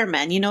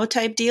firemen,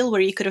 type deal where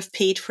you could have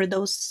paid for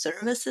those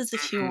services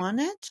if you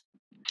wanted.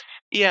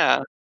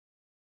 Yeah.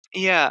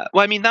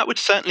 Well, I mean, that would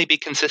certainly be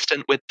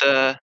consistent with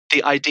the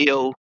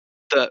ideal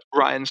that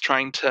Ryan's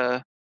trying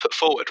to put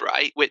forward,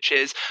 right? Which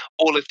is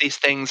all of these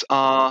things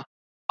are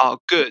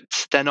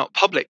goods. They're not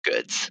public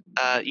goods.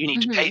 You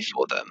need to pay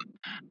for them.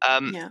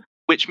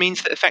 Which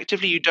means that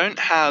effectively you don't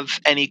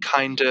have any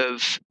kind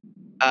of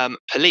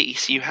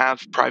police. You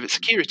have private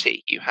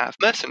security. You have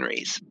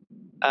mercenaries.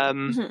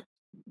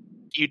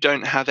 You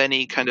don't have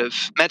any kind of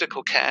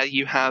medical care.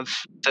 You have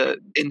the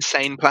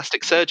insane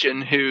plastic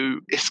surgeon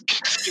who is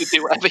going to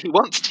do whatever he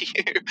wants to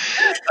you.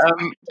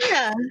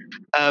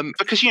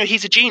 Because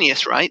he's a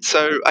genius, right?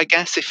 So I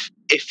guess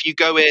if you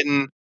go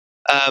in,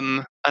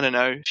 I don't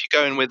know, if you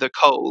go in with a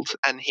cold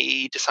and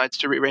he decides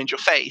to rearrange your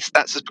face,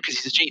 that's just because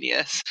he's a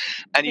genius,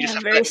 and you just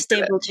have to very let him do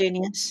stable it.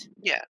 genius.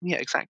 Yeah,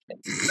 exactly.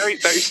 Very,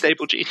 very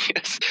stable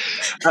genius.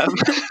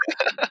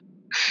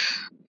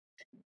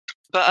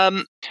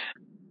 But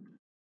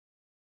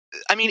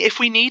I mean, if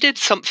we needed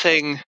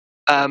something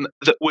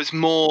that was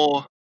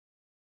more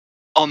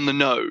on the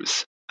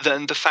nose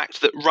than the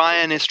fact that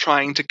Ryan is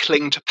trying to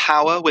cling to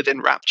power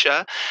within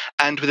Rapture,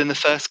 and within the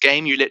first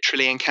game, you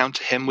literally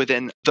encounter him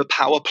within the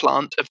power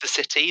plant of the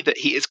city that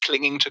he is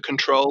clinging to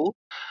control.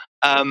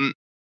 I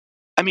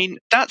mean,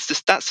 that's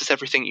just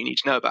everything you need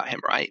to know about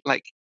him, right?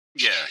 Like,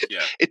 yeah.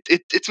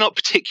 It's not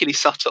particularly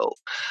subtle.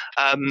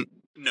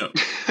 No.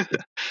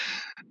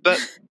 But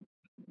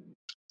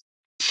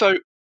so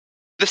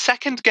the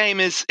second game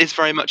is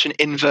very much an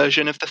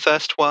inversion of the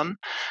first one,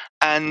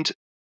 and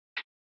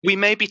we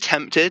may be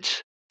tempted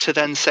to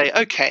then say,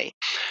 okay,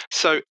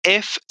 so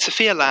if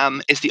Sophia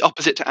Lamb is the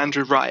opposite to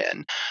Andrew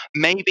Ryan,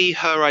 maybe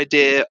her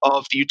idea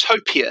of the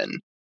utopian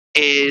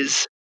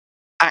is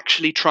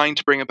actually trying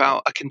to bring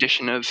about a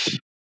condition of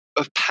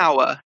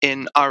power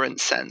in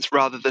Arendt's sense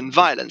rather than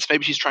violence.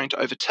 Maybe she's trying to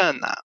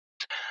overturn that.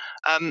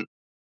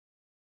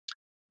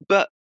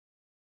 But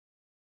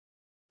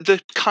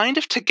the kind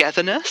of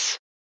togetherness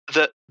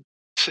that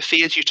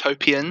Sophia's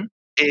utopian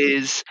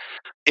is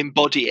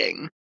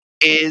embodying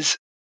is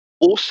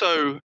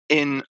also,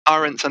 in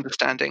Arendt's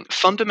understanding,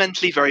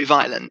 fundamentally very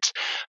violent,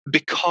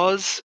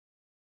 because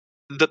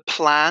the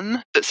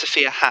plan that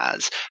Sophia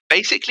has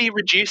basically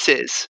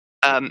reduces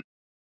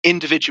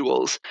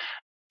individuals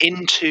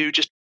into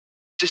just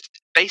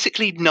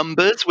basically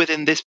numbers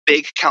within this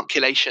big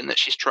calculation that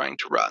she's trying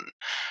to run.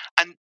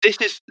 And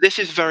this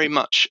is very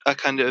much a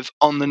kind of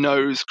on the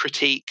nose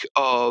critique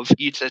of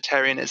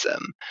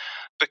utilitarianism,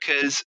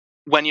 because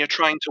when you're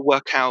trying to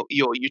work out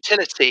your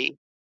utility,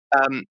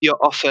 you're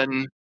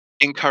often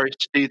encouraged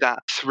to do that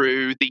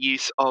through the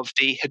use of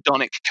the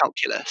hedonic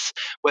calculus,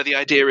 where the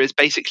idea is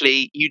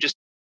basically you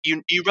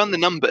run the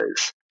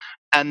numbers,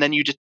 and then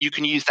you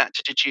can use that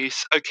to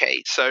deduce,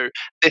 okay, so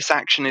this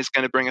action is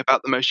going to bring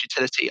about the most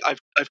utility.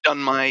 I've done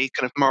my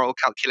kind of moral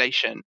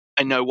calculation.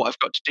 I know what I've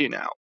got to do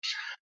now.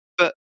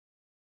 But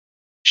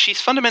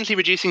she's fundamentally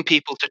reducing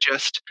people to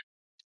just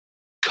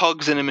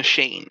cogs in a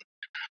machine.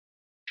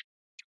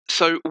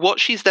 So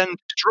what she's then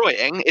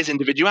destroying is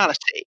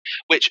individuality,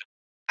 which,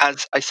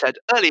 as I said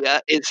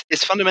earlier, is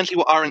fundamentally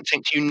what Arendt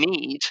thinks you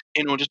need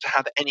in order to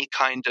have any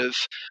kind of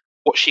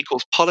what she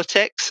calls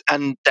politics,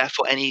 and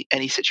therefore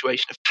any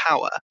situation of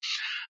power.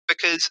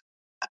 Because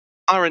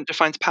Arendt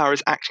defines power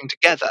as acting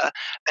together,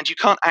 and you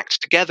can't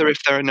act together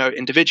if there are no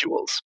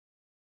individuals.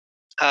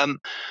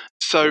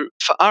 So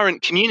for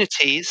Arendt,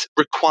 communities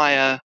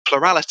require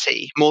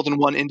plurality, more than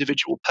one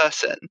individual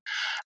person.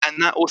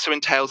 And that also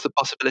entails the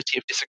possibility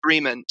of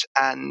disagreement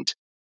and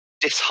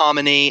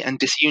disharmony and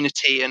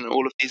disunity and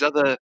all of these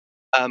other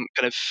kind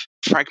of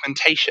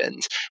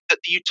fragmentations that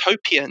the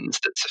utopians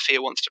that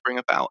Sophia wants to bring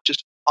about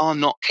just are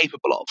not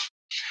capable of.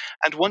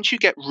 And once you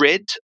get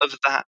rid of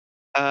that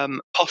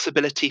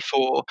possibility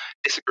for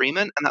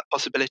disagreement and that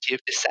possibility of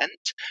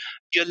dissent,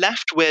 you're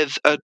left with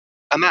a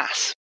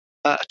mass,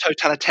 a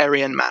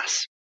totalitarian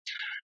mass.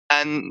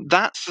 And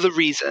that's the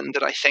reason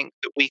that I think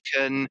that we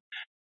can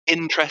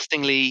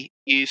interestingly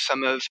use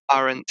some of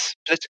Arendt's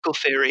political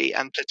theory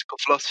and political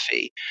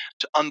philosophy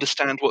to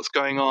understand what's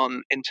going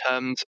on in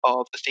terms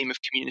of the theme of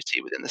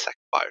community within the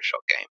second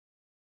Bioshock game.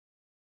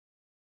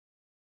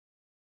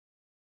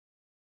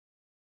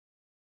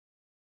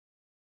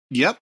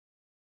 Yep.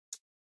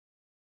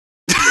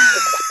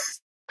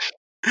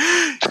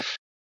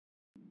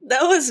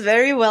 That was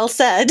very well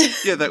said.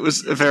 Yeah, that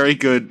was very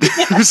good.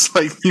 It was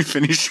like you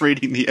finished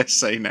reading the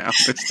essay now.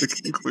 That's the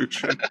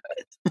conclusion.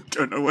 I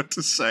don't know what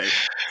to say.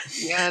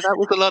 Yeah, that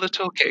was a lot of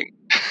talking.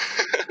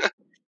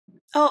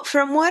 Oh,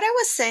 from what I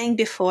was saying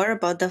before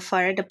about the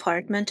fire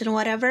department and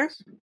whatever.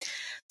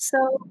 So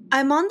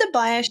I'm on the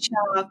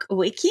Bioshock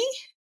wiki,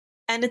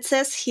 and it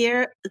says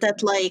here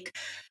that like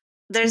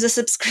there's a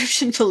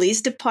subscription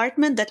police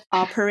department that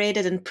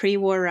operated in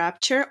pre-war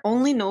Rapture,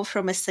 only know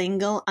from a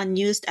single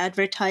unused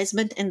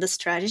advertisement in the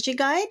strategy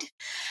guide.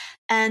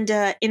 And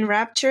in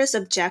Rapture's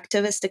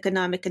objectivist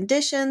economic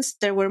conditions,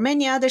 there were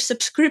many other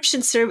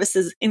subscription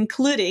services,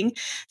 including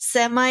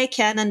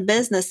semi-canon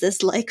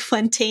businesses like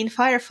Fontaine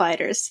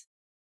Firefighters.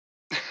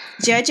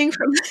 Judging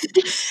from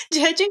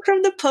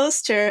the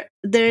poster,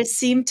 there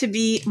seem to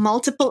be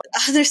multiple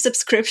other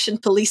subscription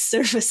police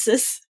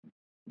services.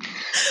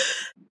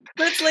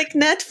 But it's like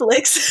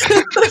Netflix.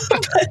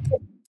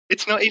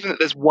 It's not even that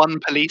there's one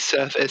police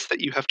service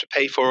that you have to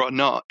pay for or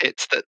not.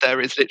 It's that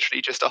there is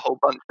literally just a whole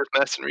bunch of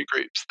mercenary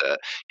groups that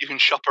you can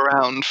shop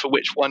around for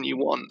which one you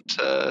want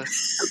to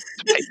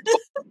pay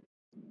for.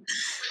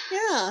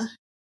 Yeah.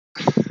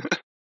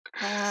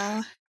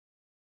 Wow.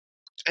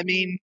 I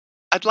mean,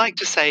 I'd like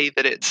to say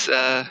that it's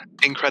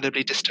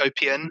incredibly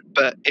dystopian,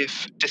 but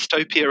if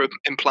dystopia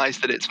implies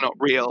that it's not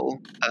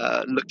real,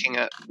 looking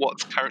at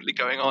what's currently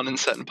going on in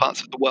certain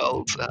parts of the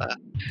world,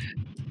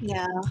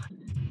 Yeah.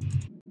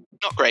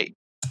 not great,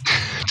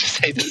 to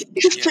say the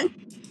least.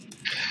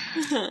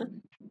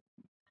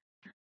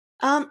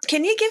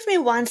 Can you give me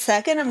 1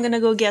 second? I'm gonna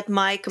go get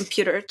my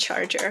computer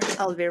charger.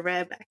 I'll be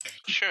right back.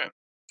 Sure.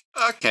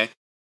 Okay.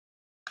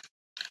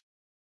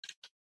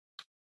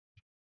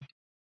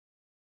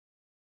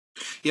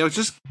 Yeah,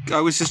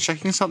 I was just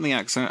checking something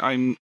out. 'Cause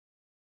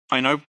I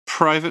know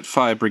private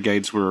fire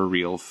brigades were a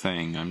real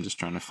thing. I'm just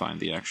trying to find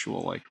the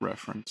actual like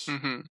reference.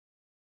 Mm-hmm.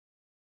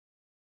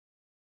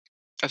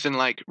 As in,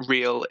 like,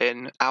 real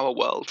in our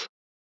world.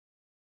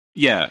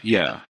 Yeah.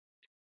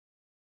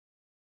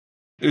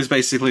 It was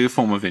basically a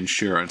form of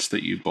insurance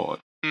that you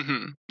bought.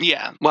 Mm-hmm.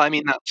 Yeah. Well, I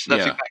mean, that's Yeah.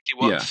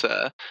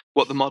 exactly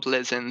what the model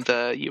is in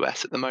the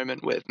US at the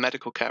moment with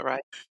medical care,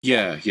 right?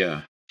 Yeah.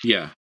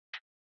 Yeah.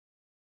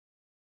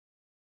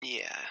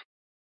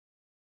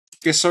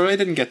 Yeah, sorry I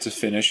didn't get to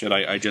finish it.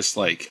 I just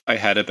I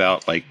had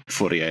about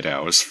 48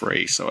 hours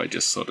free, so I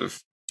just sort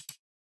of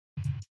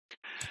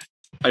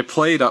I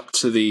played up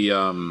to the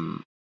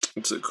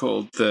what's it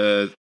called?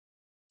 The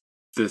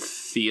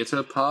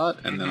theater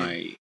part, and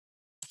then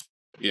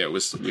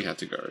we had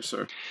to go,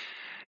 so.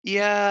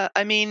 Yeah,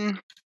 I mean,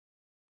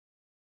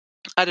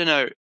 I don't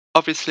know.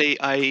 Obviously,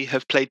 I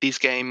have played these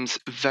games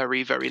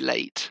very, very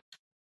late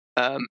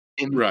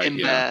in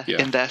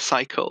their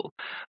cycle,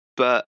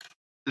 but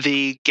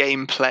the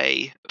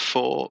gameplay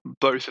for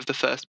both of the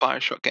first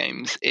Bioshock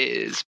games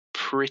is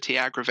pretty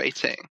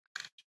aggravating.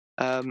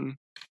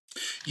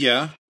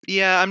 Yeah,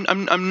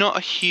 I'm not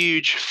a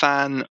huge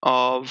fan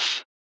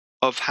of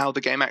how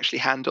the game actually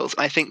handles.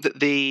 I think that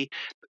the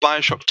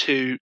Bioshock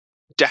 2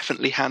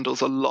 definitely handles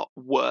a lot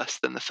worse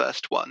than the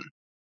first one.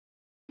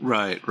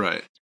 Right.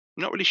 I'm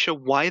not really sure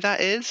why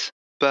that is,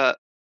 but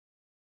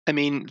I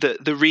mean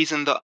the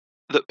reason that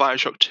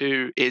Bioshock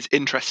 2 is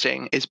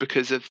interesting is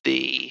because of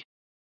the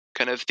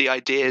kind of the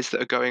ideas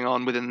that are going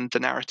on within the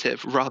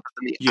narrative rather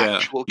than the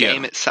actual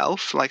game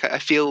itself. Like, I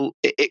feel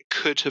it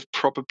could have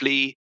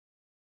probably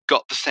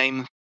got the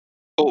same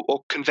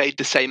or conveyed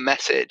the same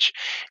message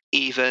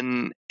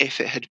even if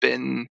it had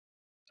been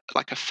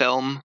like a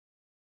film.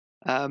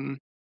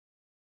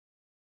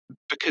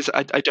 Because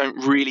I don't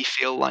really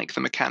feel like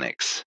the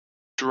mechanics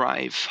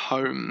drive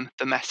home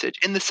the message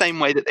in the same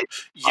way that they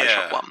did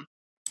Bioshock 1.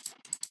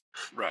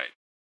 Right.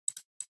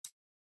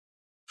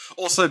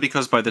 Also,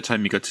 because by the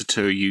time you got to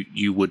 2,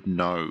 you would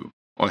know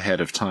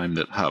ahead of time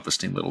that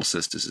harvesting little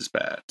sisters is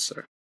bad.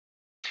 So.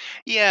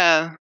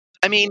 Yeah,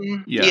 I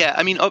mean,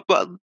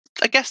 well,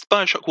 I guess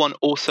Bioshock 1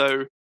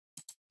 also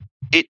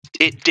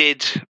it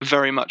did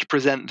very much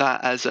present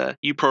that as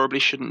you probably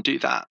shouldn't do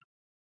that,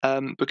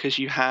 because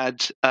you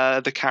had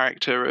the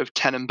character of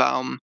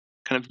Tenenbaum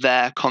kind of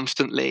there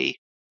constantly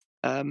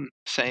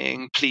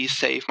saying, "Please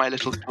save my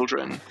little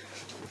children."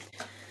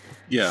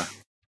 Yeah.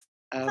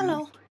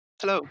 Hello.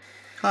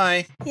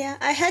 Hi. Yeah,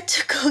 I had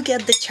to go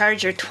get the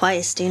charger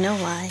twice. Do you know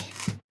why?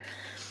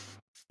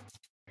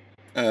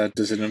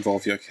 Does it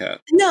involve your cat?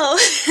 No.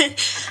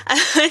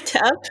 I went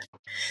up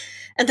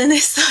and then I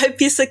saw a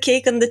piece of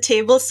cake on the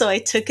table, so I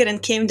took it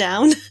and came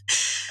down.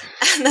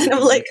 And then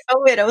I'm like,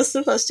 oh wait, I was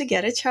supposed to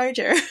get a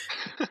charger.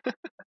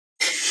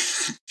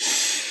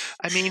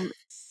 I mean,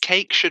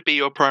 cake should be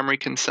your primary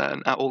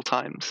concern at all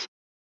times.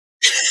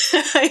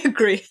 I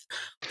agree.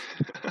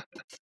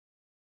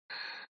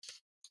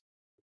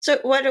 So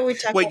what are we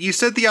talking about? Wait, you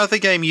said the other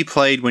game you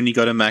played when you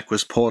got a Mac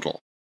was Portal.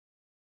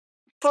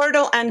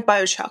 Portal and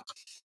Bioshock.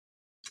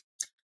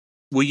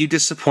 Were you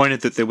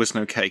disappointed that there was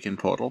no cake in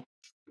Portal?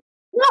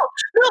 No.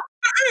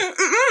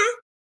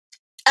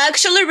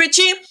 Actually,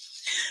 Richie,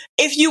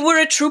 If you were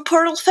a true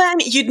Portal fan,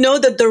 you'd know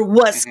that there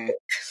was. Mhm.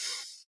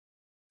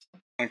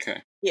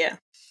 Okay. Yeah.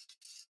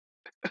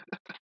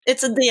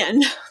 It's at the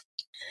end.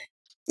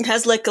 It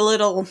has like a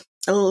little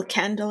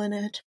candle in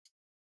it.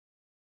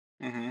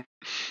 Mm-hmm.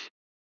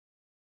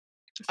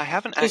 I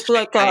haven't It's actually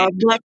like a played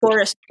Black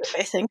Forest,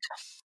 I think.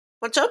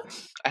 What's up?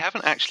 I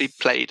haven't actually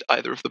played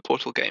either of the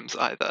Portal games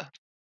either.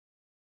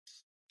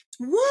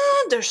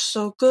 What? They're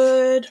so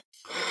good.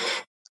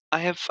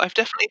 I've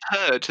definitely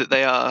heard that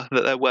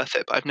they're worth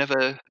it, but I've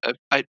never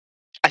I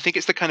think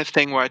it's the kind of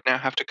thing where I'd now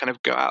have to kind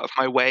of go out of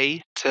my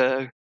way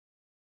to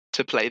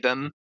play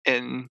them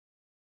in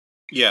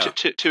Yeah.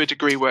 to a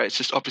degree where it's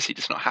just obviously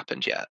just not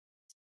happened yet,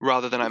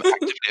 rather than I'm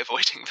actively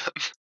avoiding them.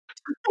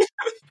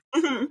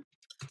 Mhm.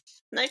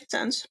 Makes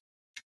sense.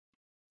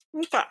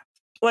 Okay.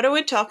 What are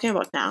we talking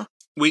about now?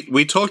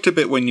 We talked a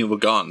bit when you were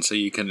gone, so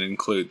you can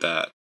include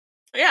that.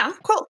 Yeah,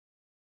 cool.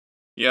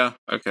 Yeah.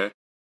 Okay.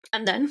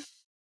 And then,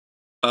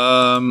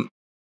 Um.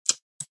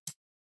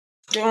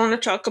 do you want to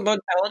talk about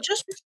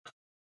biologists?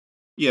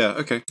 Yeah.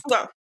 Okay.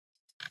 Go.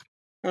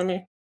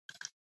 Okay.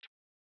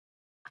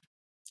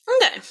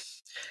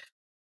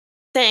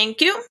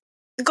 Thank you.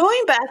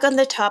 Going back on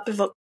the topic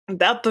of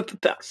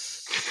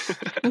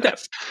okay.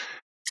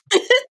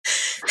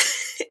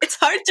 It's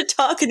hard to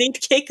talk and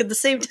eat cake at the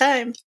same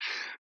time.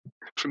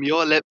 From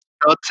your lips,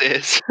 God's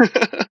ears.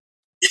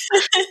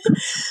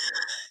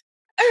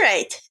 All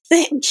right.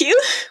 Thank you.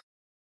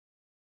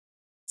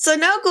 So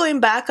now going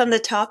back on the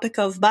topic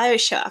of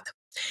Bioshock,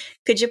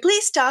 could you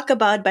please talk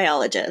about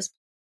biologists?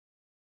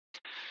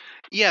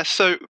 Yeah,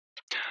 so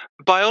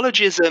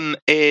biologism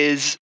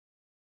is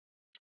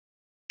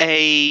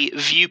a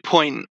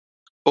viewpoint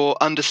or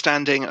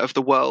understanding of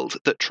the world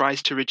that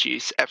tries to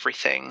reduce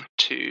everything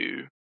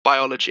to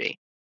biology.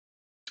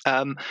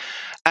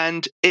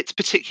 And it's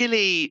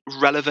particularly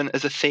relevant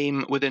as a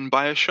theme within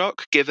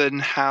Bioshock, given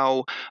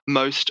how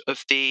most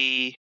of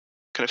the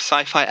kind of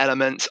sci-fi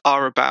elements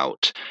are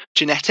about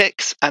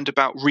genetics and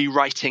about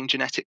rewriting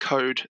genetic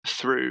code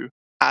through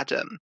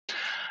Adam.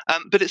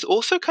 But it's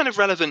also kind of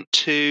relevant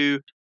to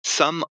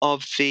some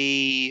of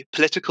the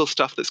political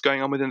stuff that's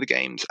going on within the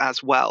games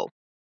as well,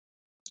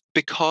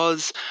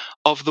 because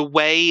of the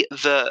way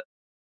that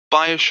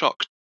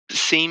Bioshock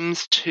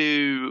seems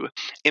to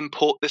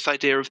import this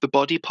idea of the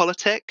body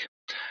politic.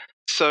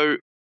 So,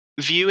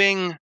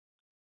 viewing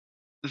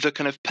the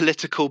kind of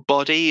political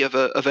body of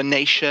a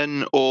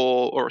nation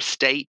or a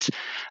state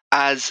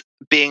as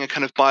being a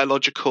kind of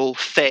biological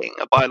thing,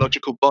 a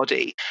biological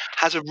body,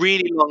 has a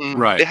really long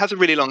Right. it has a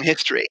really long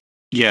history.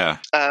 Yeah.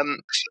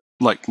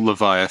 Like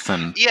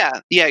Leviathan.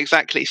 Yeah,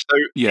 exactly. So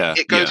Yeah.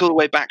 it goes Yeah. all the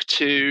way back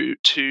to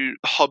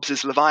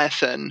Hobbes's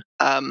Leviathan.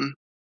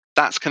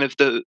 That's kind of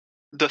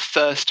the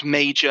first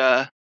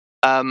major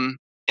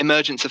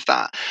emergence of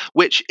that,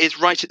 which is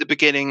right at the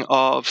beginning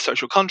of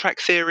social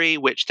contract theory,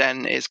 which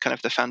then is kind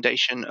of the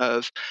foundation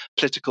of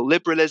political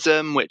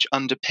liberalism, which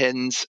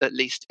underpins, at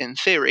least in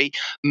theory,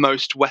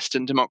 most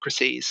Western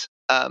democracies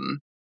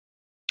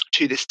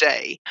to this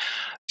day.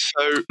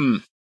 So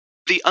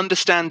the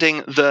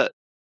understanding that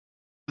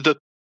the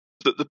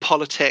the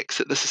politics,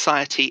 that the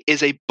society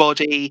is a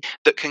body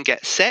that can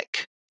get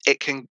sick, it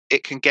can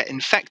get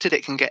infected,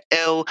 it can get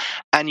ill,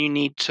 and you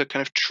need to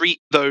kind of treat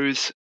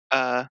those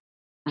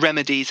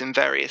remedies in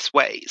various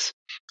ways,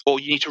 or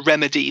you need to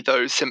remedy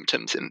those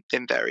symptoms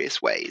in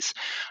various ways.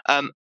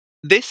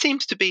 This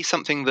seems to be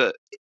something that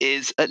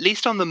is at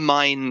least on the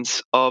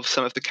minds of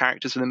some of the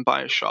characters within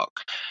Bioshock.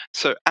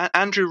 So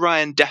Andrew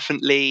Ryan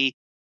definitely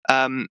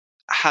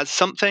has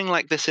something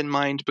like this in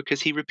mind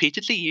because he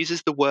repeatedly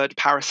uses the word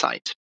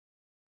parasite.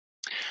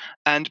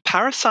 And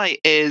parasite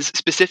is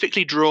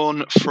specifically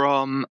drawn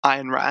from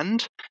Ayn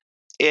Rand.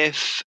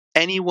 If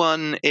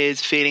anyone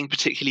is feeling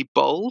particularly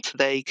bold,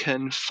 they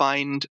can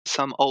find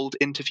some old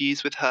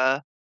interviews with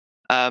her.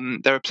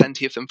 There are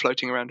plenty of them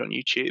floating around on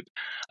YouTube.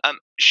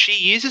 She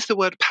uses the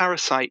word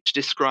parasite to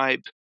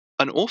describe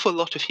an awful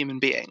lot of human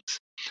beings.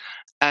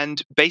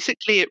 And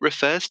basically, it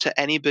refers to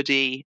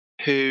anybody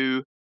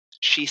who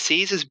she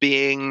sees as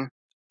being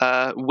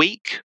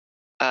weak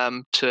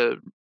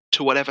to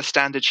whatever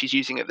standard she's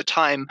using at the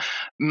time.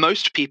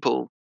 Most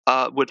people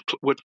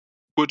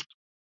would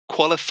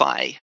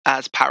qualify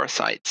as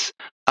parasites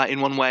in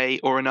one way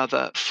or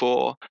another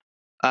for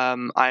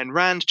Ayn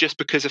Rand, just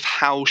because of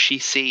how she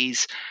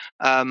sees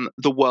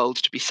the world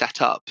to be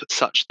set up,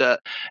 such that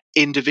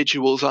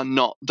individuals are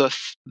not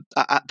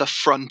at the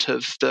front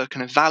of the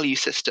kind of value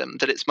system,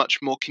 that it's much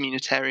more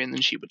communitarian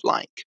than she would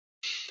like.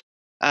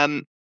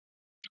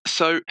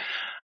 So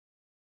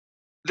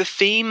the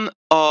theme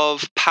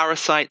of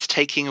parasites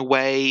taking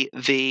away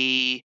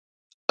the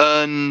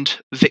earned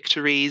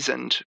victories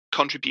and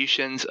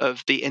contributions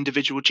of the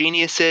individual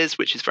geniuses,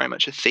 which is very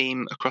much a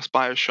theme across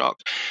Bioshock,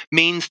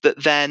 means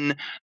that then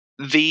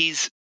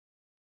these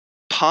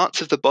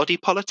parts of the body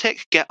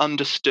politic get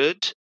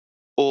understood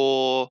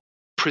or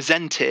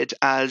presented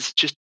as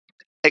just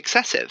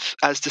excessive,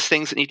 as just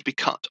things that need to be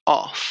cut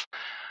off.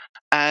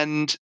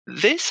 And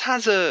this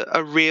has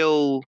a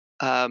real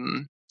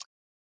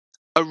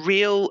a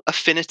real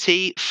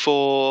affinity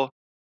for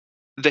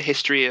the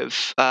history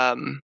of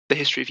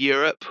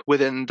Europe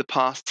within the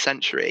past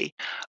century,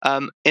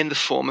 in the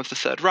form of the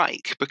Third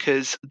Reich,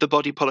 because the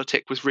body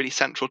politic was really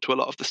central to a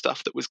lot of the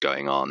stuff that was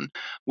going on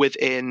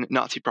within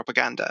Nazi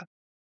propaganda,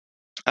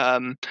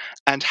 and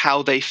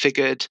how they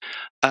figured,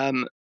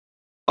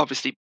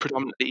 obviously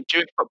predominantly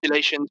Jewish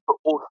populations, but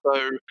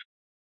also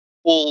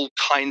all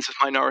kinds of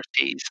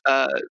minorities,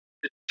 the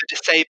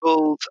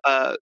disabled,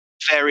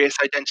 various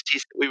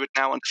identities that we would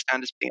now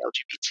understand as being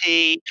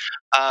LGBT,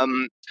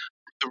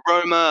 the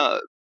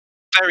Roma,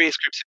 various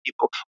groups of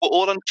people were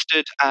all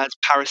understood as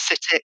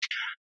parasitic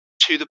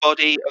to the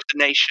body of the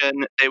nation.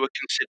 They were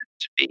considered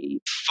to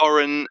be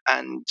foreign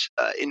and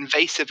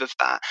invasive of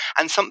that,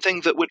 and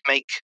something that would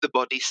make the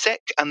body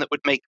sick and that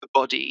would make the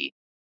body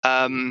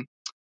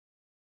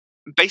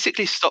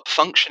basically stop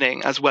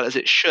functioning as well as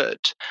it should.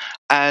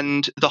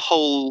 And the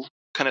whole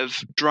kind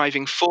of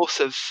driving force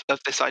of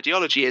this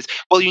ideology is,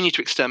 well, you need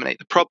to exterminate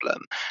the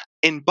problem.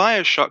 In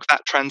Bioshock,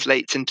 that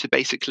translates into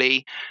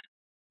basically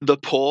the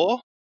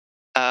poor.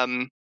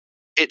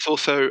 It's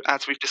also,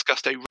 as we've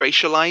discussed, a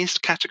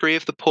racialized category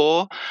of the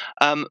poor,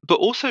 but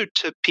also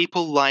to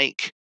people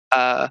like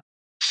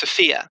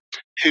Sophia,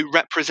 who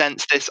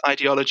represents this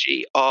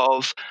ideology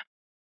of,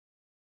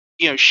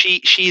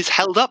 she's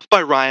held up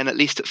by Ryan, at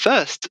least at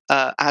first,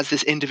 as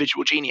this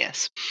individual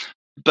genius,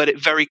 but it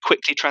very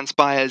quickly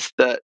transpires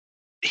that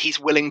he's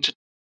willing to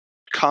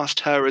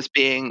cast her as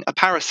being a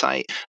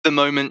parasite the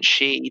moment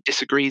she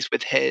disagrees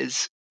with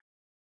his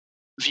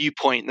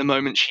viewpoint, the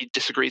moment she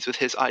disagrees with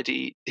his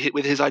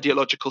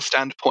ideological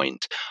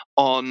standpoint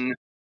on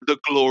the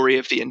glory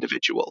of the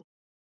individual.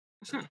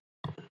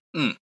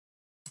 Mm.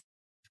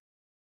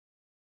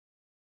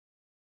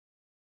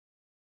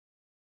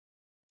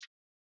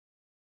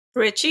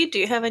 Richie, do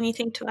you have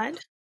anything to add?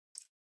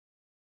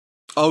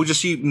 Oh,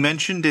 just you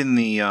mentioned in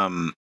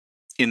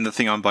the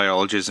thing on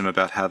biologism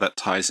about how that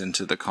ties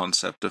into the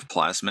concept of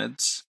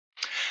plasmids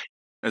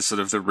as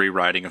sort of the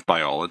rewriting of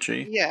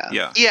biology.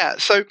 Yeah.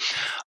 So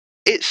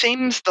it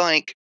seems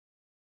like,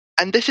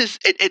 and this is,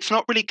 it's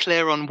not really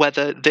clear on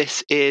whether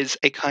this is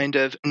a kind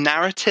of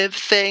narrative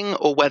thing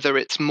or whether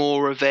it's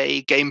more of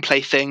a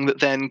gameplay thing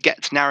that then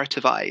gets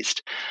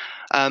narrativized.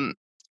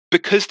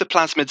 Because the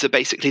plasmids are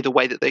basically the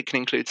way that they can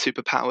include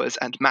superpowers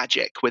and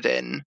magic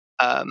within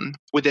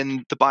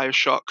the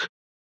Bioshock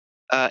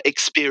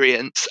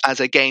experience as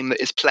a game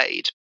that is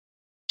played.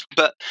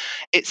 But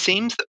it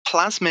seems that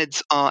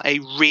plasmids are a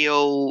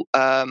real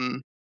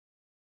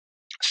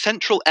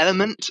central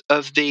element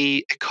of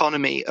the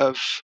economy of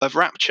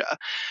Rapture.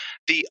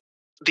 The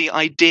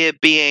idea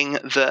being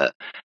that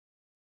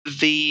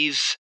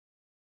these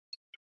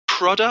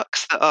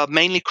products that are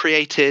mainly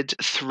created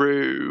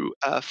through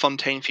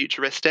Fontaine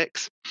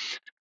Futuristics,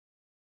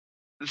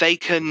 they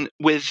can,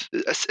 with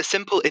a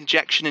simple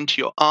injection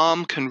into your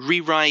arm, can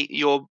rewrite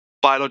your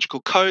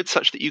biological code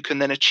such that you can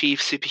then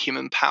achieve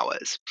superhuman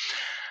powers.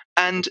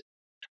 And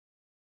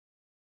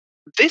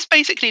this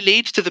basically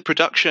leads to the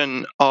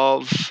production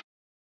of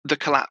the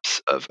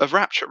collapse of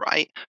Rapture,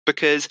 right?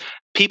 Because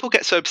people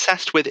get so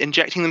obsessed with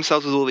injecting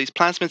themselves with all these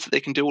plasmids that they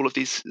can do all of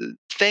these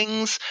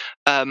things,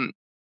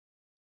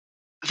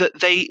 that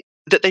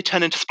they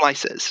turn into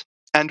splicers.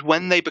 And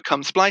when they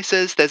become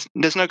splicers,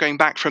 there's no going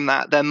back from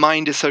that. Their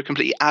mind is so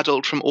completely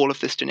addled from all of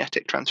this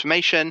genetic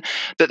transformation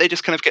that they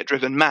just kind of get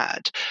driven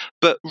mad.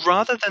 But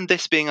rather than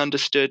this being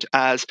understood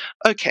as,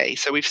 okay,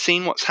 so we've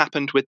seen what's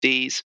happened with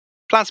these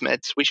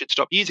plasmids, we should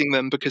stop using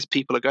them because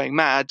people are going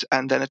mad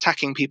and then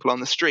attacking people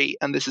on the street,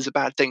 and this is a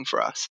bad thing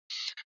for us.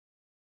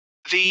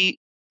 The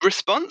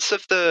response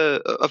of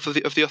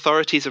the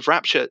authorities of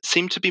Rapture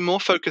seemed to be more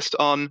focused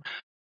on,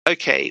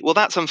 okay, well,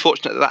 that's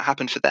unfortunate that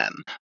happened for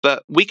them,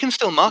 but we can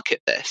still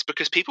market this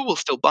because people will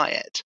still buy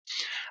it.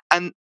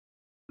 And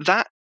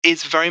that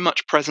is very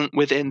much present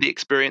within the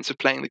experience of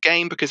playing the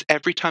game, because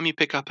every time you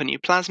pick up a new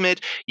plasmid,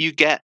 you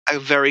get a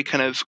very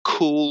kind of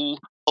cool,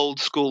 old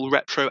school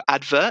retro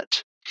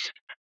advert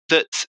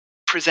that's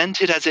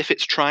presented as if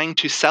it's trying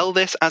to sell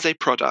this as a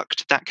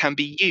product that can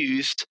be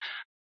used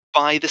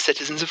by the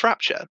citizens of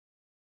Rapture.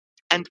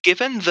 And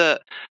given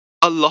that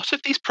a lot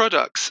of these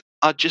products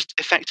are just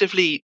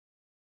effectively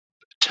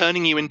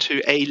turning you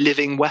into a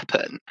living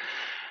weapon,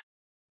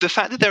 the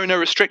fact that there are no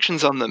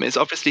restrictions on them is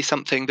obviously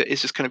something that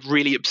is just kind of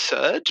really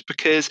absurd,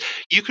 because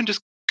you can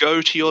just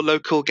go to your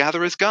local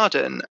gatherer's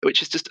garden,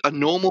 which is just a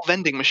normal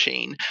vending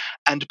machine,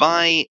 and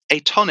buy a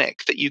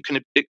tonic that you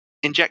can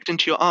inject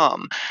into your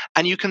arm,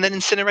 and you can then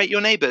incinerate your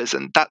neighbors,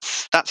 and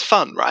that's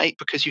fun, right?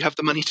 Because you have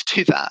the money to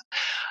do that.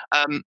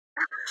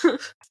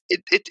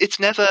 It's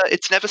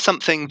never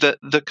something that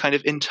the kind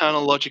of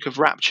internal logic of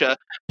Rapture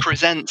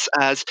presents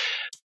as,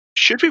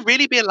 should we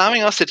really be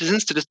allowing our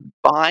citizens to just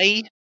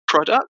buy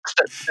products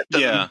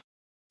that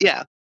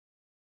yeah.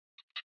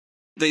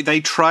 They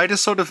try to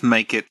sort of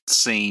make it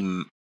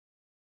seem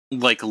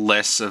like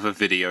less of a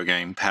video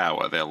game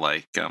power. They're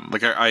like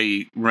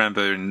I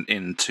remember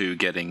in 2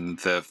 getting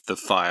the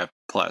fire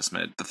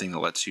plasmid, the thing that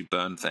lets you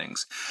burn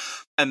things,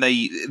 and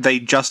they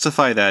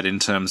justify that in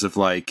terms of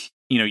like,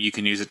 you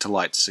can use it to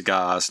light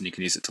cigars and you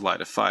can use it to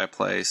light a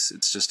fireplace.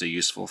 It's just a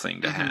useful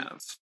thing to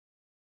have.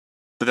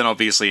 But then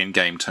obviously in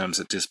game terms,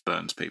 it just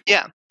burns people.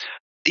 Yeah,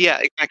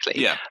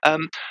 exactly. Yeah.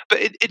 But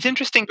it's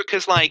interesting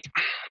because, like,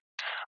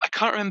 I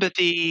can't remember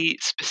the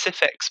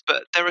specifics,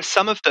 but there are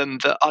some of them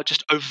that are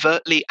just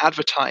overtly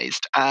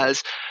advertised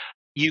as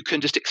you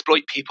can just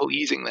exploit people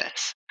using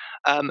this.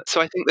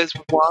 So I think there's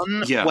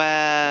one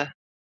where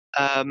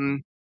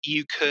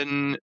you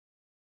can,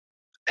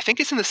 I think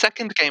it's in the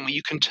second game where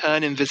you can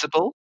turn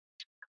invisible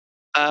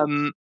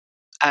and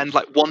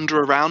like wander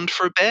around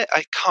for a bit.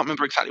 I can't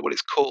remember exactly what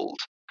it's called.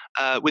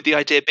 With the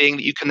idea being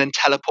that you can then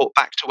teleport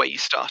back to where you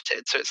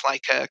started. So it's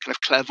like a kind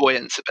of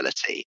clairvoyance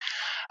ability.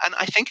 And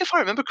I think if I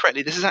remember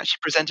correctly, this is actually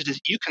presented as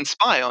you can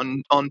spy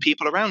on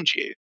people around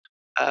you.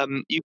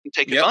 You can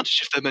take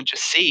advantage of them and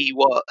just see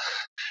what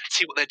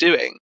they're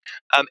doing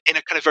in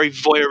a kind of very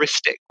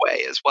voyeuristic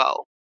way as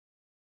well.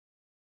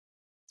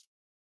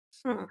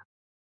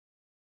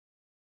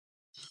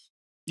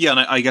 Yeah,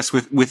 and I guess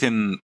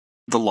within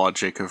the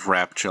logic of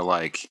Rapture,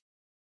 like,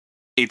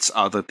 it's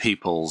other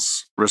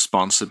people's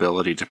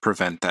responsibility to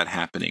prevent that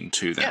happening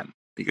to them,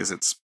 because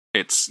it's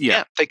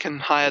they can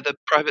hire the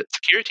private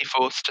security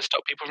force to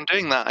stop people from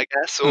doing that, I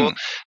guess, or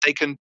they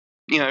can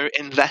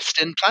invest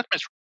in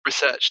plasmid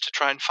research to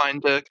try and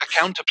find a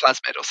counter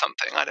plasmid or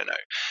something. I don't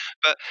know,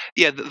 but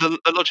yeah, the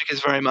logic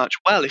is very much,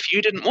 well, if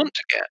you didn't want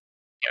to get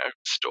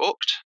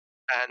stalked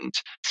and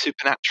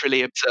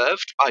supernaturally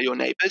observed by your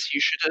neighbors,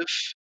 you should have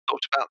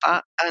thought about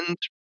that and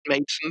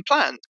made some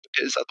plans,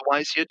 because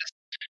otherwise you're just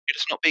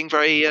not being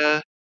very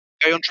very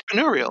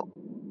entrepreneurial.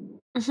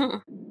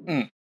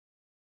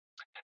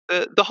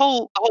 The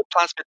whole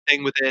plasmid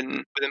thing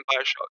within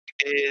Bioshock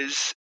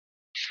is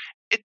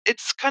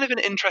it's kind of an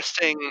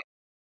interesting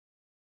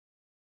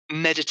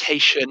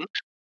meditation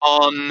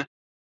on,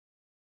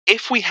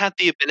 if we had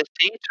the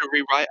ability to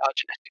rewrite our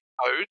genetic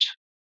code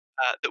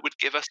that would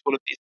give us all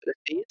of these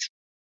abilities,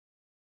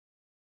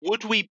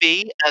 would we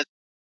be as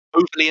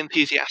overly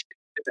enthusiastic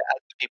as the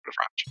people of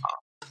Rapture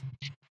are?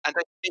 And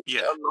I think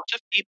that a lot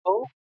of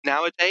people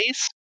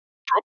nowadays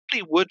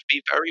probably would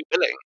be very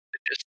willing to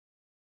just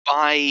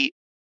buy a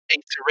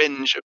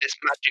syringe of this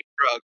magic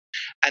drug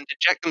and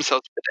inject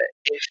themselves with it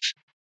if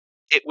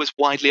it was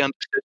widely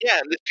understood. Yeah,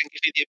 and this can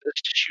give you the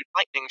ability to shoot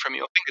lightning from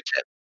your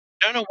fingertip.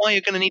 Don't know why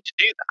you're going to need to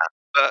do that,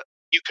 but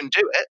you can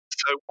do it,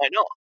 so why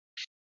not?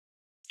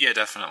 Yeah,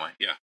 definitely.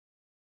 Yeah.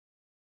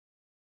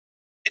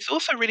 It's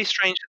also really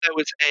strange that there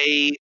was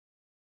a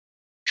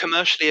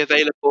commercially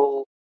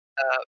available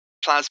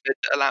plasmid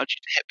that allowed you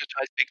to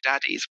hypnotize big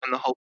daddies, when the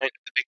whole point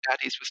of the big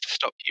daddies was to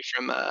stop you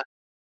from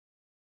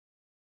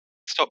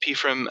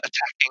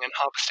attacking and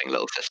harvesting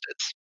little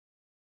sisters.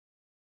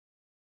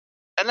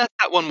 Unless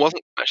that one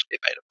wasn't commercially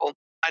available,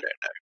 I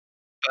don't know.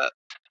 But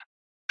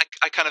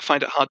I kind of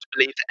find it hard to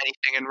believe that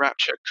anything in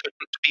Rapture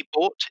couldn't be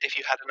bought if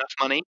you had enough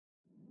money.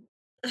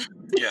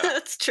 Yeah,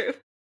 that's true.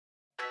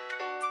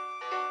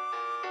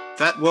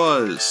 That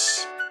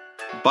was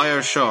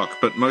Bioshock,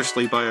 but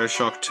mostly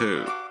Bioshock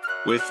 2,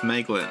 with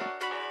Maeglin.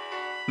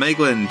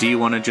 Maeglin, do you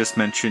want to just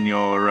mention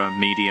your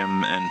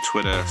Medium and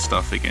Twitter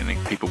stuff again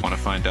if people want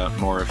to find out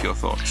more of your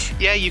thoughts?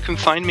 Yeah, you can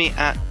find me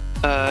at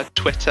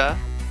Twitter.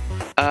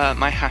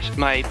 My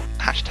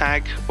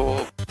hashtag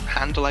or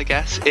handle, I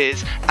guess,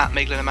 is at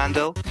Maeglin,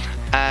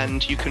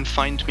 and you can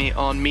find me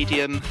on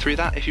Medium through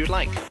that if you'd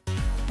like.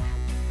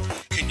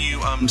 Can you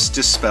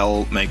just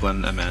spell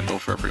Maeglin Amandel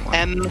for everyone?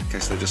 in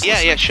case they're just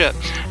listening? Yeah, sure.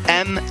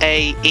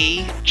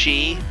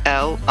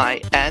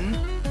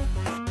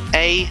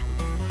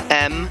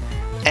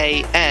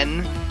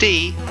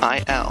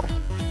 MAEGLINAMANDIL.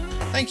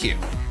 Thank you.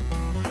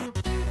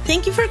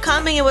 Thank you for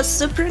coming. It was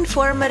super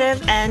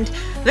informative and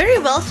very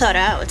well thought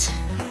out.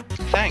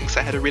 Thanks.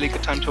 I had a really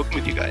good time talking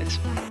with you guys.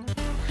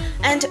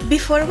 And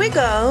before we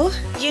go,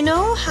 you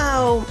know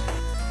how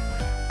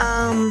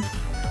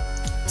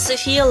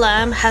Sophia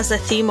Lamb has a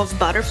theme of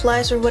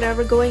butterflies or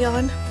whatever going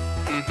on?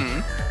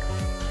 Mm-hmm.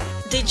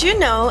 Did you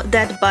know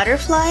that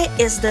Butterfly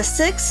is the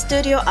 6th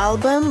studio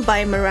album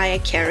by Mariah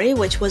Carey,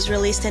 which was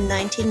released in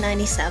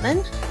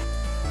 1997?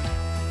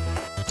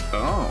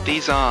 Oh.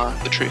 These are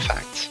the true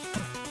facts.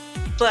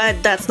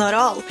 But that's not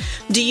all.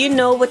 Do you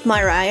know what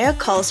Mariah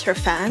calls her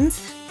fans?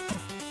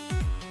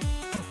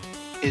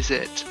 Is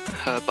it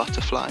her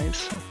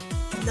butterflies?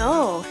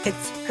 No,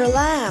 it's her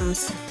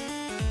lambs.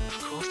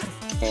 Of course.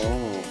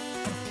 Oh.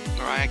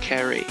 Mariah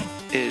Carey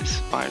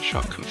is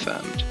Bioshock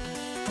confirmed.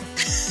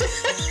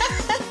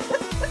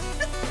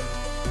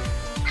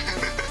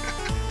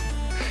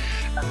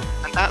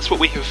 And that's what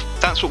we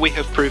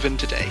have proven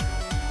today.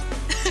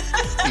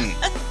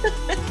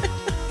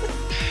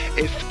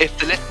 If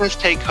the listeners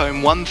take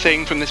home one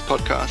thing from this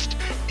podcast,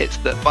 it's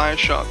that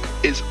Bioshock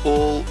is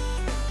all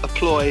a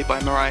ploy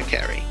by Mariah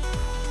Carey.